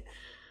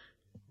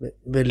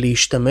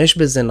בלהשתמש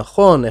בזה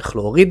נכון, איך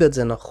להוריד את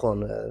זה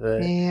נכון,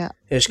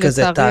 ויש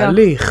כזה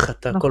תהליך,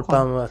 אתה כל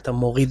פעם, אתה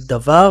מוריד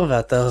דבר,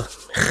 ואתה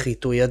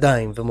חיטוי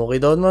ידיים,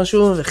 ומוריד עוד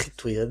משהו,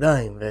 וחיטוי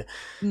ידיים,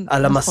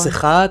 ועל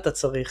המסכה אתה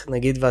צריך,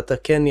 נגיד, ואתה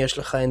כן, יש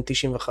לך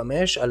N95,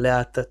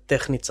 עליה אתה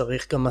טכנית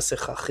צריך גם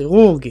מסכה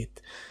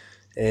כירורגית,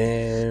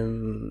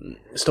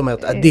 זאת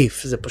אומרת,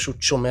 עדיף, זה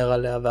פשוט שומר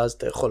עליה, ואז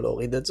אתה יכול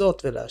להוריד את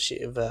זאת,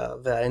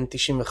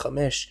 וה-N95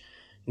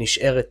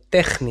 נשארת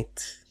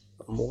טכנית,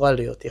 אמורה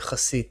להיות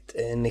יחסית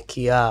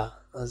נקייה,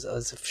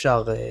 אז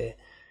אפשר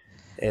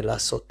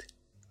לעשות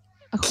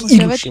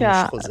כאילו שימוש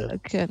חוזר.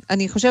 כן,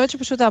 אני חושבת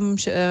שפשוט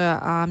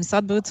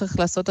המשרד בריאות צריך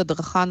לעשות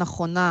הדרכה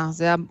נכונה,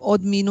 זה היה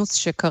עוד מינוס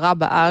שקרה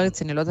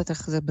בארץ, אני לא יודעת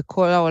איך זה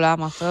בכל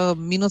העולם אחר,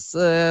 מינוס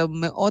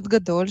מאוד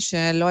גדול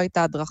שלא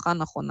הייתה הדרכה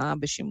נכונה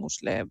בשימוש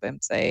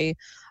באמצעי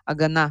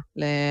הגנה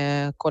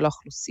לכל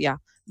האוכלוסייה,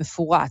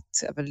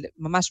 מפורט, אבל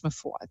ממש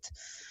מפורט.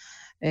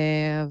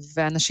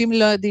 ואנשים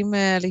לא יודעים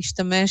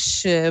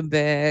להשתמש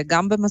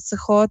גם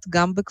במסכות,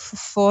 גם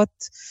בכפפות,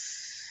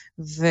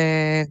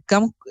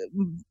 וגם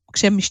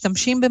כשהם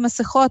משתמשים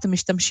במסכות, הם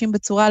משתמשים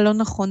בצורה לא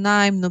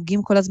נכונה, הם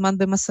נוגעים כל הזמן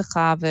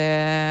במסכה,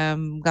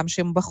 וגם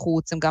כשהם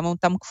בחוץ, הם גם עם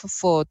אותם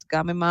כפפות,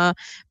 גם עם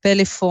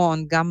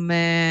הפלאפון, גם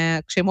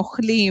כשהם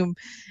אוכלים.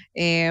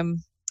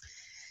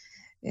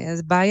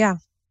 זה בעיה.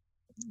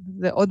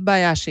 זה עוד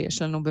בעיה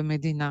שיש לנו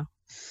במדינה.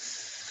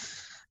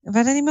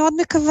 אבל אני מאוד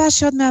מקווה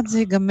שעוד מעט זה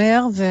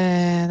ייגמר,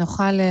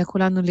 ונוכל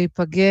כולנו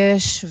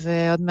להיפגש,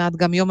 ועוד מעט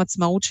גם יום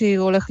עצמאות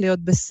שהולך להיות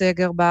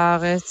בסגר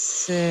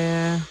בארץ.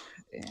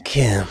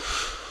 כן,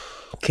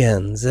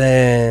 כן,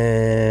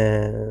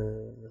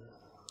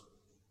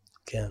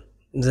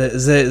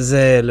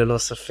 זה ללא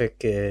ספק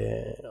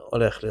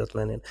הולך להיות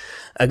מעניין.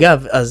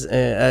 אגב, אז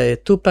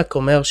טופק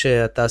אומר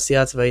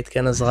שהתעשייה הצבאית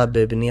כן עזרה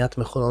בבניית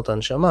מכונות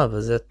הנשמה,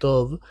 וזה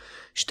טוב.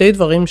 שתי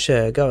דברים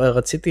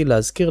שרציתי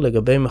להזכיר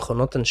לגבי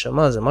מכונות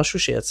הנשמה, זה משהו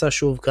שיצא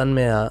שוב כאן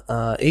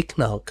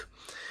מהאיקנרק,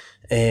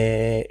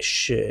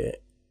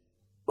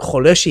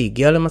 שחולה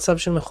שהגיע למצב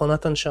של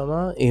מכונת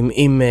הנשמה,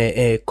 עם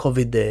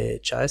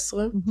COVID-19,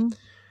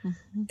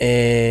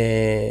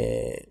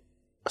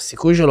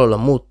 הסיכוי שלו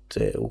למות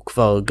הוא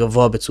כבר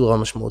גבוה בצורה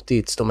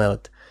משמעותית, זאת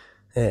אומרת,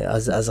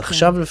 אז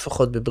עכשיו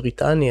לפחות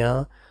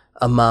בבריטניה,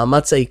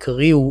 המאמץ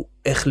העיקרי הוא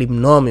איך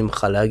למנוע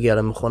ממך להגיע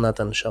למכונת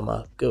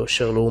הנשמה,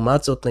 כאשר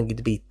לעומת זאת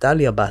נגיד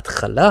באיטליה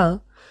בהתחלה,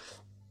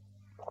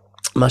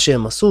 מה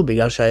שהם עשו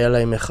בגלל שהיה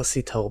להם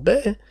יחסית הרבה,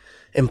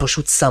 הם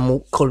פשוט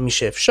שמו כל מי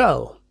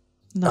שאפשר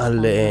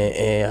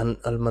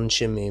על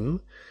מנשמים,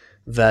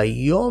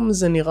 והיום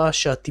זה נראה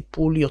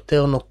שהטיפול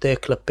יותר נוטה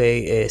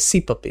כלפי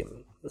סיפאפים,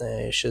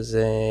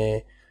 שזה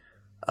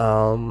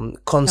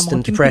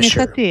constant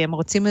pressure. הם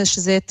רוצים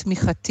שזה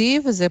תמיכתי,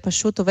 וזה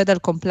פשוט עובד על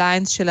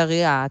compliance של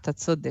הריאה, אתה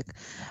צודק.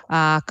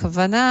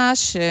 הכוונה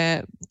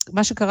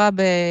שמה שקרה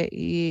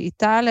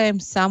באיטליה, הם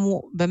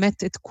שמו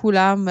באמת את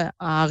כולם,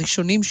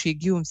 הראשונים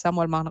שהגיעו, הם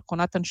שמו על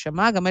מכונת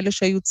הנשמה, גם אלה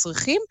שהיו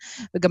צריכים,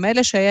 וגם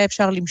אלה שהיה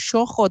אפשר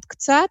למשוך עוד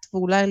קצת,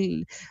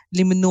 ואולי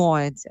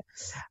למנוע את זה.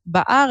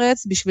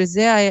 בארץ, בשביל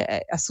זה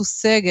עשו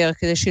סגר,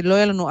 כדי שלא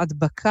יהיה לנו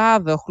הדבקה,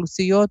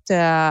 והאוכלוסיות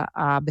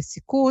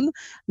בסיכון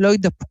לא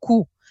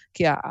ידבקו,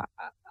 כי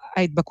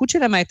ההדבקות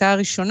שלהם הייתה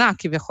הראשונה,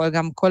 כביכול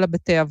גם כל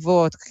הבתי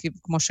אבות,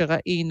 כמו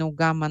שראינו,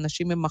 גם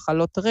אנשים עם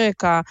מחלות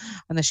רקע,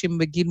 אנשים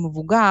בגיל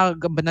מבוגר,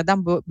 גם בן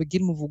אדם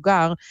בגיל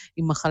מבוגר,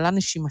 עם מחלה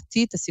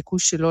נשימתית, הסיכוי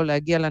שלו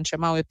להגיע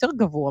להנשמה הוא יותר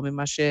גבוה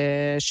ממה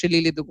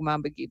שלי לדוגמה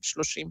בגיל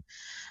 30,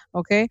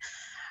 אוקיי?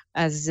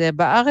 אז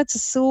בארץ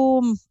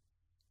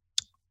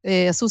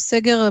עשו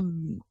סגר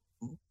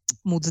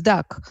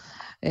מוצדק,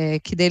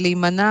 כדי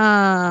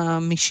להימנע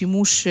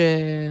משימוש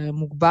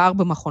מוגבר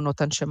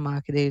במכונות הנשמה,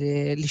 כדי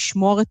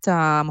לשמור את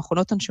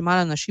המכונות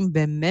הנשמה לאנשים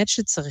באמת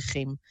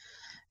שצריכים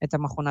את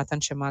המכונת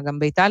הנשמה. גם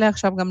באיטליה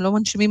עכשיו גם לא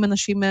מנשמים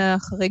אנשים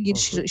אחרי גיל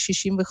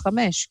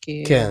 65,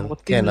 כי כן,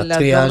 כן,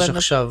 הטריאז'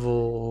 עכשיו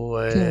הוא...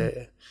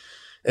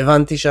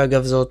 הבנתי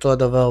שאגב זה אותו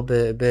הדבר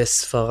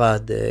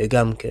בספרד,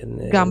 גם כן.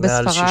 גם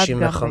בספרד, מעל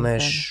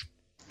 65,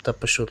 אתה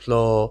פשוט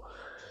לא...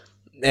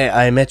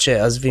 האמת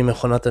שעזבי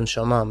מכונת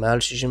הנשמה, מעל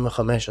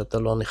 65 אתה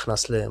לא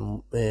נכנס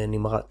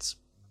לנמרץ.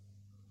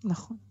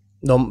 נכון.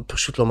 לא,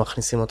 פשוט לא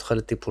מכניסים אותך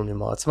לטיפול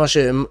נמרץ.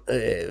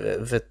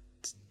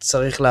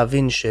 וצריך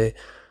להבין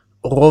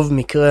שרוב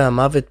מקרי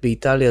המוות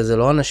באיטליה זה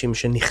לא אנשים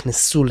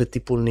שנכנסו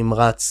לטיפול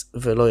נמרץ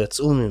ולא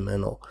יצאו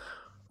ממנו.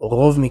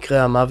 רוב מקרי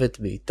המוות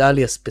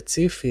באיטליה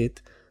ספציפית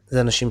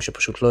זה אנשים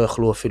שפשוט לא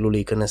יכלו אפילו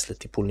להיכנס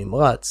לטיפול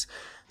נמרץ.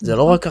 זה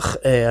לא רק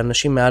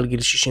אנשים מעל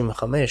גיל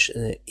 65,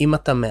 אם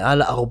אתה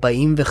מעל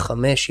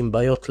 45 עם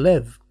בעיות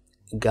לב,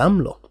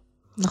 גם לא.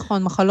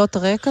 נכון, מחלות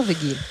רקע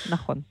וגיל,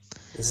 נכון.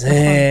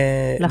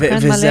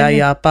 וזה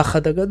היה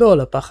הפחד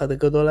הגדול, הפחד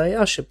הגדול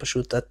היה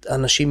שפשוט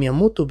אנשים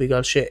ימותו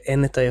בגלל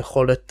שאין את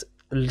היכולת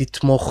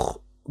לתמוך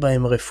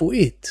בהם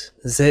רפואית.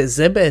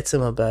 זה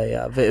בעצם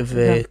הבעיה,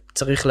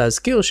 וצריך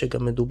להזכיר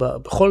שגם מדובר,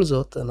 בכל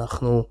זאת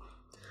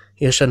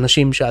יש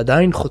אנשים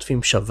שעדיין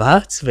חוטפים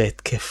שבץ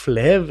והתקף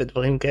לב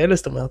ודברים כאלה,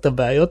 זאת אומרת,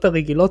 הבעיות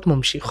הרגילות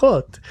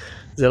ממשיכות.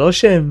 זה לא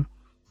שהם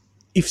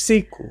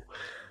הפסיקו.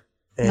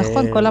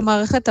 נכון, כל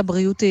המערכת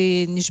הבריאות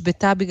היא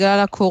נשבתה בגלל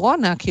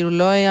הקורונה, כאילו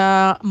לא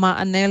היה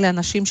מענה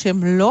לאנשים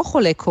שהם לא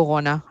חולי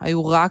קורונה,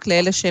 היו רק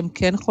לאלה שהם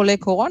כן חולי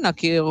קורונה,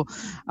 כאילו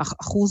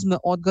אחוז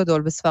מאוד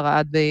גדול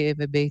בספרד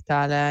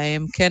ובאיטליה,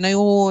 הם כן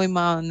היו עם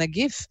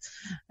הנגיף,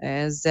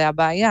 זה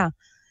הבעיה.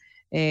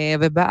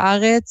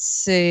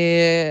 ובארץ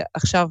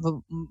עכשיו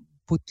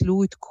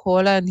בוטלו את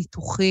כל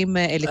הניתוחים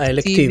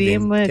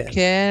אלקטיביים,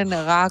 כן,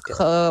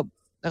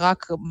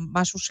 רק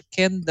משהו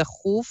שכן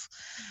דחוף,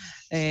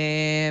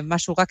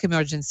 משהו רק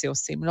אמרג'נסי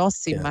עושים, לא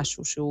עושים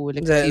משהו שהוא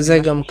אלקטיבי. זה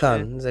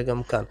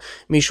גם כאן.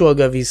 מישהו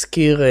אגב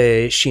הזכיר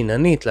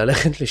שיננית,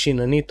 ללכת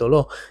לשיננית או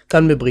לא,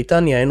 כאן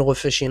בבריטניה אין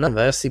רופא שיניים,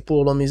 והיה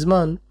סיפור לא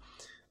מזמן,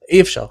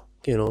 אי אפשר.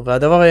 כאילו,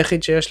 והדבר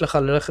היחיד שיש לך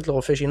ללכת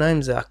לרופא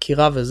שיניים זה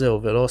הקירה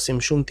וזהו, ולא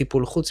עושים שום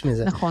טיפול חוץ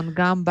מזה. נכון,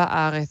 גם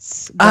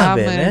בארץ.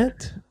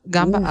 באמת?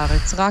 גם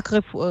בארץ,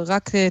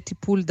 רק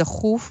טיפול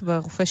דחוף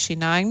ברופא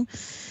שיניים.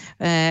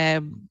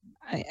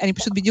 אני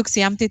פשוט בדיוק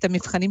סיימתי את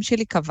המבחנים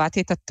שלי,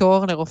 קבעתי את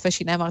התור לרופא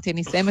שיניים, אמרתי,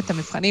 אני אסיים את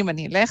המבחנים,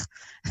 אני אלך.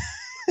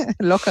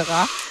 לא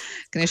קרה,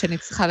 כדי שאני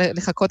צריכה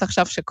לחכות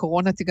עכשיו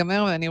שקורונה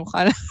תיגמר, ואני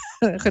אוכל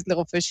ללכת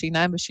לרופא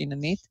שיניים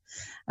בשיננית.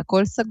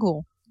 הכל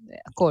סגור.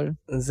 הכל.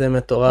 זה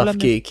מטורף,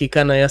 כי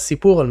כאן היה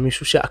סיפור על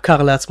מישהו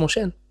שעקר לעצמו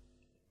שן.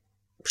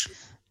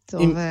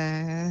 טוב,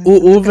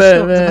 הוא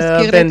זה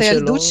מזכיר לי את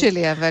הילדות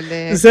שלי, אבל...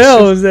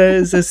 זהו,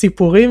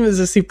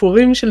 זה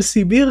סיפורים של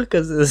סיביר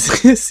כזה,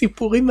 זה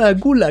סיפורים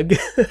מהגולג.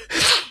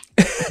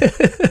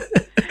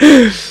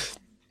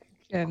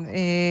 כן,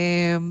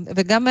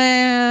 וגם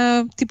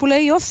טיפולי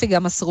יופי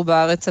גם אסרו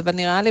בארץ, אבל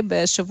נראה לי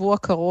בשבוע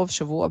קרוב,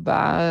 שבוע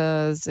הבא,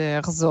 זה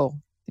יחזור.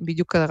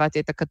 בדיוק קראתי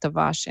את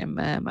הכתבה שהם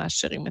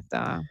מאשרים את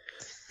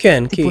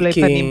הטיפולי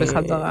פנים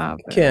בחזרה.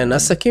 כן,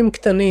 עסקים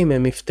קטנים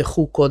הם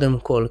יפתחו קודם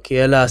כל,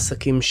 כי אלה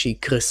העסקים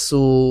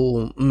שיקרסו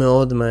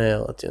מאוד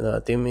מהר. את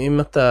יודעת, אם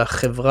אתה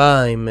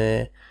חברה עם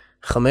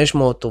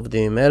 500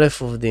 עובדים,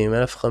 1,000 עובדים,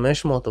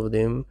 1,500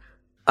 עובדים,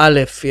 א',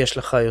 יש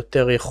לך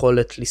יותר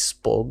יכולת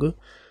לספוג,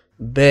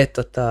 ב',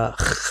 אתה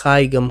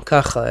חי גם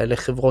ככה, אלה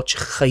חברות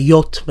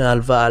שחיות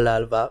מהלוואה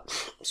להלוואה.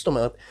 זאת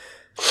אומרת,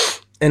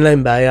 אין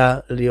להם בעיה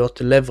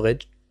להיות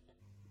leverage,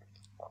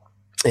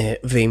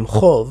 ועם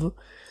חוב,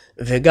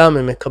 וגם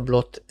הן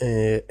מקבלות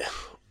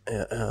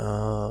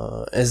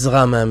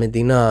עזרה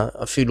מהמדינה,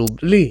 אפילו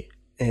בלי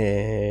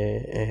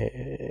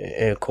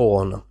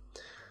קורונה.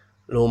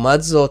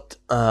 לעומת זאת,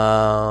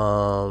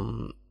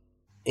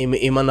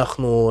 אם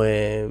אנחנו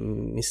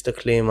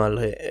מסתכלים על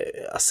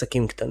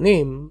עסקים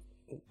קטנים,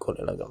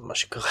 כולל אגב מה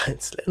שקרה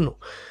אצלנו,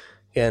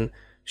 כן,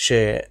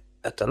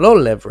 אתה לא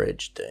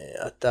leveraged,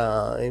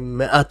 אתה עם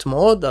מעט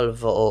מאוד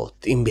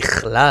הלוואות, אם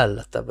בכלל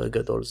אתה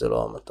בגדול זה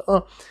לא המטרה,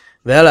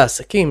 ואלה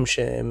עסקים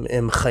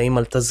שהם חיים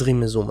על תזרים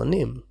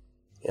מזומנים,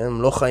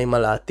 הם לא חיים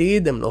על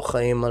העתיד, הם לא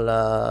חיים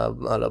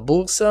על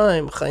הבורסה,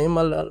 הם חיים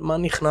על מה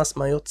נכנס,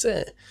 מה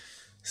יוצא,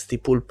 אז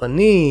טיפול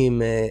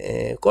פנים,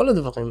 כל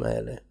הדברים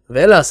האלה,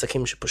 ואלה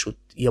העסקים שפשוט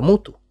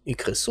ימותו,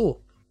 יקרסו,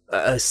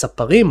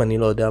 ספרים, אני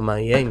לא יודע מה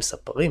יהיה עם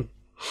ספרים.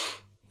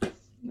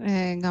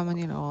 גם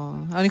אני לא...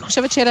 אני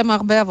חושבת שיהיה להם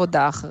הרבה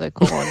עבודה אחרי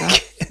קורונה.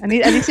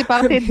 אני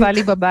סיפרתי את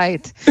בעלי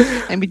בבית.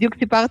 בדיוק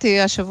סיפרתי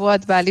השבוע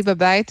את בעלי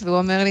בבית, והוא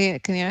אומר לי,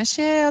 כנראה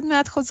שעוד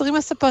מעט חוזרים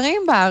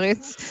הספרים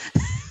בארץ.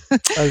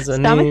 אז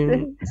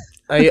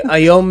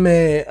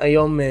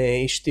היום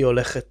אשתי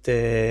הולכת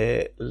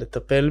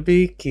לטפל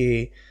בי,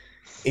 כי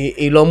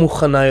היא לא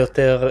מוכנה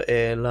יותר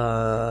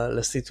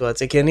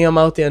לסיטואציה. כי אני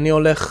אמרתי,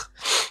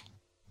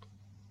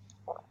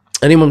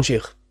 אני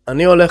ממשיך.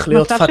 אני הולך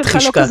להיות פתחי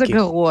שקקי.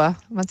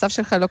 מצב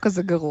שלך לא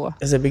כזה גרוע.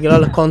 זה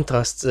בגלל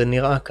הקונטרסט, זה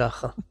נראה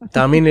ככה.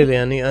 תאמיני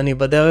לי, אני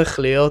בדרך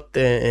להיות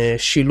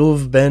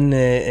שילוב בין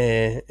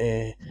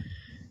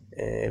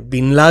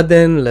בן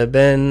לדן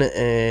לבין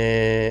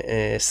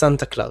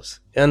סנטה קלאוס,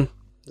 כן?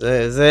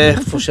 זה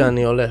איפה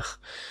שאני הולך.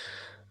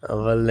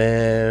 אבל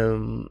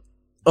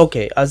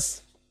אוקיי,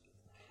 אז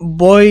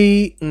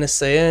בואי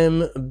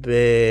נסיים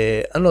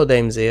אני לא יודע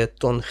אם זה יהיה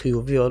טון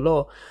חיובי או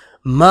לא,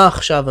 מה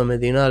עכשיו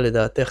המדינה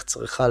לדעתך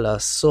צריכה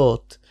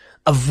לעשות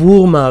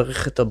עבור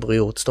מערכת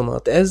הבריאות? זאת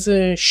אומרת,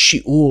 איזה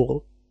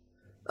שיעור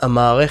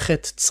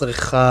המערכת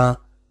צריכה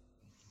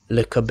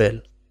לקבל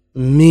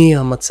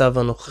מהמצב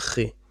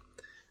הנוכחי?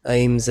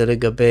 האם זה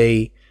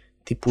לגבי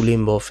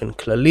טיפולים באופן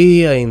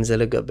כללי? האם זה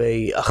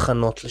לגבי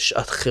הכנות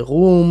לשעת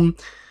חירום?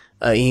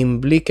 האם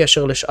בלי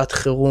קשר לשעת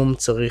חירום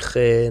צריך,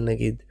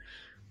 נגיד,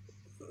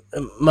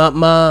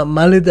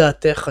 מה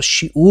לדעתך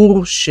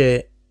השיעור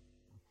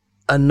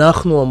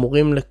אנחנו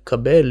אמורים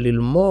לקבל,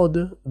 ללמוד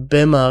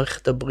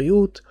במערכת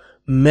הבריאות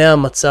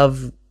מהמצב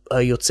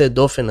היוצא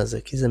דופן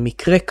הזה, כי זה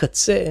מקרה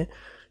קצה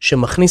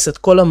שמכניס את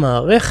כל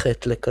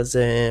המערכת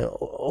לכזה,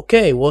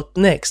 אוקיי, what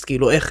next?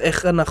 כאילו,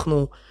 איך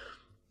אנחנו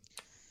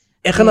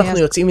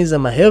יוצאים מזה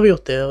מהר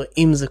יותר,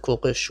 אם זה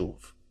קורה שוב?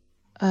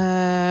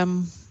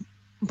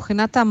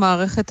 מבחינת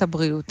המערכת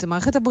הבריאות,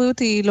 מערכת הבריאות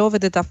היא לא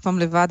עובדת אף פעם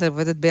לבד, היא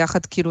עובדת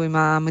ביחד כאילו עם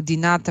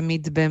המדינה,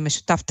 תמיד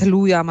במשותף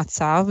תלוי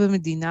המצב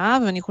במדינה,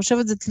 ואני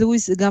חושבת זה תלוי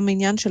גם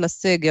עניין של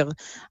הסגר,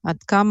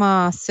 עד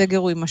כמה הסגר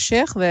הוא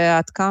יימשך,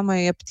 ועד כמה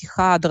יהיה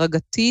פתיחה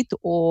הדרגתית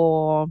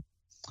או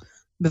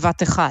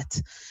בבת אחת.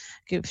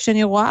 כפי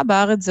שאני רואה,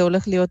 בארץ זה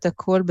הולך להיות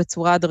הכל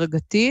בצורה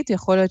הדרגתית,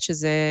 יכול להיות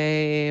שזה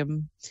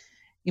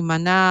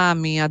יימנע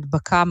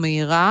מהדבקה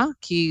מהירה,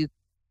 כי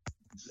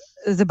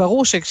זה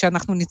ברור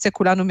שכשאנחנו נצא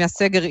כולנו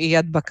מהסגר, היא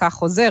הדבקה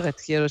חוזרת,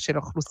 כאילו, של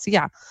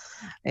האוכלוסייה.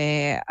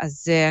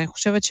 אז אני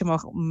חושבת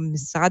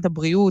שמשרד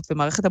הבריאות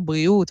ומערכת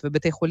הבריאות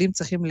ובתי חולים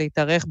צריכים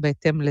להתארך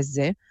בהתאם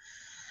לזה.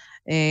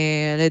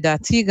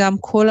 לדעתי גם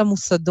כל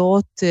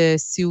המוסדות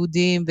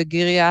סיעודיים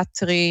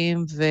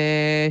וגריאטריים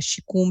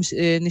ושיקום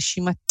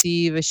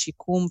נשימתי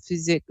ושיקום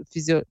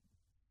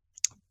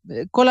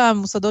כל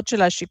המוסדות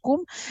של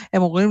השיקום,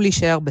 הם אמורים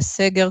להישאר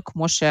בסגר,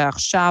 כמו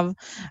שעכשיו,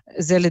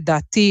 זה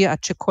לדעתי,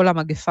 עד שכל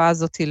המגפה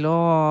הזאת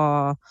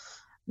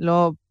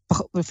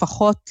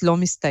לפחות לא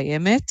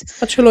מסתיימת.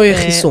 עד שלא יהיה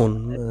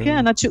חיסון.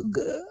 כן, עד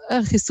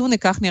שהחיסון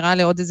ייקח נראה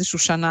לי עוד איזשהו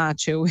שנה, עד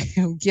שהוא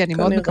יגיע, אני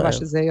מאוד מקווה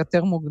שזה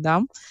יותר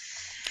מוקדם.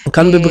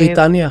 כאן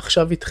בבריטניה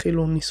עכשיו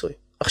התחילו ניסוי.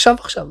 עכשיו,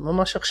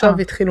 ממש עכשיו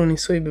התחילו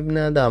ניסוי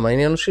בבני אדם.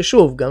 העניין הוא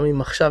ששוב, גם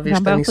אם עכשיו יש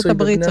את הניסוי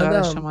בבני אדם. גם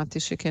בארצות הברית שמעתי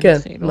שכן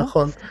התחילו. כן,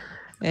 נכון.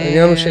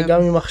 העניין הוא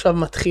שגם אם עכשיו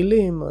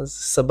מתחילים, אז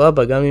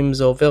סבבה, גם אם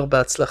זה עובר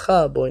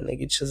בהצלחה, בואי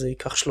נגיד שזה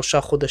ייקח 3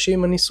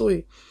 חודשים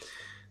הניסוי.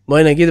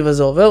 בואי נגיד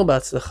וזה עובר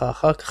בהצלחה,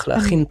 אחר כך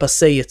להכין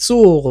פסי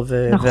ייצור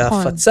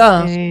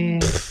והפצה.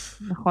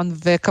 נכון,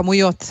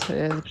 וכמויות.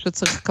 פשוט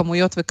צריך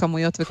כמויות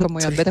וכמויות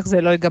וכמויות. בטח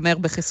זה לא ייגמר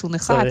בחיסון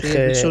אחד.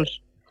 צריך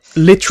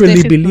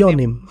literally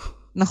ביליונים.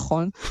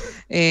 נכון,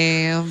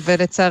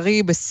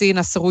 ולצערי בסין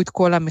אסרו את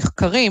כל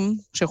המחקרים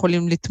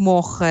שיכולים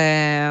לתמוך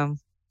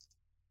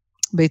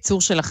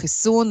בייצור של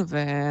החיסון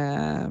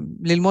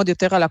וללמוד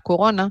יותר על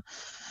הקורונה.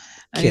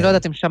 אני לא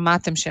יודעת אם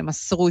שמעתם שהם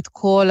אסרו את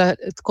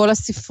כל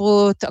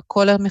הספרות,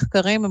 כל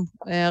המחקרים,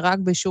 רק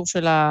באישור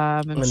של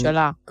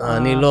הממשלה.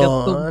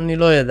 אני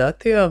לא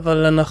ידעתי,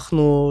 אבל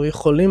אנחנו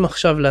יכולים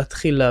עכשיו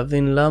להתחיל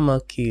להבין למה,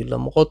 כי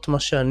למרות מה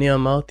שאני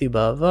אמרתי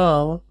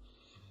בעבר,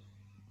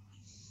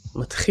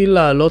 מתחיל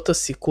לעלות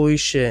הסיכוי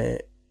שזה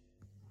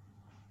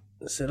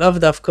לאו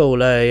דווקא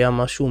אולי היה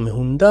משהו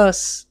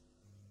מהונדס,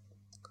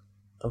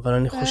 אבל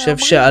אני חושב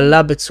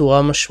שעלה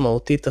בצורה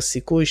משמעותית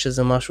הסיכוי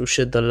שזה משהו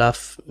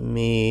שדלף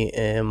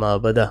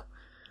ממעבדה.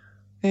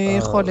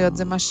 יכול להיות,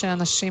 זה מה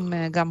שאנשים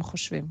גם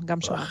חושבים,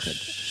 גם שמעתי.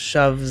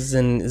 עכשיו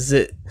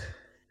זה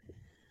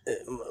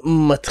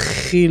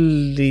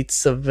מתחיל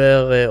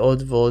להצטבר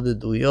עוד ועוד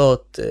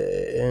עדויות,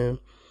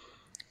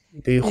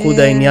 בייחוד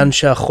העניין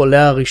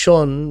שהחולה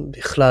הראשון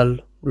בכלל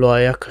לא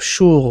היה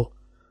קשור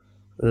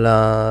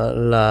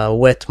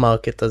ל-wet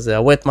market הזה.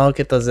 ה-wet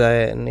market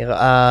הזה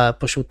נראה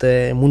פשוט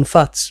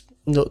מונפץ.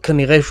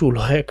 כנראה שהוא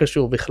לא היה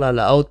קשור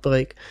בכלל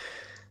ל-outbreak.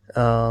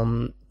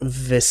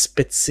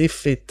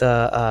 וספציפית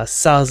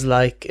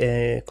ה-SARS-like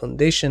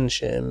condition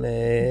שהם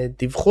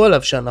דיווחו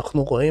עליו,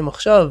 שאנחנו רואים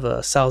עכשיו,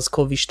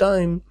 ה-SARS-CoV-2,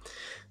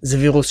 זה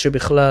וירוס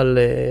שבכלל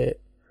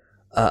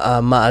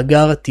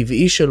המאגר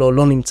הטבעי שלו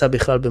לא נמצא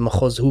בכלל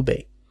במחוז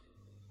הובי.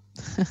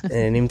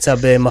 נמצא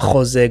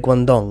במחוז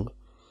גואנדונג.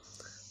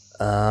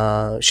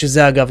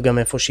 שזה אגב גם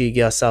איפה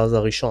שהגיע הסארס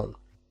הראשון.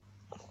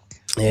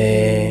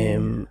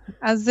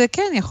 אז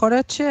כן, יכול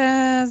להיות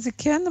שזה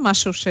כן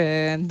משהו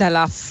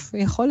שדלף,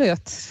 יכול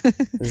להיות.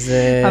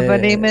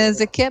 אבל אם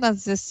זה כן,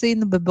 אז זה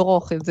סין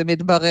בברוך, אם זה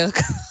מתברר.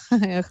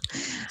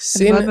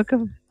 סין,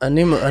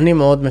 אני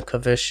מאוד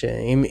מקווה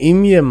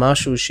שאם יהיה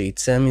משהו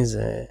שיצא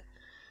מזה,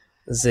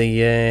 זה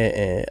יהיה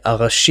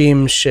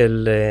הראשים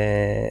של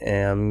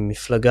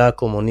המפלגה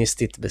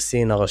הקומוניסטית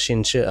בסין,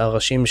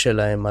 הראשים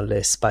שלהם על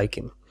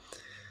ספייקים.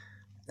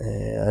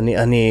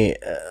 אני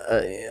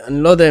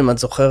לא יודע אם את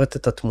זוכרת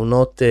את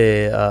התמונות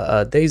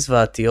הדי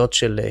זוועתיות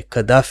של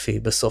קדאפי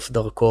בסוף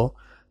דרכו,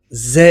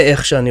 זה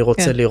איך שאני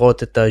רוצה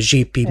לראות את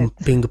הז'י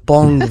פינג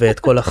פונג ואת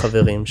כל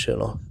החברים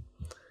שלו.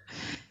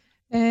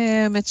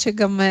 האמת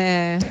שגם,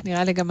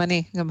 נראה לי גם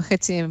אני, גם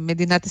חצי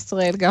מדינת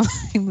ישראל, גם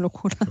אם לא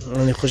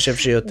כולם. אני חושב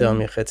שיותר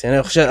מחצי.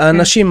 אני חושב,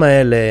 האנשים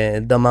האלה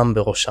דמם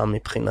בראשם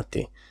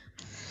מבחינתי.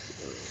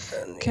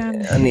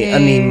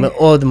 אני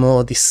מאוד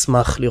מאוד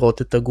אשמח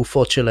לראות את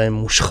הגופות שלהם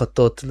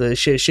מושחתות,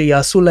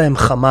 שיעשו להם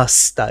חמאס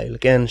סטייל,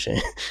 כן?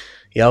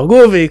 שיהרגו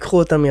ויקחו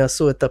אותם,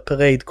 יעשו את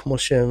הפרייד כמו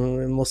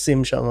שהם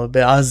עושים שם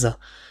בעזה.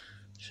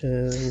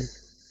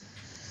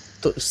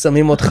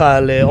 שמים אותך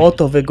על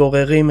אוטו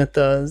וגוררים את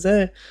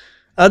זה.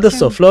 עד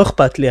הסוף, לא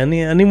אכפת לי,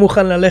 אני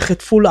מוכן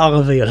ללכת פול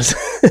ערבי על זה.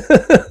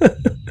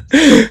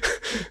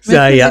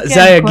 זה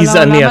היה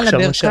גזעני עכשיו. כל העולם על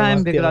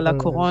הברכיים בגלל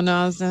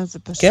הקורונה, זה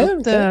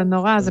פשוט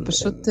נורא, זה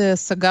פשוט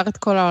סגר את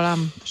כל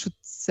העולם, פשוט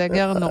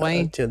סגר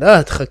נוראי. את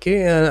יודעת,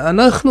 חכי,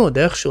 אנחנו עוד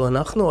איכשהו,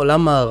 אנחנו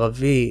עולם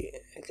הערבי,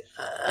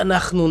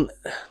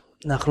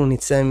 אנחנו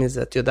נצא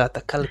מזה, את יודעת,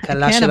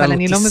 הכלכלה שלנו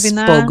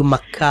תספוג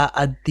מכה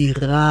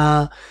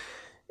אדירה,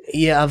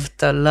 יהיה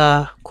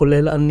אבטלה,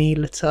 כולל אני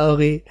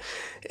לצערי,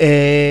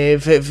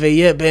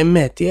 ויהיה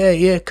באמת,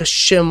 יהיה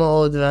קשה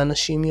מאוד,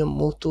 ואנשים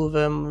ימותו,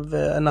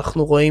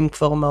 ואנחנו רואים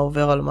כבר מה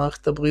עובר על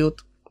מערכת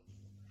הבריאות.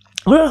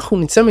 אבל אנחנו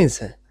נצא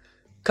מזה,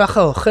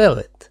 ככה או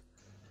אחרת.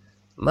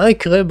 מה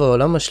יקרה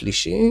בעולם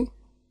השלישי?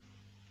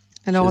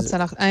 אני לא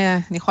רוצה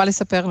אני יכולה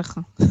לספר לך.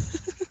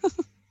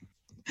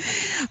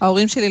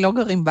 ההורים שלי לא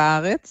גרים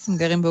בארץ, הם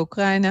גרים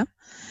באוקראינה,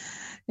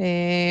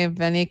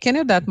 ואני כן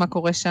יודעת מה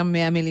קורה שם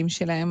מהמילים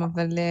שלהם,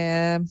 אבל זה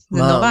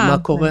נורא. מה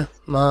קורה?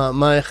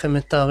 איך הם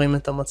מתארים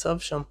את המצב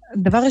שם?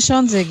 דבר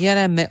ראשון, זה הגיע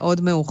להם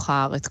מאוד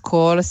מאוחר. את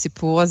כל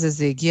הסיפור הזה,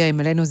 זה הגיע, אם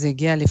אלינו זה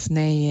הגיע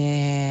לפני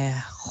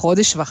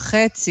חודש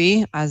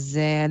וחצי, אז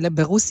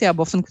ברוסיה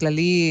באופן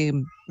כללי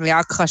היה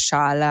הכחשה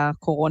על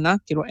הקורונה,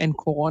 כאילו אין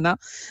קורונה.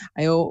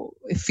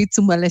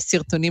 הפיצו מלא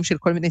סרטונים של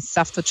כל מיני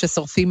סבתות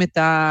ששורפים את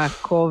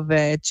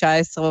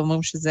הקוב-19,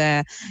 ואומרים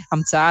שזה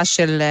המצאה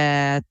של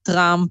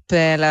טראמפ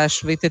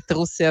להשווית את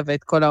רוסיה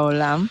ואת כל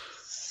העולם.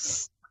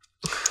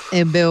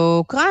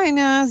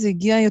 באוקראינה זה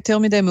הגיע יותר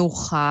מדי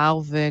מאוחר,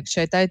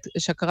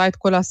 וכשקרה את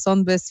כל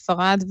האסון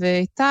בספרד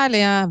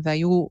ואיטליה,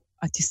 והיו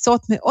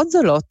הטיסות מאוד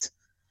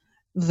זולות,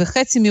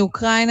 וחצי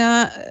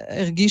מאוקראינה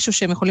הרגישו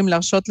שהם יכולים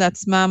להרשות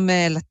לעצמם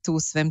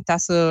לטוס, והם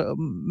טסו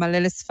מלא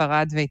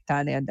לספרד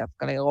ואיטליה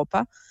דווקא לאירופה,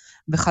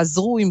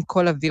 וחזרו עם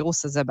כל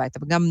הווירוס הזה הביתה,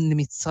 וגם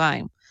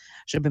למצרים,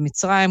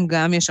 שבמצרים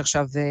גם יש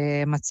עכשיו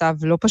מצב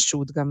לא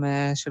פשוט, גם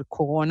של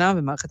קורונה,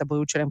 ומערכת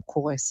הבריאות שלהם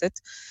קורסת,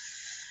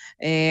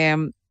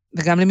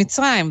 וגם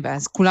למצרים,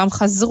 ואז כולם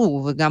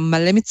חזרו, וגם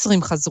מלא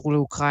מצרים חזרו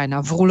לאוקראינה,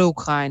 עברו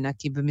לאוקראינה,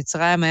 כי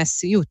במצרים היה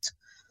סיוט.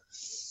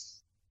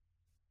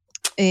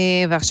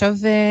 ועכשיו,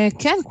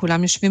 כן,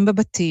 כולם יושבים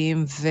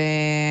בבתים,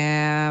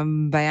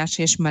 ובעיה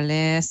שיש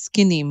מלא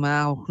סקינים,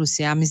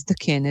 האוכלוסייה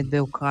מזדקנת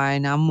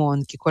באוקראינה,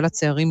 המון, כי כל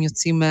הצעירים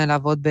יוצאים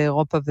לעבוד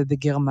באירופה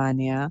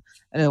ובגרמניה,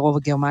 לרוב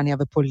גרמניה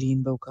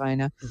ופולין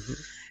באוקראינה.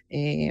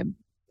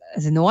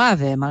 זה נורא,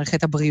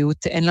 ומערכת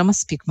הבריאות אין לה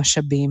מספיק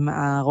משאבים,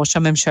 ראש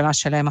הממשלה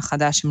שלהם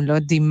החדש, הם לא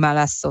יודעים מה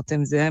לעשות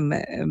עם זה,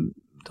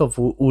 טוב,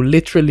 הוא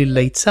ליטרלי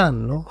ליצן,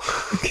 לא?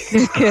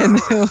 כן,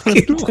 הוא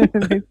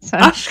ליצן.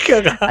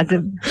 אשכרה.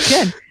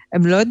 כן,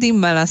 הם לא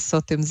יודעים מה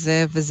לעשות עם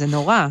זה, וזה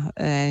נורא.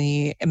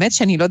 האמת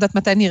שאני לא יודעת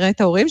מתי נראה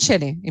את ההורים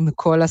שלי, עם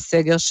כל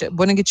הסגר,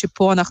 בוא נגיד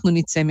שפה אנחנו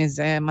נצא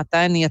מזה, מתי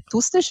אני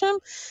אטוס לשם,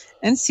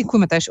 אין סיכוי,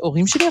 מתי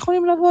הורים שלי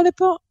יכולים לבוא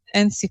לפה,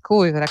 אין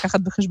סיכוי, ולקחת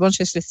בחשבון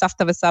שיש לי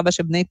סבתא וסבא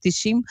שבני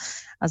 90,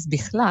 אז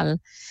בכלל,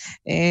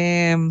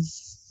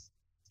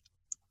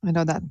 אני לא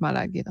יודעת מה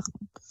להגיד לך.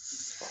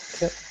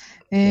 כן.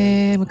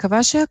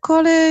 מקווה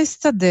שהכל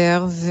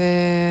יסתדר,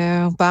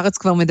 ובארץ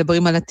כבר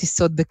מדברים על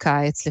הטיסות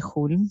בקיץ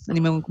לחול. אני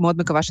מאוד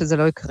מקווה שזה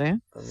לא יקרה.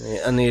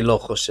 אני לא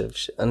חושב,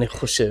 אני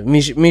חושב,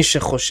 מי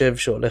שחושב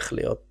שהולך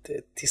להיות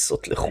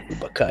טיסות לחול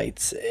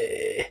בקיץ,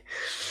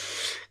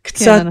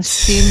 כן,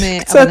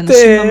 אנשים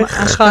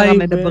אשכרה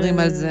מדברים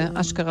על זה,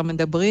 אשכרה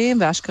מדברים,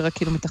 ואשכרה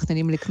כאילו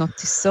מתכננים לקנות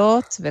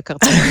טיסות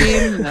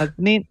וכרטיסים,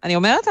 אני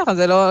אומרת לך,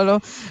 זה לא,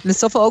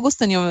 לסוף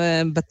האוגוסט אני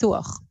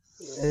בטוח.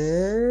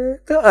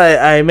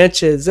 האמת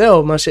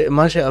שזהו,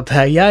 מה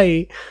שהבעיה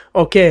היא,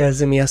 אוקיי,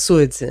 אז הם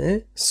יעשו את זה,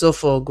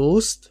 סוף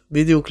אוגוסט,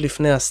 בדיוק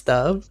לפני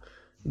הסתיו,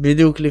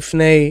 בדיוק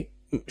לפני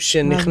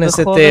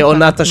שנכנסת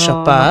עונת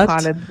השפעת,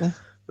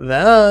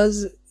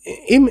 ואז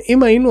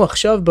אם היינו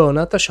עכשיו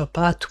בעונת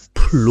השפעת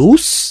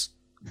פלוס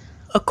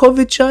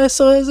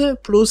ה-COVID-19 הזה,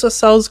 פלוס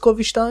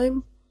ה-SARS-CoV-2,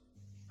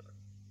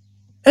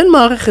 אין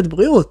מערכת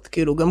בריאות,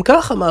 כאילו גם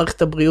ככה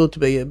מערכת הבריאות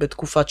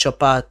בתקופת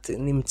שפעת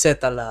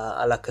נמצאת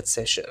על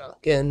הקצה שלה,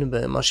 כן?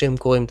 במה שהם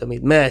קוראים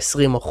תמיד, 120%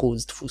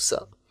 תפוסה.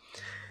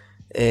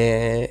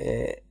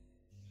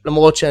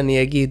 למרות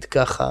שאני אגיד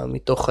ככה,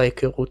 מתוך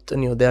ההיכרות,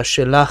 אני יודע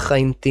שלך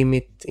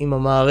האינטימית עם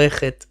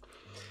המערכת,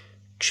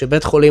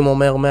 כשבית חולים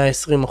אומר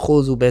 120%,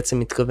 הוא בעצם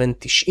מתכוון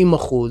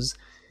 90%,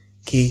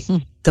 כי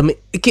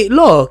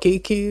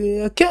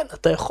כן,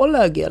 אתה יכול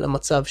להגיע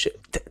למצב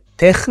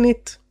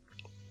טכנית,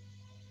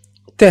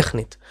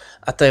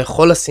 אתה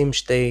יכול לשים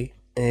שתי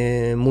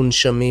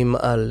מונשמים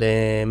על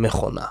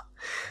מכונה.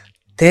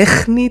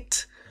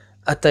 טכנית,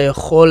 אתה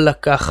יכול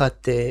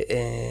לקחת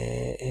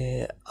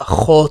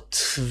אחות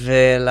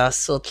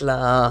ולעשות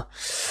לה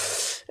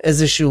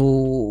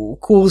איזשהו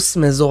קורס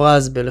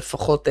מזורז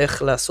בלפחות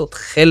איך לעשות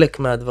חלק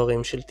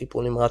מהדברים של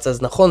טיפול נמרץ.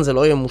 אז נכון, זה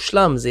לא יהיה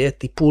מושלם, זה יהיה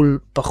טיפול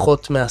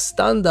פחות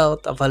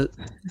מהסטנדרט, אבל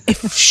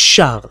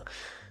אפשר.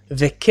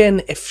 וכן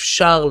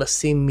אפשר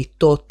לשים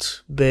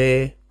מיטות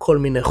בכל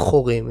מיני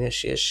חורים.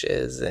 יש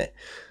איזה...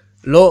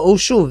 לא,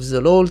 שוב,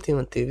 זה לא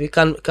אולטימטיבי.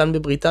 כאן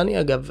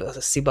בבריטניה, אגב,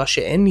 הסיבה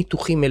שאין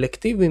ניתוחים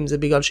אלקטיביים, זה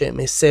בגלל שהם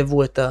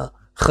הסבו את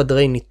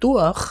החדרי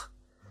ניתוח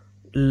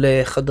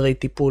לחדרי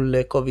טיפול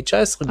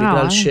COVID-19,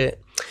 בגלל ש...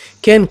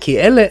 כן, כי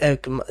אלה,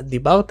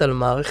 דיברת על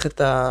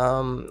מערכת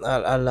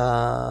על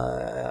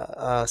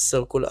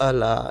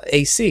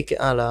ה-AC,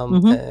 על ה...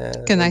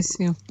 כן,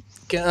 ICU.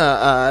 כן,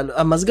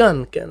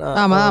 המזגן, כן,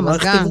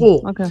 המערכת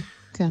עברור.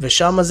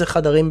 ושם זה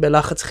חדרים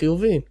בלחץ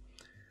חיובי.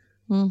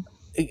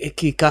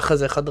 כי ככה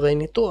זה חדרי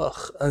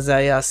ניתוח. אז זה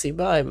היה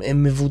הסיבה,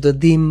 הם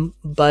מבודדים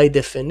by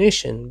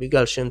definition,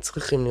 בגלל שהם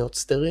צריכים להיות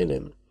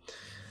סטרילים.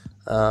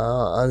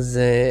 אז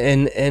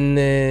אין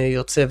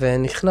יוצא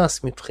ואין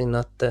נכנס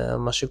מבחינת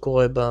מה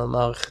שקורה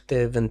במערכת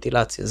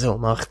ונטילציה. זהו,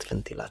 מערכת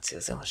ונטילציה,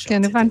 זה מה שרציתי.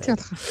 כן, הבנתי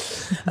אותך.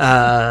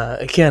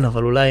 כן,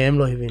 אבל אולי הם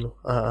לא הבינו,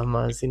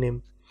 המאזינים.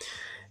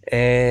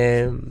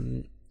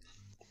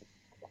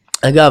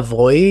 אגב,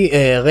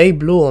 ריי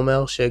בלו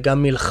אומר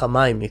שגם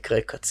מלחמה היא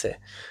מקרה קצה.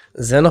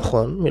 זה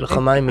נכון,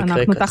 מלחמה היא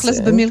מקרה קצה. אנחנו תכלס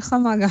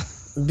במלחמה גם.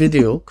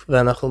 בדיוק,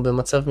 ואנחנו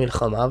במצב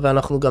מלחמה,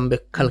 ואנחנו גם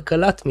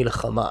בכלכלת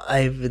מלחמה.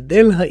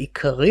 ההבדל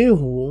העיקרי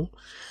הוא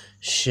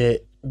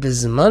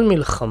שבזמן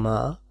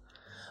מלחמה,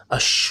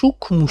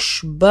 השוק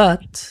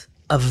מושבת,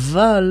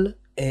 אבל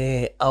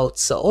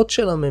ההוצאות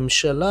של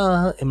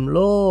הממשלה הן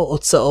לא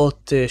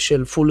הוצאות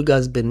של פול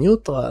גז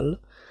בניוטרל,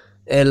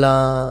 אלא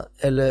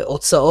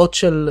הוצאות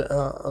של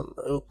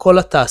כל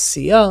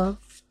התעשייה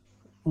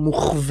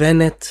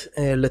מוכוונת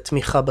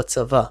לתמיכה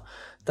בצבא.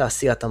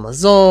 תעשיית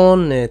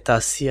המזון,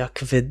 תעשייה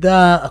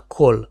כבדה,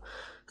 הכל.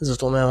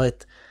 זאת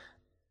אומרת,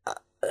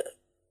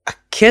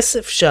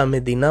 הכסף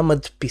שהמדינה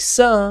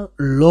מדפיסה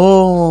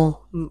לא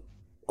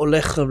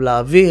הולך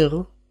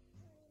להעביר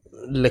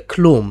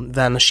לכלום,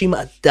 ואנשים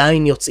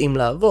עדיין יוצאים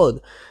לעבוד.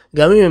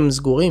 גם אם הם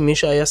סגורים, מי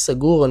שהיה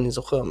סגור, אני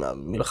זוכר,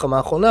 מהמלחמה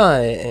האחרונה,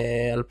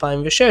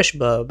 2006,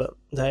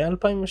 זה היה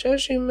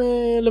 2006 עם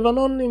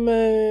לבנון,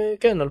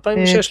 כן,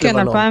 2006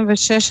 לבנון. כן,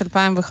 2006,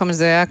 2005,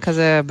 זה היה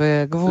כזה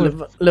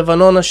בגבול.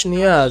 לבנון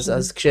השנייה,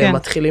 אז כשהם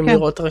מתחילים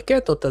לראות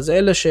רקטות, אז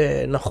אלה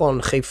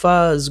שנכון,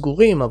 חיפה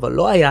סגורים, אבל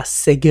לא היה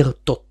סגר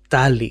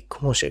טוטלי,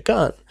 כמו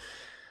שכאן.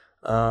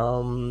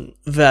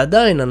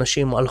 ועדיין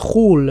אנשים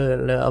הלכו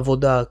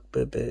לעבודה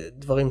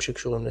בדברים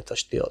שקשורים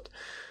לתשתיות.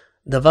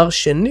 דבר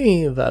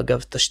שני,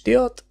 ואגב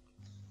תשתיות,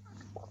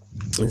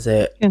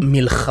 זה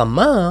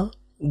מלחמה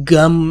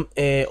גם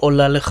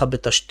עולה לך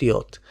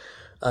בתשתיות.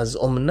 אז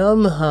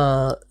אמנם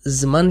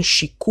הזמן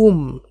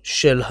שיקום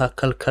של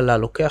הכלכלה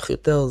לוקח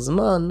יותר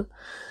זמן,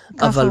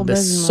 אבל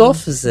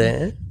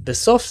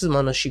בסוף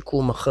זמן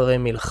השיקום אחרי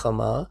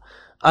מלחמה,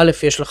 א',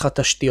 יש לך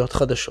תשתיות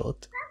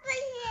חדשות,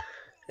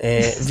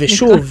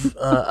 ושוב,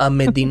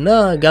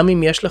 המדינה, גם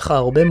אם יש לך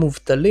הרבה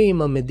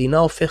מובטלים, המדינה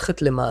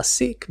הופכת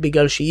למעסיק,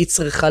 בגלל שהיא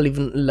צריכה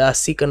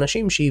להעסיק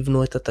אנשים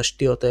שיבנו את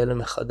התשתיות האלה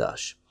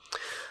מחדש.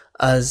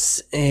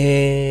 אז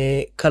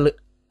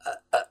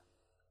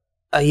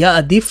היה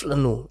עדיף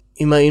לנו,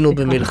 אם היינו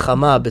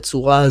במלחמה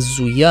בצורה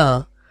הזויה,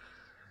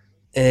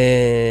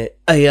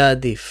 היה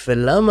עדיף.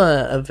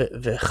 ולמה,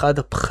 ואחד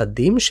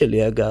הפחדים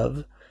שלי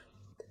אגב,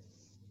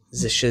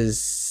 זה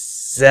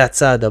שזה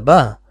הצעד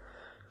הבא.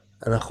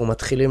 אנחנו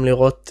מתחילים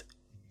לראות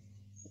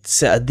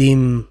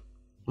צעדים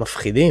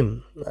מפחידים.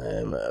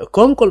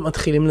 קודם כל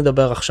מתחילים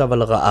לדבר עכשיו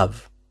על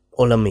רעב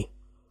עולמי.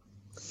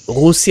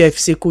 רוסיה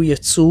הפסיקו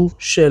ייצוא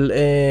של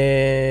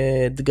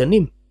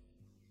דגנים.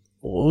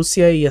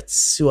 רוסיה היא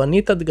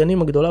יצואנית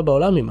הדגנים הגדולה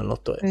בעולם, אם אני לא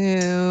טועה.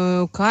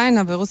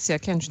 אוקראינה ורוסיה,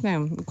 כן,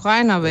 שניהם.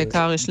 אוקראינה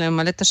בעיקר, יש להם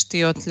מלא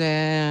תשתיות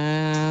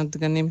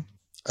לדגנים.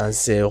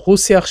 אז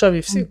רוסיה עכשיו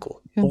הפסיקו.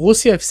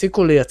 רוסיה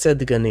הפסיקו לייצא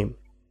דגנים.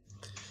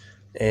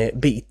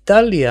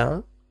 באיטליה,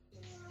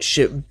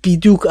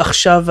 שבדיוק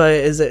עכשיו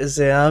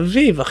זה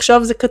האביב,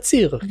 עכשיו זה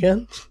קציר, כן?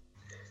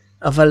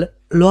 אבל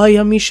לא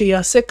היה מי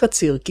שיעשה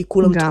קציר, כי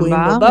כולם תקועים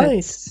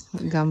בבית.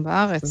 גם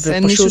בארץ,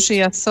 אין מישהו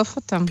שיאסוף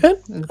אותם. כן,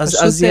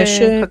 אז יש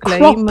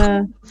קרופ.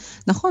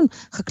 נכון,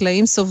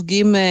 חקלאים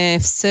סופגים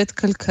הפסד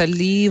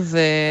כלכלי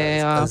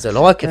זה לא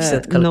רק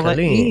הפסד כלכלי.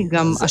 נוראי,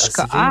 גם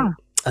השקעה.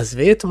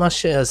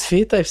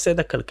 עזבי את ההפסד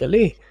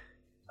הכלכלי,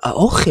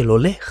 האוכל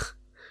הולך.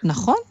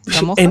 נכון,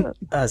 גם אוכל.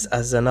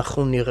 אז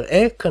אנחנו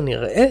נראה,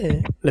 כנראה,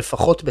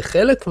 לפחות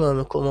בחלק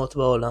מהמקומות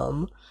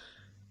בעולם,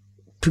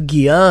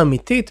 פגיעה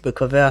אמיתית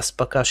בקווי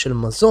ההספקה של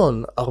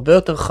מזון, הרבה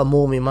יותר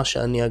חמור ממה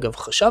שאני אגב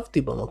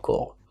חשבתי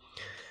במקור.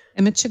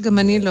 האמת שגם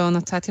אני לא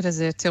נתתי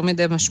לזה יותר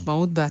מדי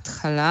משמעות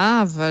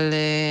בהתחלה, אבל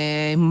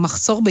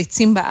מחסור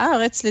ביצים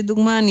בארץ,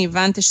 לדוגמה, אני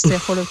הבנתי שזה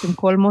יכול להיות עם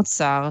כל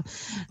מוצר.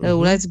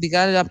 אולי זה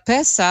בגלל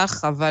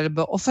הפסח, אבל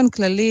באופן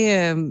כללי,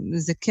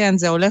 זה כן,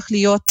 זה הולך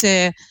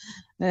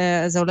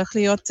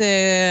להיות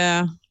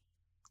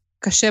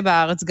קשה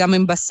בארץ, גם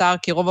עם בשר,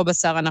 כי רוב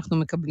הבשר אנחנו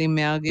מקבלים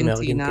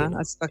מארגנטינה,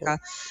 אספקה,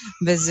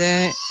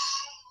 וזה...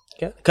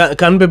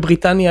 כאן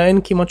בבריטניה אין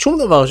כמעט שום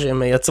דבר שהם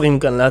מייצרים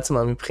כאן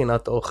לעצמם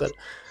מבחינת אוכל.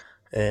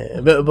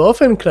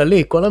 באופן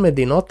כללי, כל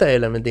המדינות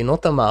האלה,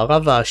 מדינות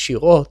המערב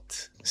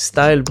העשירות,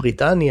 סטייל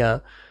בריטניה,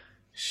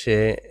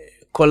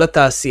 שכל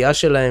התעשייה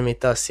שלהם היא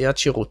תעשיית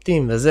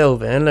שירותים וזהו,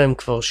 ואין להם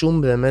כבר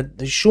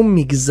שום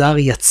מגזר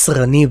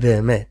יצרני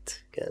באמת.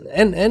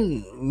 כן,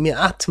 אין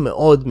מעט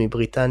מאוד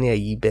מבריטניה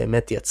היא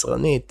באמת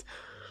יצרנית.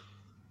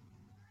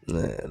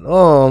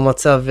 לא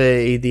מצב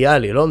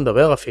אידיאלי, לא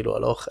נדבר אפילו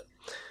על אוכל.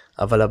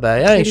 אבל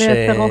הבעיה היא התחיל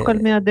לייצר אוכל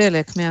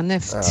מהדלק,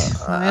 מהנפט.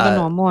 היה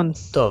לנו המון.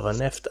 טוב,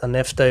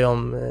 הנפט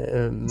היום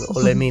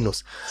עולה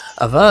מינוס.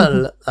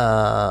 אבל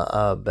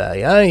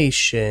הבעיה היא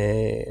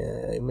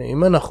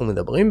שאם אנחנו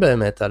מדברים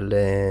באמת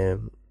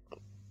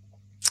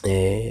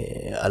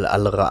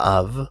על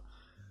רעב,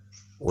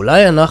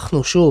 אולי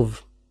אנחנו שוב,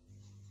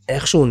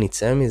 איכשהו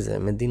נצא מזה,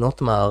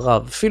 מדינות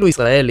מערב, אפילו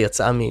ישראל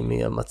יצאה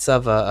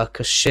מהמצב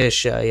הקשה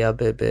שהיה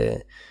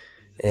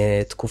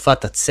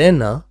בתקופת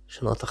הצנע,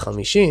 שנות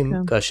ה-50,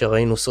 כאשר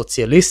היינו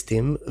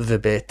סוציאליסטים,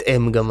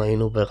 ובהתאם גם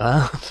היינו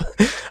ברעב.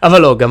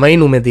 אבל לא, גם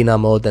היינו מדינה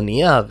מאוד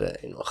ענייה,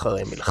 והיינו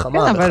אחרי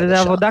מלחמה. כן, אבל זה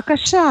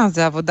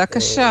עבודה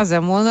קשה, זה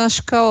המון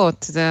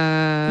השקעות, זה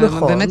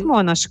באמת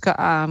המון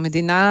השקעה.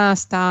 המדינה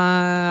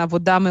עשתה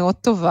עבודה מאוד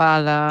טובה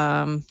על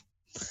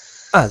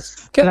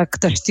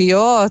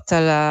התשתיות,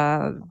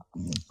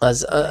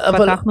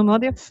 פתחנו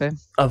מאוד יפה.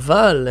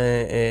 אבל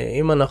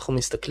אם אנחנו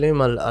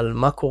מסתכלים על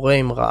מה קורה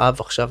אם רעב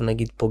עכשיו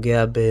נגיד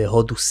פוגע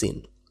בהודו סין,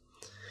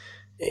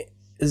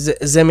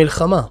 זה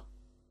מלחמה,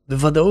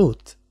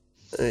 בוודאות,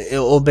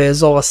 או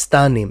באזור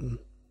הסטנים,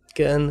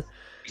 כן?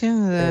 כן,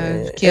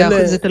 כי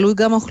זה תלוי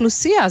גם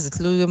האוכלוסייה, זה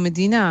תלוי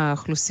במדינה,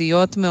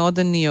 אוכלוסיות מאוד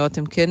עניות,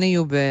 הם כן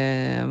יהיו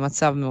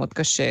במצב מאוד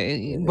קשה.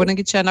 בוא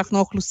נגיד שאנחנו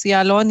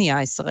אוכלוסייה לא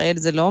ענייה, ישראל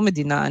זה לא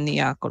מדינה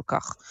ענייה כל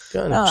כך. כן,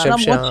 אני חושב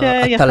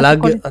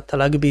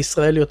שהתל"ג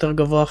בישראל יותר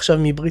גבוה עכשיו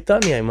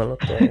מבריטניה, אם אני לא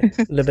טועה,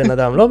 לבן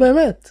אדם, לא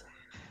באמת.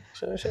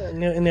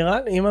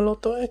 נראה לי, אם אני לא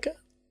טועה, כן.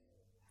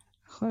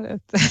 יכול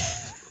להיות.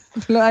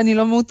 לא, אני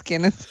לא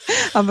מעודכנת,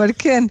 אבל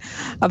כן,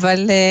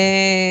 אבל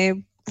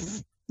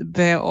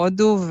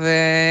בהודו,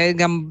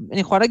 וגם,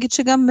 אני יכולה להגיד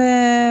שגם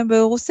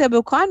ברוסיה,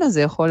 באוקראינה,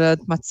 זה יכול להיות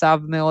מצב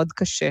מאוד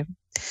קשה.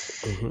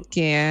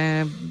 כי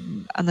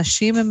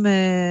אנשים הם,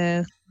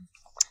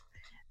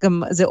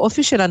 גם זה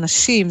אופי של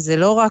אנשים, זה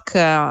לא רק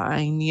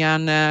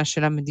העניין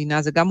של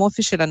המדינה, זה גם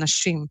אופי של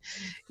אנשים.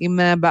 אם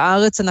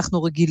בארץ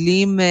אנחנו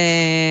רגילים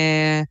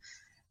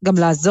גם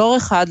לעזור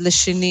אחד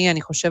לשני,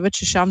 אני חושבת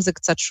ששם זה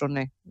קצת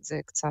שונה, זה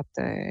קצת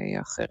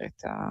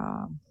אחרת.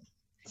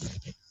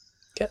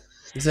 כן,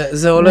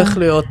 זה הולך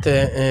להיות,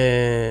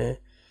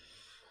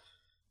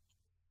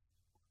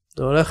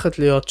 זה הולכת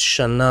להיות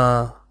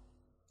שנה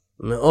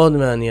מאוד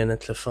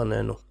מעניינת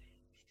לפנינו.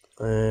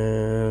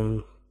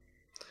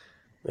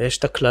 ויש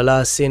את הכללה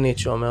הסינית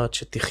שאומרת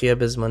שתחיה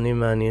בזמנים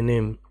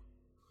מעניינים.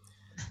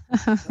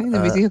 הנה,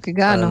 בדיוק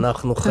הגענו.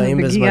 אנחנו חיים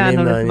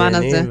בזמנים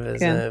מעניינים,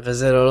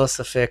 וזה ללא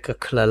ספק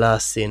הכללה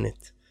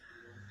הסינית.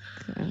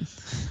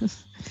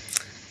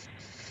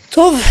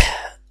 טוב,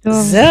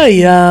 זה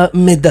היה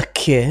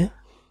מדכא.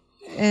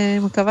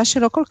 מקווה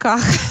שלא כל כך,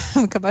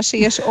 מקווה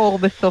שיש אור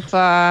בסוף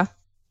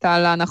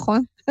התעלה,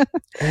 נכון?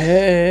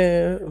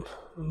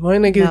 בואי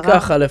נגיד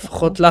ככה,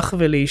 לפחות לך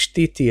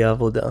ולאשתי תהיה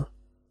עבודה.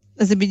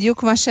 זה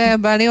בדיוק מה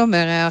שבעלי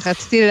אומר,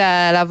 רציתי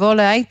לעבור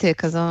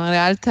להייטק, אז הוא אומר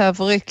לי, אל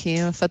תעברי,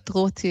 כי אם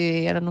יפטרו אותי,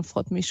 יהיה לנו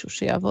לפחות מישהו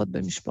שיעבוד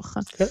במשפחה.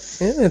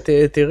 הנה,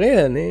 תראי,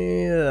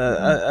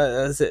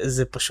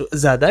 זה פשוט,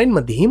 זה עדיין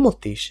מדהים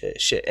אותי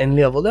שאין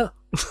לי עבודה.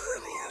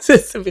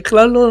 זה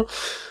בכלל לא,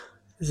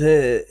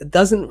 זה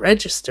doesn't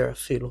register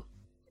אפילו.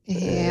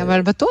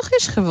 אבל בטוח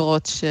יש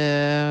חברות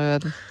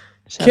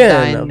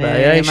כן,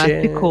 הבעיה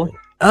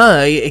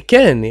היא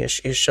כן,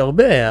 יש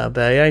הרבה,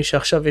 הבעיה היא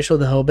שעכשיו יש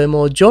עוד הרבה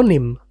מאוד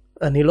ג'ונים,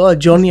 אני לא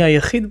הג'וני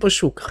היחיד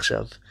בשוק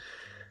עכשיו.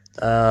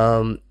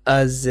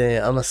 אז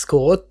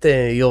המשכורות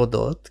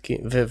יורדות,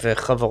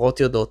 וחברות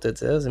יודעות את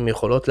זה, אז הן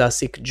יכולות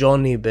להעסיק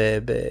ג'וני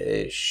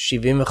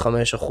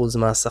ב-75%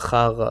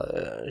 מהשכר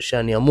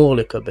שאני אמור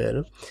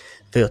לקבל,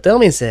 ויותר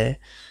מזה,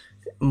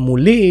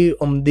 מולי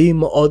עומדים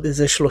עוד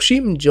איזה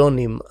 30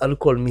 ג'ונים על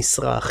כל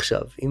משרה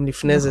עכשיו. אם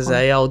לפני זה זה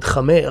היה עוד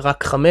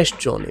רק 5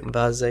 ג'ונים,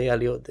 ואז היה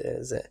לי עוד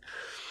זה.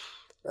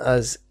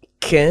 אז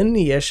כן,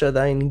 יש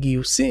עדיין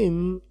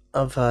גיוסים,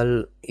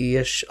 אבל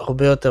יש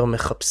הרבה יותר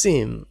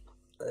מחפשים.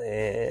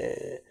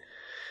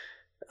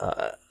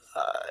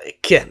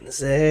 כן,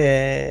 זה...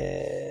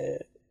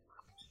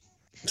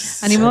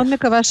 אני מאוד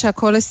מקווה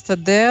שהכל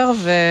יסתדר,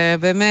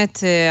 ובאמת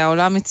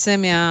העולם יצא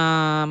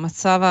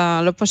מהמצב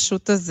הלא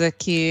פשוט הזה,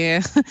 כי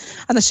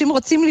אנשים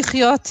רוצים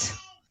לחיות.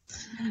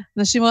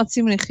 אנשים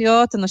רוצים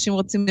לחיות, אנשים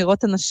רוצים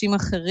לראות אנשים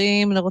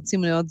אחרים, לא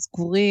רוצים להיות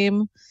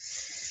סגורים,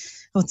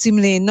 רוצים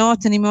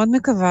ליהנות. אני מאוד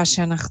מקווה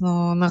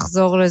שאנחנו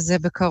נחזור לזה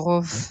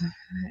בקרוב.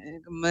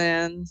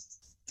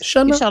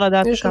 שנה. אפשר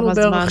לדעת כמה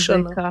זמן זה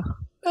ייקח.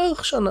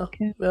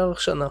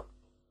 בערך שנה.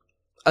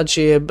 עד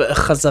שיהיה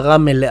חזרה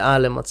מלאה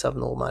למצב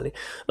נורמלי.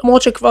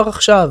 למרות שכבר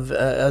עכשיו,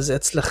 אז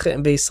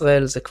אצלכם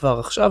בישראל זה כבר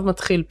עכשיו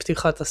מתחיל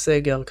פתיחת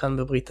הסגר, כאן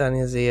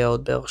בבריטניה זה יהיה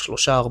עוד בערך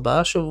 3-4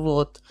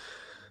 שבועות,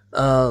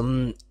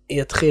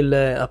 יתחיל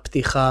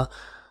הפתיחה,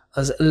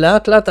 אז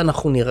לאט לאט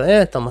אנחנו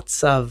נראה את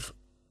המצב,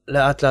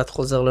 לאט לאט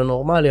חוזר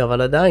לנורמלי,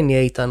 אבל עדיין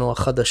יהיה איתנו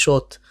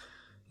החדשות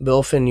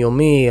באופן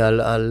יומי,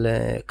 על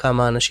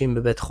כמה אנשים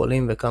בבית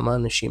חולים וכמה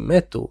אנשים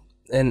מתו,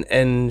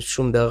 אין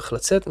שום דרך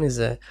לצאת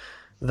מזה,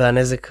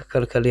 והנזק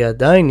הכלכלי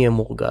עדיין יהיה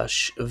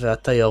מורגש,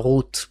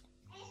 והתיירות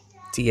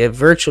תהיה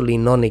virtually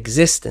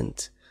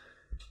non-existent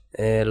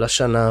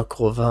לשנה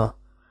הקרובה.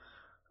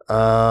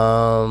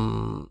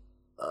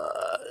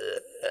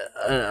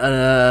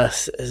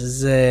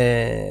 זה...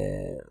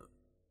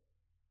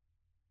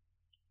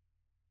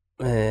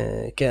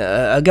 כן,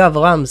 אגב,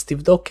 רמז,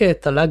 תבדוק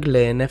תל"ג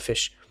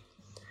לנפש.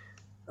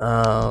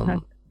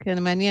 כן,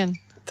 מעניין.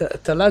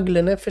 תל"ג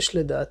לנפש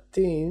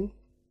לדעתי...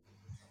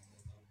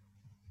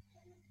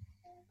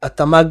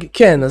 התמ"ג,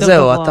 כן, אז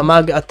זהו,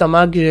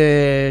 התמ"ג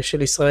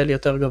של ישראל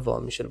יותר גבוה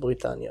משל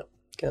בריטניה,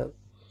 כן.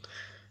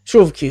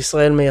 שוב, כי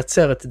ישראל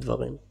מייצרת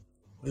דברים,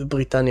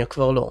 ובריטניה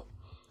כבר לא.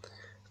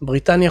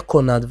 בריטניה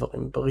קונה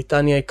דברים,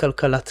 בריטניה היא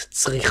כלכלת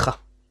צריכה.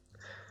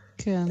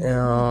 כן,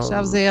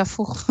 עכשיו זה יהיה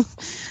הפוך.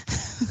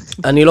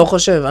 אני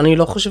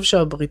לא חושב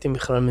שהבריטים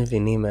בכלל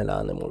מבינים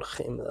לאן הם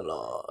הולכים,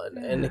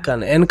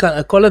 אין כאן,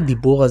 כל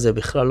הדיבור הזה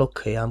בכלל לא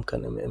קיים כאן,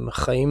 הם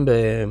חיים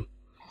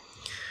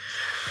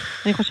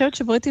אני חושבת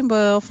שבריטים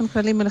באופן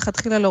כללי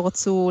מלכתחילה לא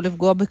רצו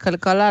לפגוע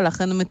בכלכלה,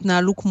 לכן הם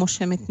התנהלו כמו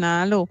שהם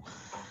התנהלו.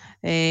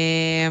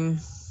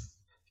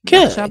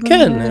 כן,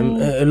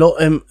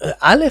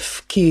 א',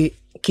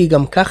 כי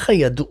גם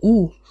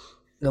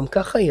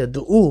ככה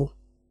ידעו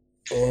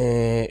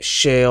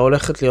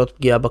שהולכת להיות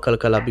פגיעה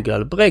בכלכלה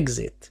בגלל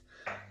ברקזיט.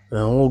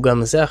 ואמרו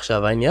גם זה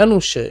עכשיו, העניין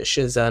הוא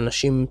שזה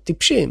אנשים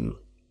טיפשים,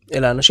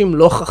 אלה אנשים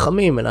לא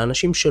חכמים, אלה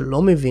אנשים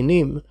שלא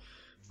מבינים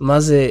מה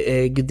זה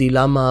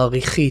גדילה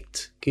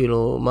מעריכית,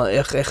 כאילו,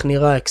 איך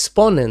נראה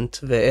אקספוננט,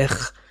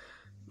 ואיך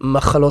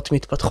מחלות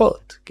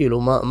מתפתחות,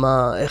 כאילו,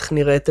 איך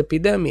נראית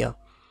אפידמיה.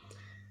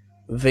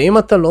 ואם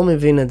אתה לא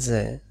מבין את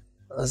זה,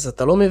 אז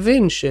אתה לא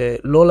מבין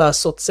שלא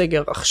לעשות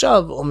סגר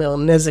עכשיו, אומר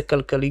נזק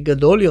כלכלי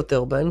גדול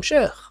יותר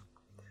בהמשך.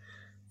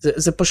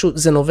 זה פשוט,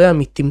 זה נובע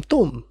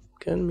מטמטום,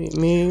 כן?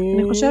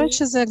 אני חושבת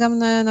שזה גם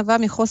נבע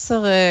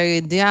מחוסר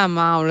ידיעה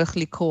מה הולך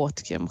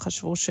לקרות, כי הם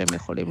חשבו שהם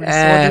יכולים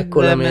לשרוד.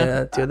 כולם,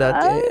 את יודעת,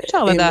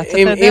 אפשר לדעת, אתה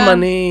יודע.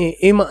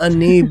 אם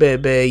אני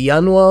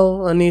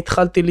בינואר, אני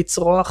התחלתי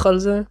לצרוח על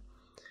זה,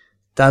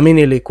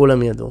 תאמיני לי,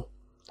 כולם ידעו.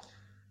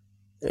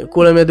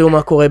 כולם ידעו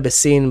מה קורה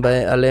בסין,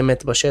 על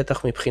אמת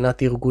בשטח,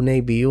 מבחינת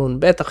ארגוני ביון,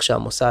 בטח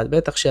שהמוסד,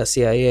 בטח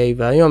שה-CIA,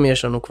 והיום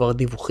יש לנו כבר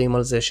דיווחים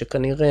על זה,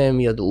 שכנראה הם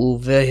ידעו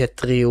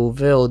והטריעו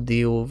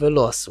והודיעו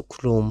ולא עשו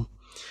כלום.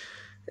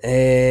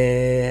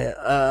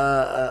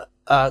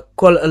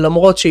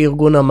 למרות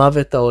שארגון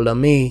המוות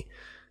העולמי,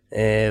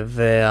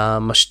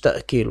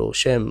 כאילו,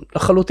 שהם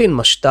לחלוטין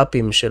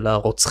משטפים של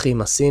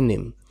הרוצחים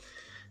הסינים,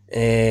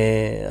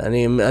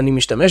 אני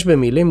משתמש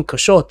במילים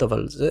קשות,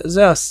 אבל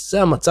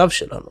זה המצב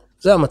שלנו.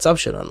 זה המצב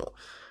שלנו.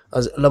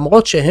 אז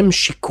למרות שהם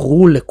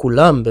שיקרו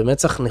לכולם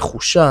במצח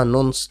נחושה,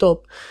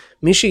 נון-סטופ,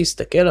 מי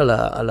שיסתכל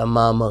על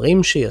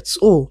המאמרים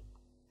שיצאו,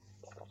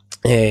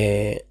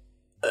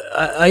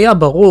 היה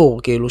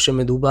ברור כאילו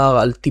שמדובר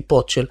על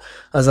טיפות של,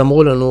 אז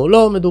אמרו לנו,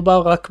 לא,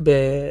 מדובר רק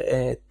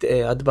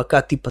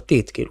בהדבקה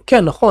טיפתית, כאילו,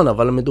 כן, נכון,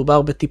 אבל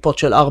מדובר בטיפות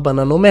של 4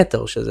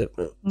 ננומטר, שזה,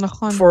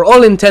 נכון. for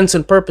all intents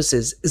and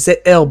purposes, זה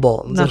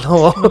airborne, זה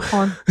לא,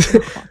 נכון.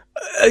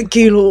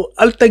 כאילו,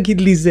 אל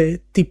תגיד לי זה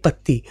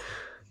טיפתי,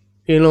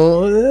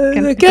 כאילו,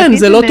 כן,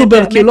 זה לא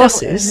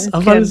טוברקולוסיס,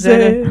 אבל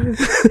זה...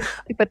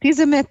 טיפתי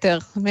זה 1.5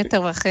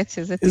 מטר,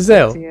 זה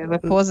טיפתי,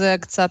 ופה זה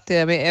קצת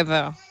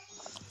מעבר.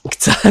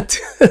 קצת.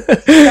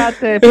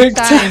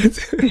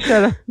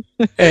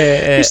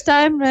 פי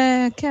שתיים,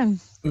 כן.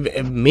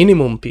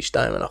 מינימום פי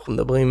 2, אנחנו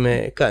מדברים,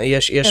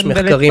 יש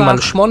מחקרים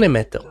על 8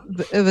 מטר.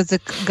 וזה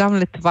גם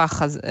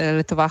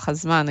לטווח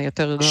הזמן,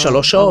 יותר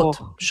 3 שעות,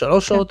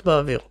 3 שעות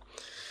באוויר.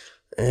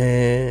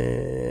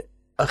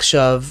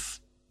 עכשיו,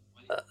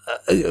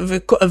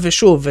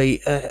 ושוב,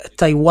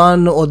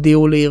 טיואן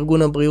הודיעו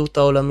לארגון הבריאות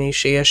העולמי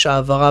שיש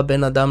העברה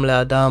בין אדם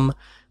לאדם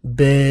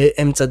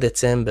באמצע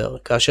דצמבר,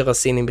 כאשר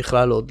הסינים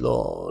בכלל עוד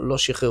לא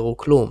שחררו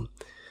כלום.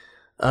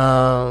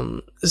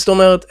 זאת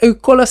אומרת,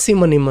 כל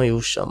הסימנים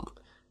היו שם.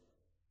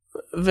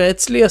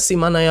 ואצלי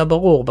הסימן היה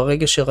ברור,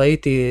 ברגע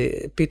שראיתי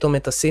פתאום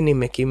את הסינים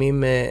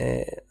מקימים,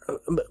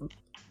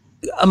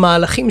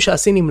 המהלכים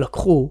שהסינים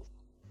לקחו,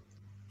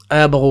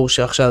 היה ברור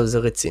שעכשיו זה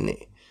רציני.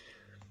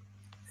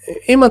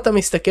 אם אתה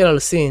מסתכל על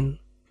סין,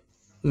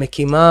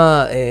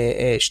 מקימה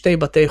 2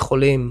 בתי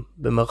חולים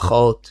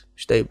במרכאות,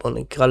 בוא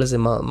נקרא לזה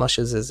מה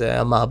שזה, זה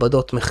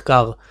המעבדות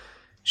מחקר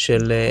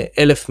של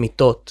 1,000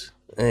 מיטות,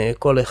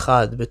 כל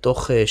אחד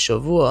בתוך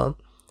שבוע,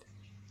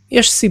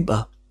 יש סיבה.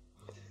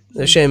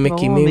 זה שהם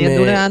מקימים... הם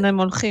ידעו לאן הם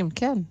הולכים,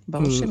 כן,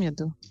 ברור שהם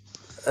ידעו.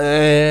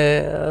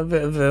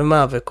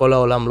 ומה, וכל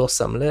העולם לא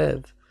שם לב?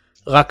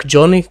 רק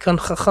ג'וני כאן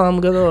חכם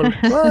גדול?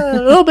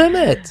 לא,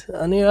 באמת,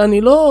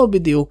 אני לא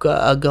בדיוק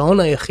הגאון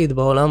היחיד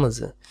בעולם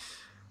הזה.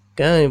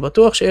 כן, אני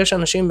בטוח שיש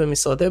אנשים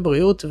במשרדי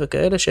בריאות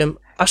וכאלה שהם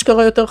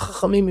אשכרה יותר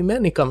חכמים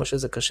ממני, כמה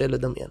שזה קשה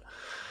לדמיין.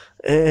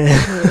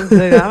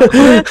 זה גם יכול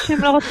להיות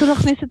שהם לא רצו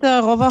להכניס את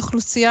רוב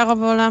האוכלוסייה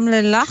רב העולם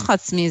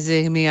ללחץ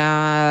מזה,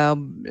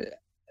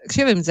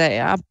 תקשיב, אם זה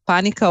היה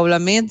פאניקה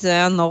עולמית, זה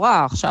היה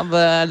נורא. עכשיו,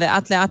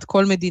 לאט לאט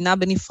כל מדינה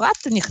בנפרד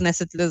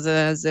נכנסת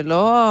לזה, זה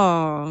לא...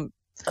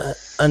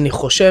 אני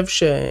חושב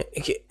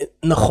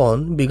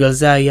נכון, בגלל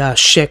זה היה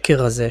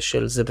השקר הזה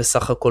של זה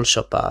בסך הכל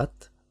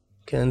שפעת.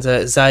 כן,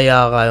 זה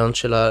היה הרעיון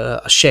של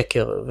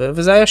השקר,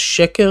 וזה היה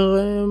שקר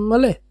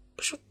מלא.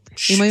 פשוט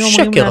שקר. אם היו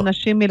אומרים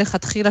לאנשים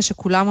מלכתחילה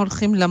שכולם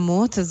הולכים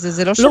למות, אז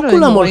זה לא שלא... לא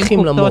כולם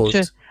הולכים למות.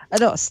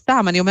 לא,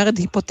 סתם, אני אומרת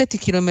היפותטי,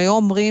 כאילו הם היו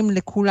אומרים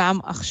לכולם,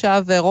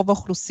 עכשיו רוב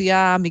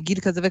האוכלוסייה מגיל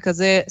כזה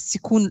וכזה,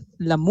 סיכון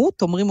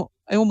למות,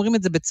 היו אומרים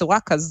את זה בצורה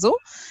כזו,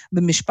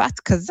 במשפט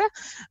כזה,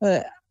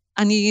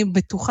 אני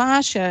בטוחה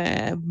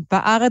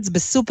שבארץ,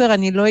 בסופר,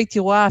 אני לא הייתי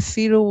רואה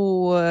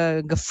אפילו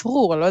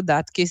גפרור, לא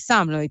יודעת,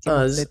 קיסם לא הייתי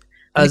רואה.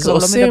 אני כבר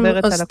לא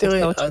מדברת על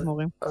הקופסאות של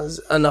מורים.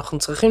 אז אנחנו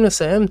צריכים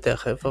לסיים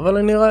תכף,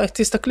 אבל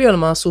תסתכלי על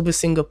מה עשו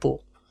בסינגפור.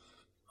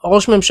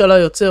 הראש ממשלה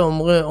יוצא,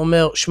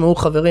 אומר, שמעו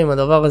חברים,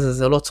 הדבר הזה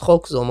זה לא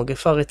צחוק, זו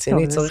מגפה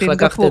רצינית, צריך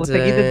לקחת את זה...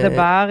 תגיד את זה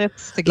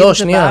בארץ, לא,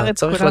 שנייה,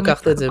 צריך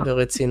לקחת את זה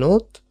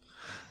ברצינות.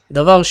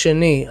 דבר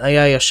שני,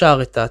 היה ישר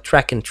את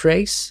ה-track and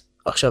trace,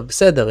 עכשיו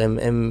בסדר,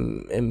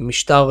 הם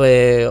משטר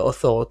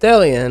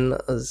אוטוריטריאן,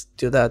 אז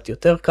את יודעת,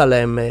 יותר קל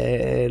להם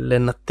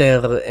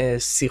לנטר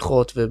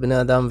שיחות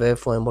ובני אדם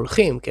ואיפה הם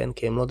הולכים, כן,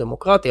 כי הם לא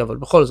דמוקרטי, אבל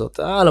בכל זאת,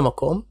 על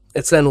המקום,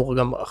 אצלנו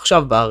גם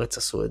עכשיו בארץ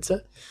עשו את זה,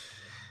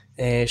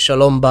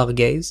 שלום בר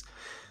גייז,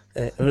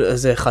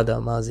 זה אחד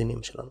המאזינים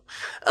שלנו,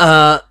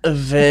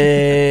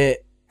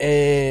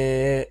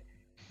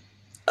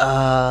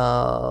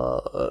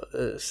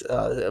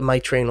 my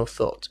train of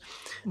thought,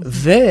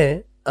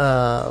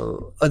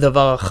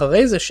 והדבר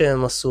אחרי זה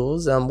שהם עשו,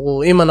 זה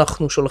אמרו, אם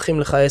אנחנו שולחים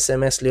לך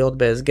SMS להיות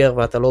בהסגר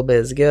ואתה לא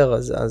בהסגר,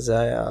 אז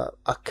היה,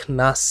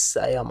 הכנס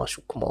היה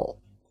משהו כמו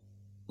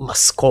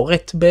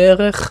משכורת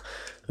בערך,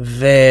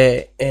 ואם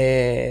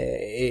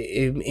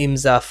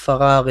זה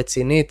הפרה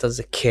רצינית, אז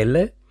זה כלא.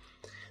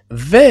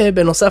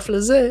 ובנוסף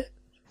לזה,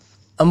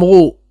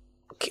 אמרו,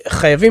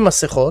 חייבים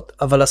מסכות,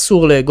 אבל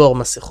אסור לאגור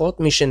מסכות,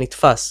 מי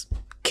שנתפס,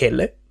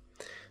 כלא.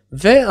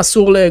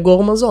 ואסור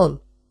לאגור מזון,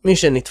 מי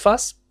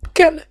שנתפס,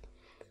 כלא.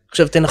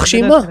 עכשיו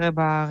תנחשי מה? זה לא יקרה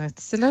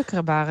בארץ, זה לא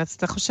יקרה בארץ.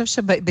 אתה חושב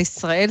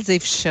שבישראל זה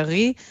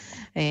אפשרי?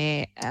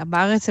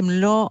 בארץ הם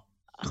לא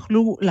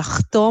יכלו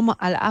לחתום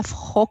על אף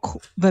חוק,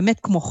 באמת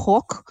כמו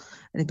חוק,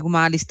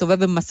 לדוגמה,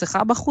 להסתובב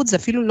במסכה בחוץ, זה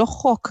אפילו לא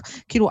חוק.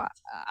 כאילו,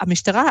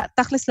 המשטרה,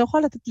 תכלס, לא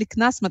יכולה לתת לי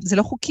קנס, זה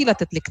לא חוקי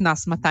לתת לי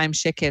קנס 200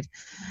 שקל.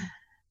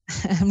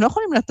 הם לא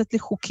יכולים לתת לי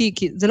חוקי,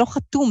 כי זה לא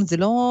חתום,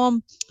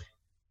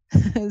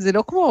 זה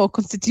לא כמו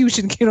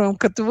constitution, כאילו, הם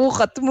כתבו,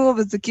 חתמו,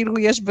 וזה כאילו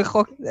יש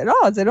בחוק,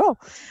 זה לא.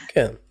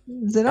 כן.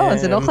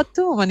 זה לא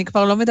חתום, אני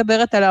כבר לא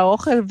מדברת על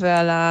האוכל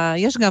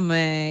יש גם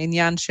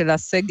עניין של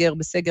הסגר,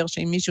 בסגר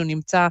שאם מישהו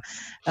נמצא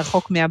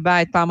רחוק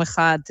מהבית, פעם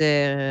אחת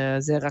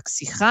זה רק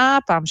שיחה,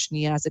 פעם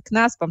שנייה זה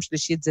כנס, פעם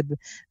שלישית זה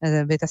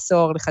בית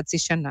הסוהר לחצי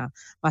שנה,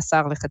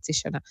 מאסר לחצי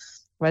שנה.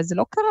 אבל זה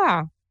לא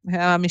קרה.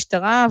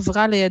 המשטרה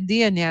עברה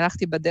לידי, אני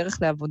הלכתי בדרך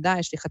לעבודה,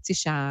 יש לי חצי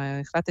שעה,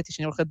 החלטתי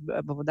שאני הולכת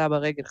בעבודה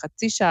ברגל,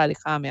 חצי שעה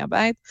הליכה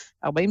מהבית,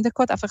 40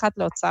 דקות, אף אחד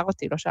לא עצר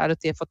אותי, לא שאל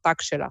אותי איפה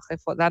טאק שלך,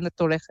 לאן את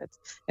הולכת,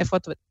 איפה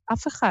את...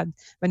 אף אחד.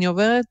 ואני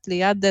עוברת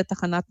ליד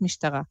תחנת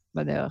משטרה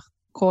בדרך,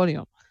 כל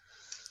יום.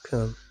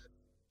 כן.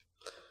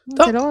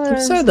 טוב,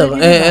 בסדר.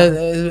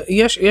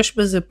 יש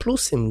בזה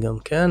פלוסים גם,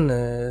 כן?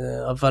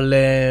 אבל...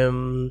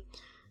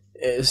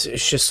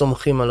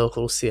 שסומכים על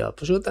האוכלוסייה.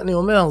 פשוט אני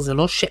אומר, זה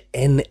לא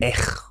שאין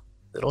איך.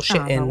 זה לא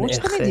שאין איך... ברור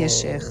שתמיד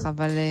יש איך,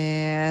 אבל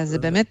זה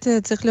באמת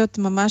צריך להיות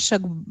ממש...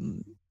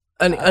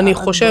 אני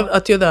חושב,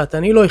 את יודעת,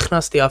 אני לא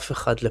הכנסתי אף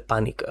אחד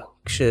לפאניקה,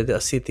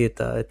 כשעשיתי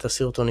את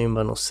הסרטונים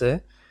בנושא,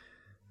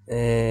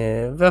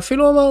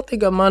 ואפילו אמרתי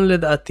גם מה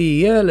לדעתי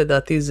יהיה,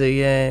 לדעתי זה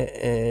יהיה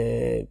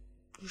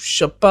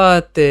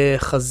שפעת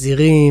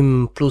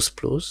חזירים פלוס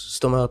פלוס,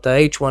 זאת אומרת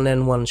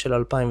ה-H1N1 של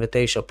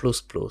 2009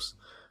 פלוס פלוס,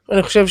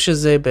 ואני חושב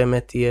שזה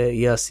באמת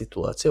יהיה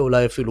הסיטואציה,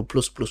 אולי אפילו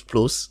פלוס פלוס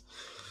פלוס.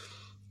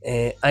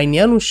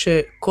 העניין הוא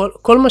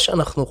שכל מה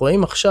שאנחנו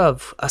רואים עכשיו,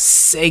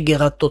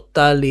 הסגר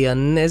הטוטלי,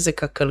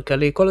 הנזק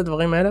הכלכלי, כל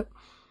הדברים האלה,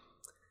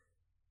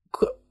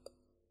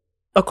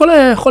 הכל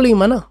היה יכול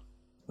להימנע.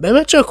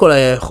 באמת שהכל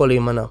היה יכול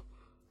להימנע.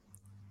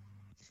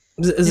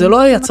 זה לא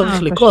היה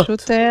צריך לקרות.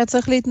 פשוט היה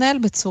צריך להתנהל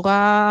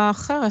בצורה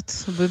אחרת.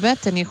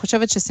 באמת, אני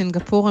חושבת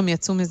שסינגפור הם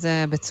יצאו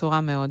מזה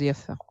בצורה מאוד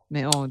יפה.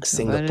 מאוד.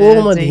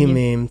 סינגפור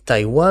מדהימים,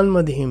 טיואן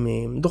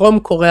מדהימים, דרום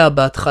קוריאה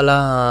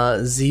בהתחלה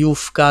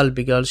זיוף קל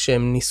בגלל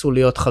שהם ניסו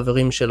להיות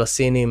חברים של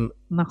הסינים.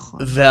 נכון.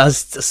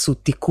 ואז עשו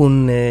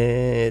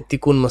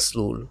תיקון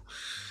מסלול.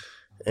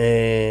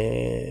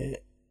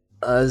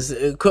 אז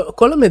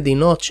כל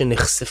המדינות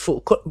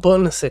שנחשפו, בואו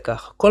נעשה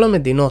כך, כל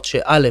המדינות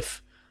שא'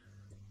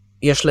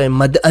 יש להם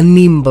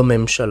מדענים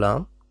בממשלה,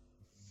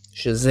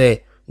 שזה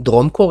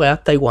דרום קוריאה,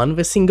 טיואן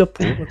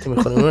וסינגפור, אתם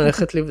יכולים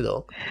ללכת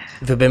לבדוק,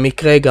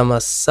 ובמקרה גם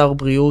השר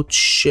בריאות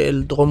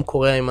של דרום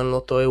קוריאה, אם אני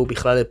לא טועה, הוא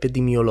בכלל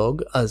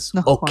אפידמיולוג, אז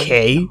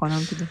אוקיי,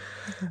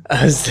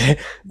 אז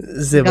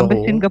זה ברור.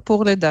 גם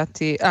בסינגפור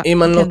לדעתי.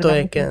 אם אני לא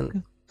טועה, כן.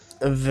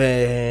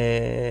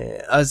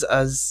 ואז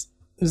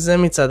זה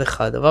מצד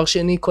אחד. דבר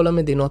שני, כל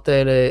המדינות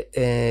האלה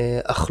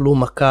אכלו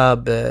מכה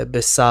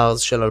בסארס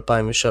של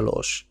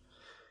 2003,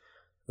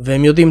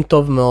 והם יודעים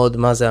טוב מאוד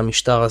מה זה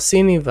המשטר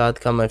הסיני, ועד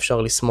כמה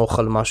אפשר לסמוך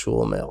על מה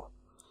שהוא אומר.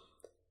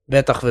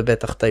 בטח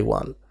ובטח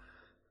טיואן.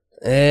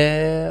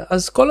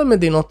 אז כל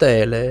המדינות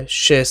האלה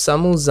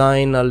ששמו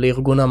זין על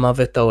ארגון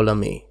המוות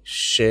העולמי,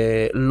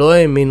 שלא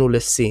האמינו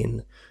לסין,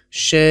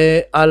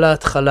 שעל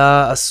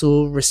ההתחלה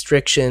עשו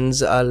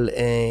restrictions על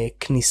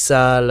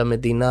כניסה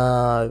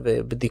למדינה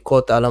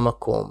ובדיקות על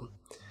המקום.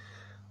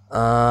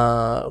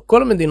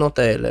 כל המדינות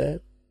האלה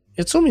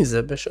יצאו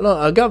מזה.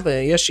 אגב,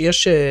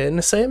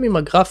 נסיים עם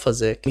הגרף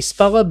הזה,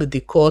 מספר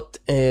הבדיקות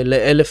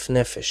לאלף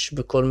נפש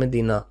בכל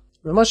מדינה.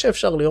 ומה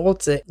שאפשר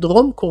לראות זה,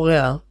 דרום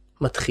קוריאה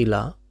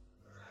מתחילה,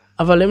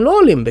 אבל הם לא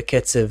עולים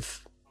בקצב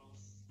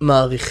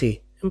מעריכי.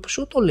 הם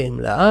פשוט עולים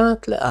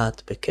לאט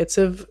לאט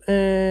בקצב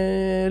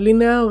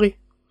לינארי.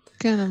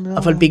 כן, הם לא...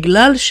 אבל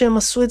בגלל שהם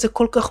עשו את זה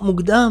כל כך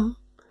מוקדם,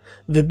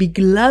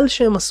 ובגלל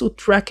שהם עשו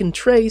track and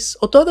trace,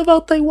 אותו דבר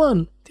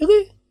טיואן.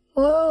 תראי,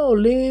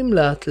 עולים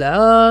לאט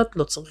לאט,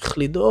 לא צריך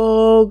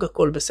לדאוג,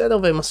 הכל בסדר,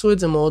 והם עשו את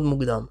זה מאוד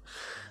מוקדם.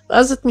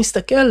 ואז את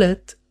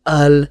מסתכלת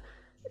על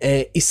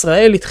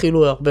ישראל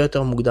התחילו הרבה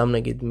יותר מוקדם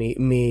נגיד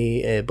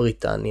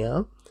מבריטניה,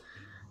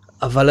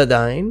 אבל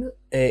עדיין,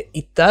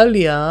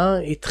 איטליה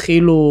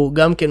התחילו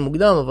גם כן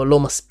מוקדם, אבל לא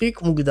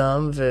מספיק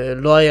מוקדם,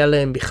 ולא היה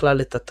להם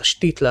בכלל את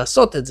התשתית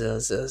לעשות את זה,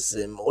 אז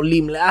הם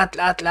עולים לאט,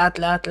 לאט, לאט,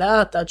 לאט,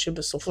 לאט, עד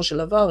שבסופו של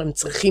דבר הם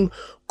צריכים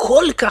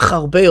כל כך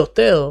הרבה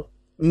יותר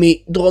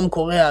מדרום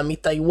קוריאה,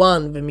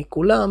 מטיואן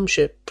ומכולם,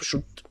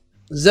 שפשוט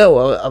זהו,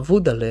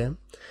 עבוד עליהם.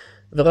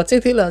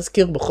 ורציתי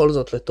להזכיר בכל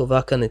זאת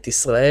לטובה כאן את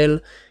ישראל,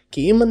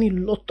 כי אם אני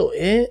לא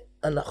טועה,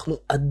 אנחנו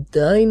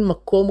עדיין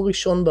מקום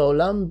ראשון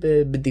בעולם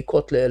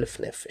בבדיקות לאלף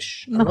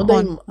נפש.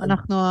 נכון,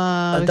 אנחנו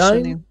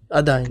הראשונים.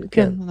 עדיין, כן.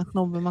 כן,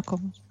 אנחנו במקום.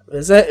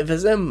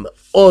 וזה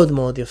מאוד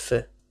מאוד יפה.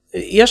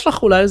 יש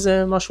לך אולי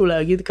איזה משהו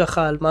להגיד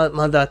ככה על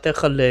מה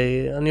דעתך על,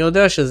 אני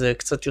יודע שזה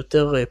קצת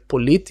יותר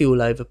פוליטי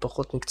אולי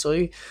ופחות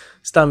מקצועי,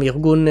 סתם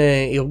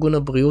ארגון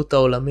הבריאות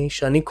העולמי,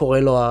 שאני קורא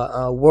לו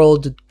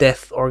ה-World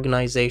Death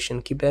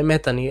Organization, כי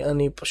באמת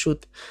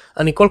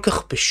אני כל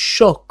כך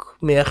בשוק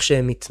מאיך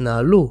שהם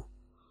התנהלו.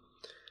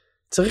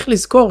 צריך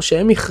לזכור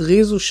שהם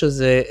הכריזו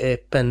שזה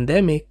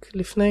פנדמיק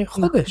לפני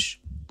חודש.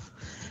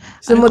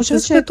 אני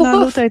חושבת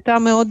שההתנהלות הייתה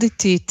מאוד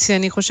איטית.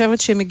 אני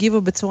חושבת שהם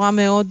הגיבו בצורה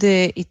מאוד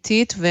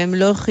איטית, והם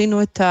לא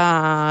הכינו את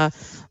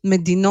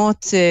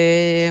המדינות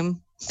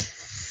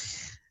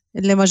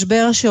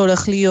למשבר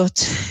שהולך להיות.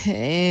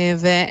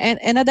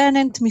 ואין עדיין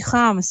אין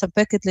תמיכה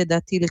מספקת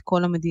לדעתי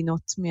לכל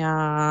המדינות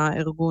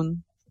מהארגון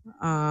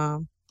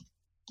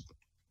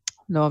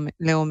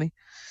הלאומי.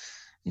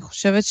 אני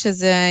חושבת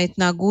שזה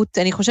התנהגות,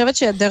 אני חושבת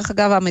שדרך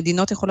אגב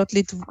המדינות יכולות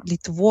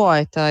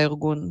לתבוע את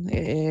הארגון.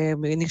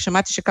 אני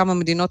שמעתי שכמה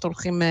מדינות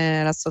הולכים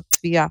לעשות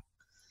תביעה.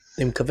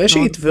 אני מקווה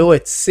שיתבעו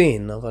את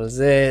סין, אבל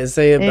זה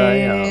יהיה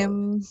בעיה.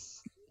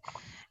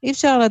 אי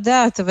אפשר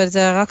לדעת, אבל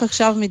זה רק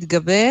עכשיו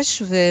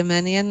מתגבש,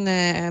 ומעניין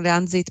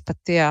לאן זה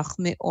יתפתח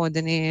מאוד.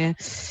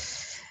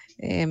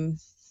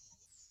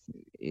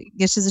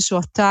 יש איזשהו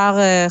אתר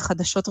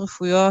חדשות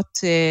רפואיות,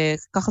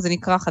 ככה זה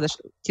נקרא,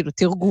 כאילו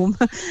תרגום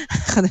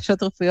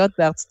חדשות רפואיות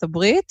בארצות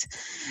הברית,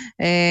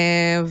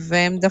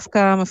 והם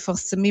דווקא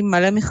מפרסמים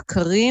מלא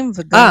מחקרים,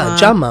 וגם...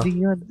 ג'אמה.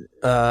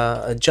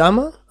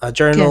 ג'אמה?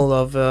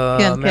 ה-Journal of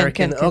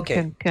American...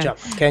 כן,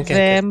 כן.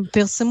 והם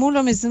פרסמו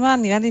לא מזמן,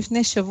 נראה לי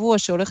לפני שבוע,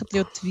 שהולכת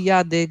להיות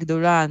תביעה די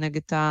גדולה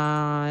נגד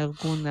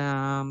הארגון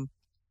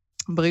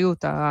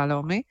הבריאות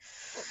הלאומי,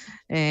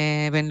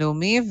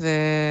 בינלאומי,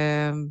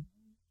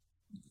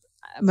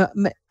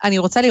 ואני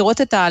רוצה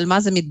לראות על מה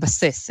זה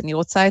מתבסס, אני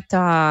רוצה את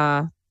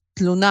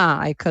התלונה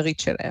העיקרית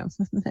שלהם.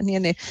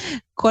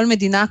 כל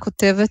מדינה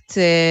כותבת,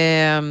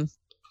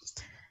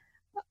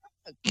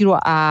 כאילו,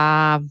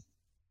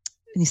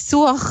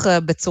 הניסוח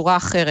בצורה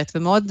אחרת,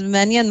 ומאוד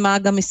מעניין מה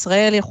גם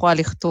ישראל יכולה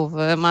לכתוב,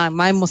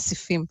 מה הם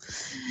מוסיפים.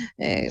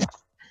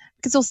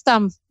 בקיצור,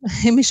 סתם,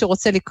 אם מי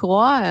שרוצה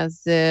לקרוא,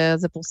 אז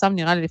זה פורסם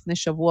נראה לי לפני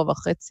שבוע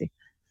וחצי.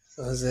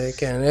 אז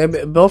כן,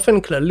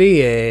 באופן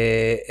כללי,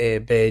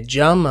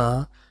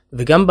 בג'אמה,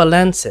 וגם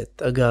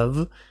בלנסט,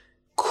 אגב,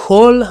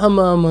 כל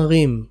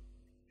המאמרים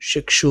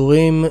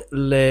שקשורים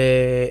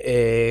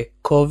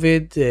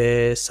לקוביד,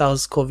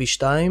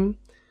 SARS-CoV-2,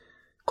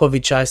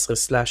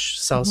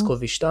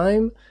 COVID-19/SARS-CoV-2,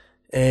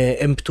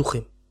 הם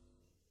פתוחים.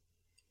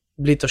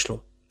 בלי תשלום,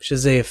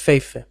 שזה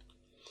יפהפה.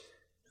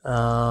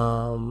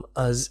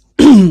 אז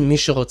מי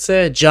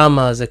שרוצה,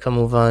 ג'אמה זה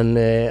כמובן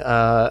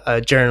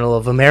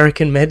ה-Journal of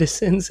American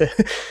Medicine,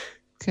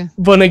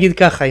 בוא נגיד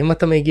ככה, אם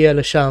אתה מגיע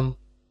לשם,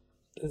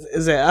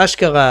 זה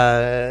אשכרה,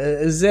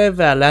 זה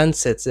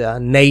והלנסט, זה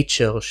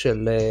ה-nature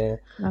של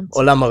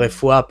עולם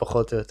הרפואה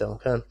פחות או יותר,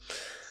 כן.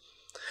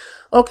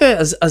 אוקיי,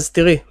 אז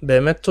תראי,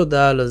 באמת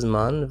תודה על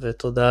הזמן,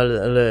 ותודה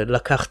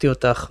לקחתי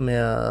אותך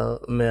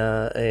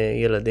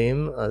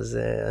מהילדים, אז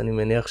אני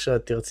מניח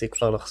שאת תרצי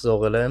כבר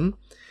לחזור אליהם.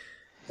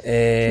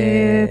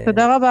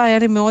 תודה רבה, היה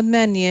לי מאוד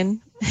מעניין.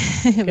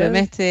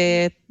 באמת,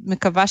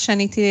 מקווה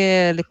שעניתי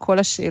לכל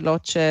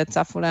השאלות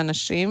שצפו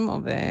לאנשים,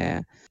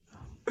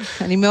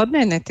 ואני מאוד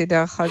נהניתי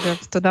דרך אגב,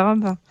 תודה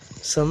רבה.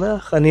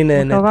 שמח, אני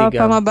נהניתי גם. מקווה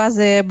פעם הבאה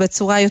זה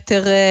בצורה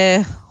יותר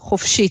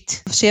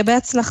חופשית. שיהיה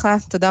בהצלחה,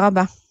 תודה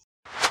רבה.